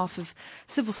on behalf of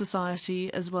civil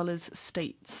society as well as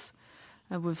states.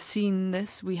 We've seen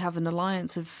this. We have an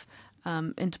alliance of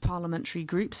interparliamentary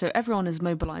groups, so everyone is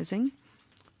mobilizing.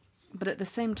 But at the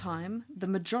same time, the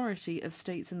majority of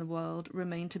states in the world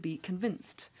remain to be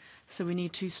convinced. So we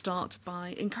need to start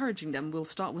by encouraging them. We'll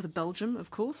start with Belgium, of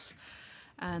course,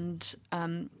 and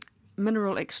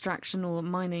mineral extraction or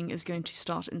mining is going to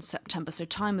start in September, so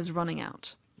time is running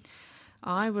out.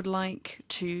 I would like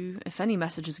to, if any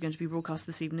message is going to be broadcast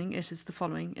this evening, it is the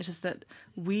following. It is that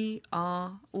we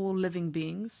are all living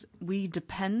beings. We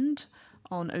depend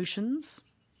on oceans.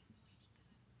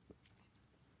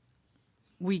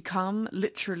 We come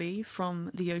literally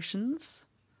from the oceans,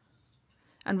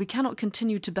 and we cannot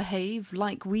continue to behave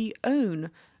like we own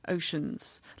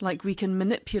oceans, like we can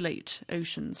manipulate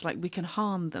oceans, like we can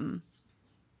harm them,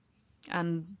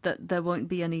 and that there won't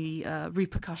be any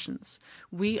repercussions.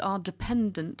 We are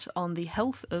dependent on the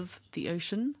health of the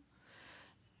ocean,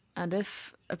 and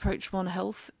if Approach One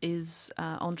Health is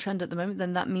on trend at the moment,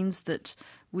 then that means that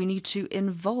we need to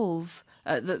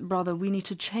we need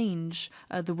to change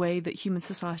the way that human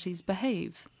societies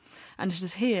behave. And it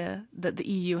is here that the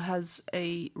EU has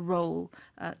a role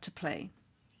to play.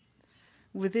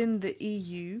 Within the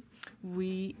EU,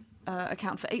 we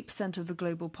account for 8% of the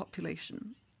global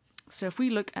population. So if we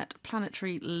look at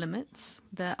planetary limits,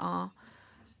 there are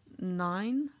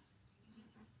 9.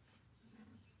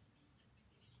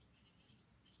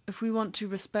 If we want to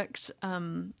respect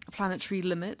planetary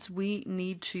limits, we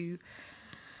need to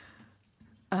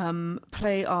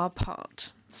play our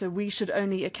part. So we should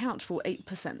only account for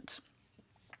 8%.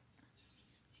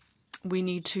 We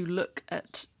need to look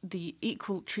at the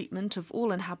equal treatment of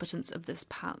all inhabitants of this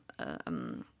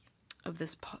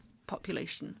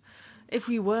population. If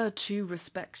we were to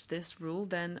respect this rule,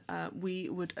 then we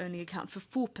would only account for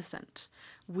 4%.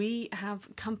 We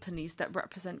have companies that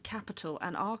represent capital,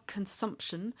 and our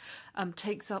consumption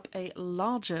takes up a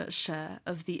larger share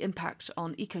of the impact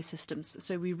on ecosystems.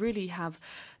 So we really have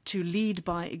to lead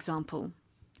by example,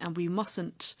 and we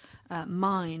mustn't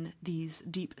mine these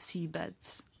deep sea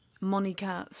beds.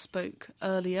 Monica spoke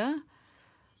earlier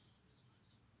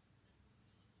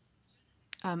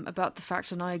about the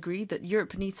fact, and I agree, that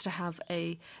Europe needs to have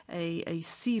a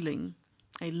ceiling,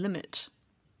 a limit.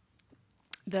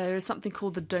 There is something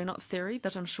called the donut theory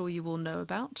that I'm sure you all know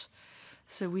about.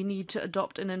 So we need to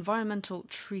adopt an environmental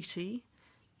treaty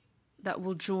that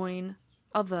will join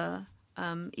other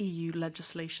EU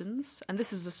legislations. And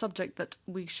this is a subject that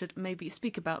we should maybe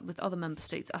speak about with other member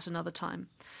states at another time.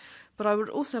 But I would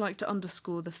also like to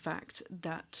underscore the fact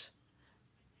that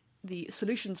the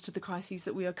solutions to the crises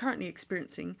that we are currently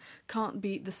experiencing can't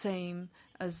be the same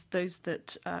as those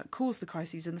that caused the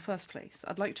crises in the first place.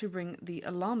 I'd like to ring the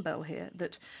alarm bell here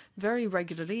that very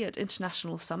regularly at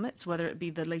international summits, whether it be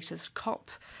the latest COP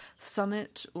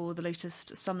summit or the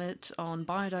latest summit on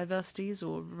biodiversities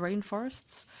or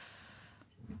rainforests,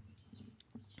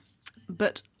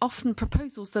 but often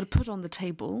proposals that are put on the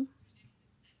table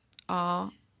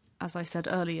are, as I said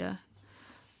earlier,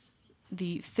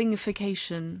 the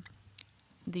thingification,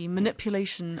 the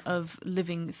manipulation of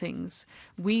living things.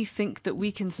 We think that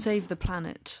we can save the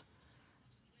planet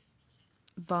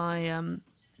by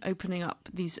opening up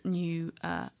these new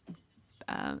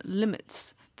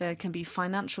limits. There can be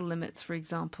financial limits, for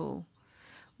example,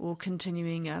 or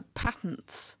continuing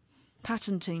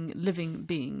patenting living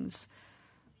beings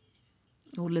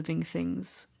or living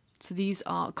things. So these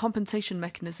are compensation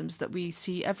mechanisms that we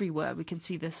see everywhere. We can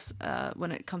see this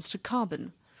when it comes to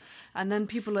carbon. And then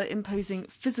people are imposing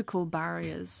physical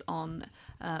barriers on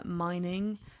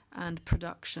mining and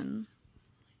production.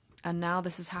 And now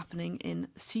this is happening in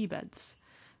seabeds.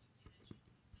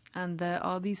 And there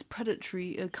are these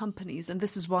predatory companies, and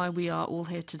this is why we are all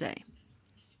here today.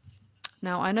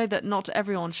 Now, I know that not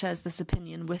everyone shares this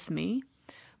opinion with me,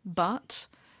 but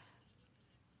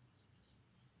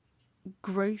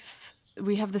growth,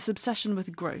 we have this obsession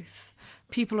with growth.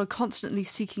 People are constantly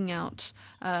seeking out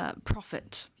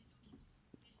profit.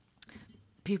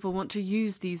 People want to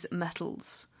use these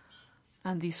metals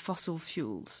and these fossil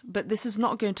fuels, but this is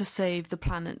not going to save the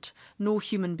planet, nor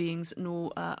human beings,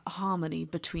 nor harmony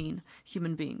between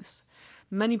human beings.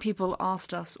 Many people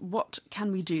asked us, what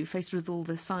can we do faced with all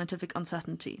this scientific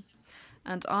uncertainty?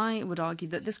 And I would argue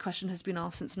that this question has been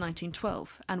asked since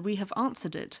 1912, and we have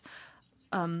answered it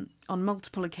on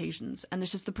multiple occasions, and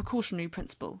it is the precautionary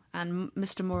principle, and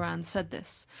Mr. Moran said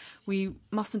this. We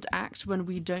mustn't act when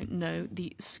we don't know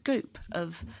the scope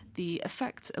of the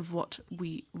effects of what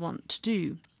we want to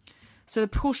do. So the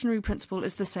precautionary principle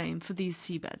is the same for these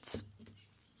seabeds.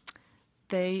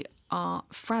 They are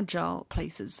fragile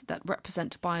places that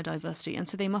represent biodiversity, and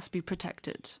so they must be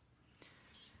protected.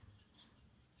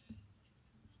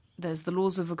 There's the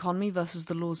laws of economy versus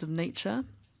the laws of nature,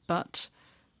 but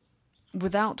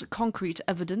without concrete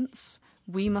evidence,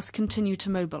 we must continue to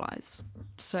mobilize.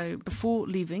 So before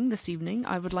leaving this evening,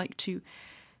 I would like to,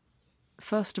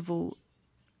 first of all,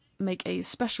 make a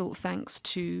special thanks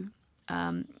to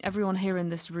everyone here in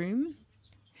this room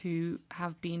who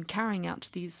have been carrying out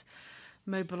these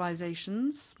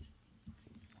mobilizations.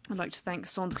 I'd like to thank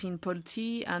Sandrine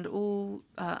Polti and all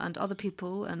and other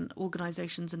people and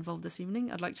organizations involved this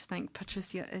evening. I'd like to thank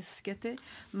Patricia Esquete,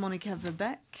 Monica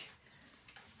Verbeck,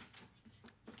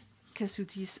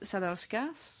 Kęstutis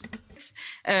Sadauskas.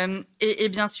 Et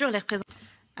bien sûr, les représentants.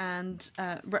 And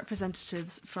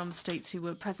representatives from states who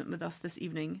were present with us this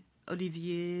evening,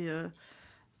 Olivier,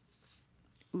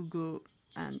 Hugo,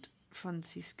 and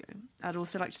Francisco. I'd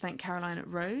also like to thank Caroline at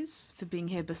Roose for being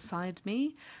here beside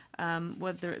me,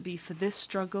 whether it be for this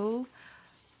struggle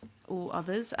or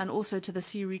others, and also to the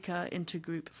SEArica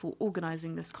intergroup for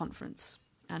organising this conference.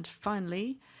 And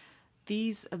finally,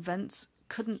 these events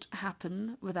couldn't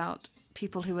happen without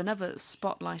people who were never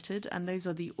spotlighted, and those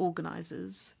are the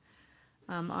organisers.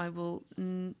 I will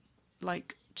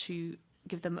like to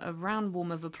give them a round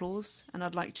warm of applause, and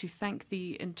I'd like to thank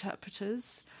the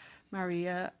interpreters,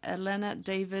 Maria, Elena,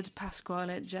 David,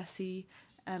 Pasquale, Jessie,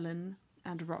 Ellen,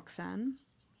 and Roxanne,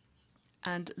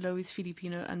 and Lois,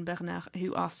 Filipino, and Bernard,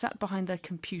 who are sat behind their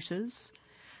computers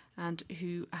and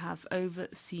who have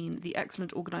overseen the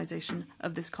excellent organisation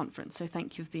of this conference. So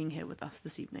thank you for being here with us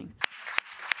this evening.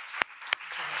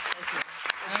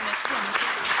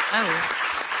 Oh.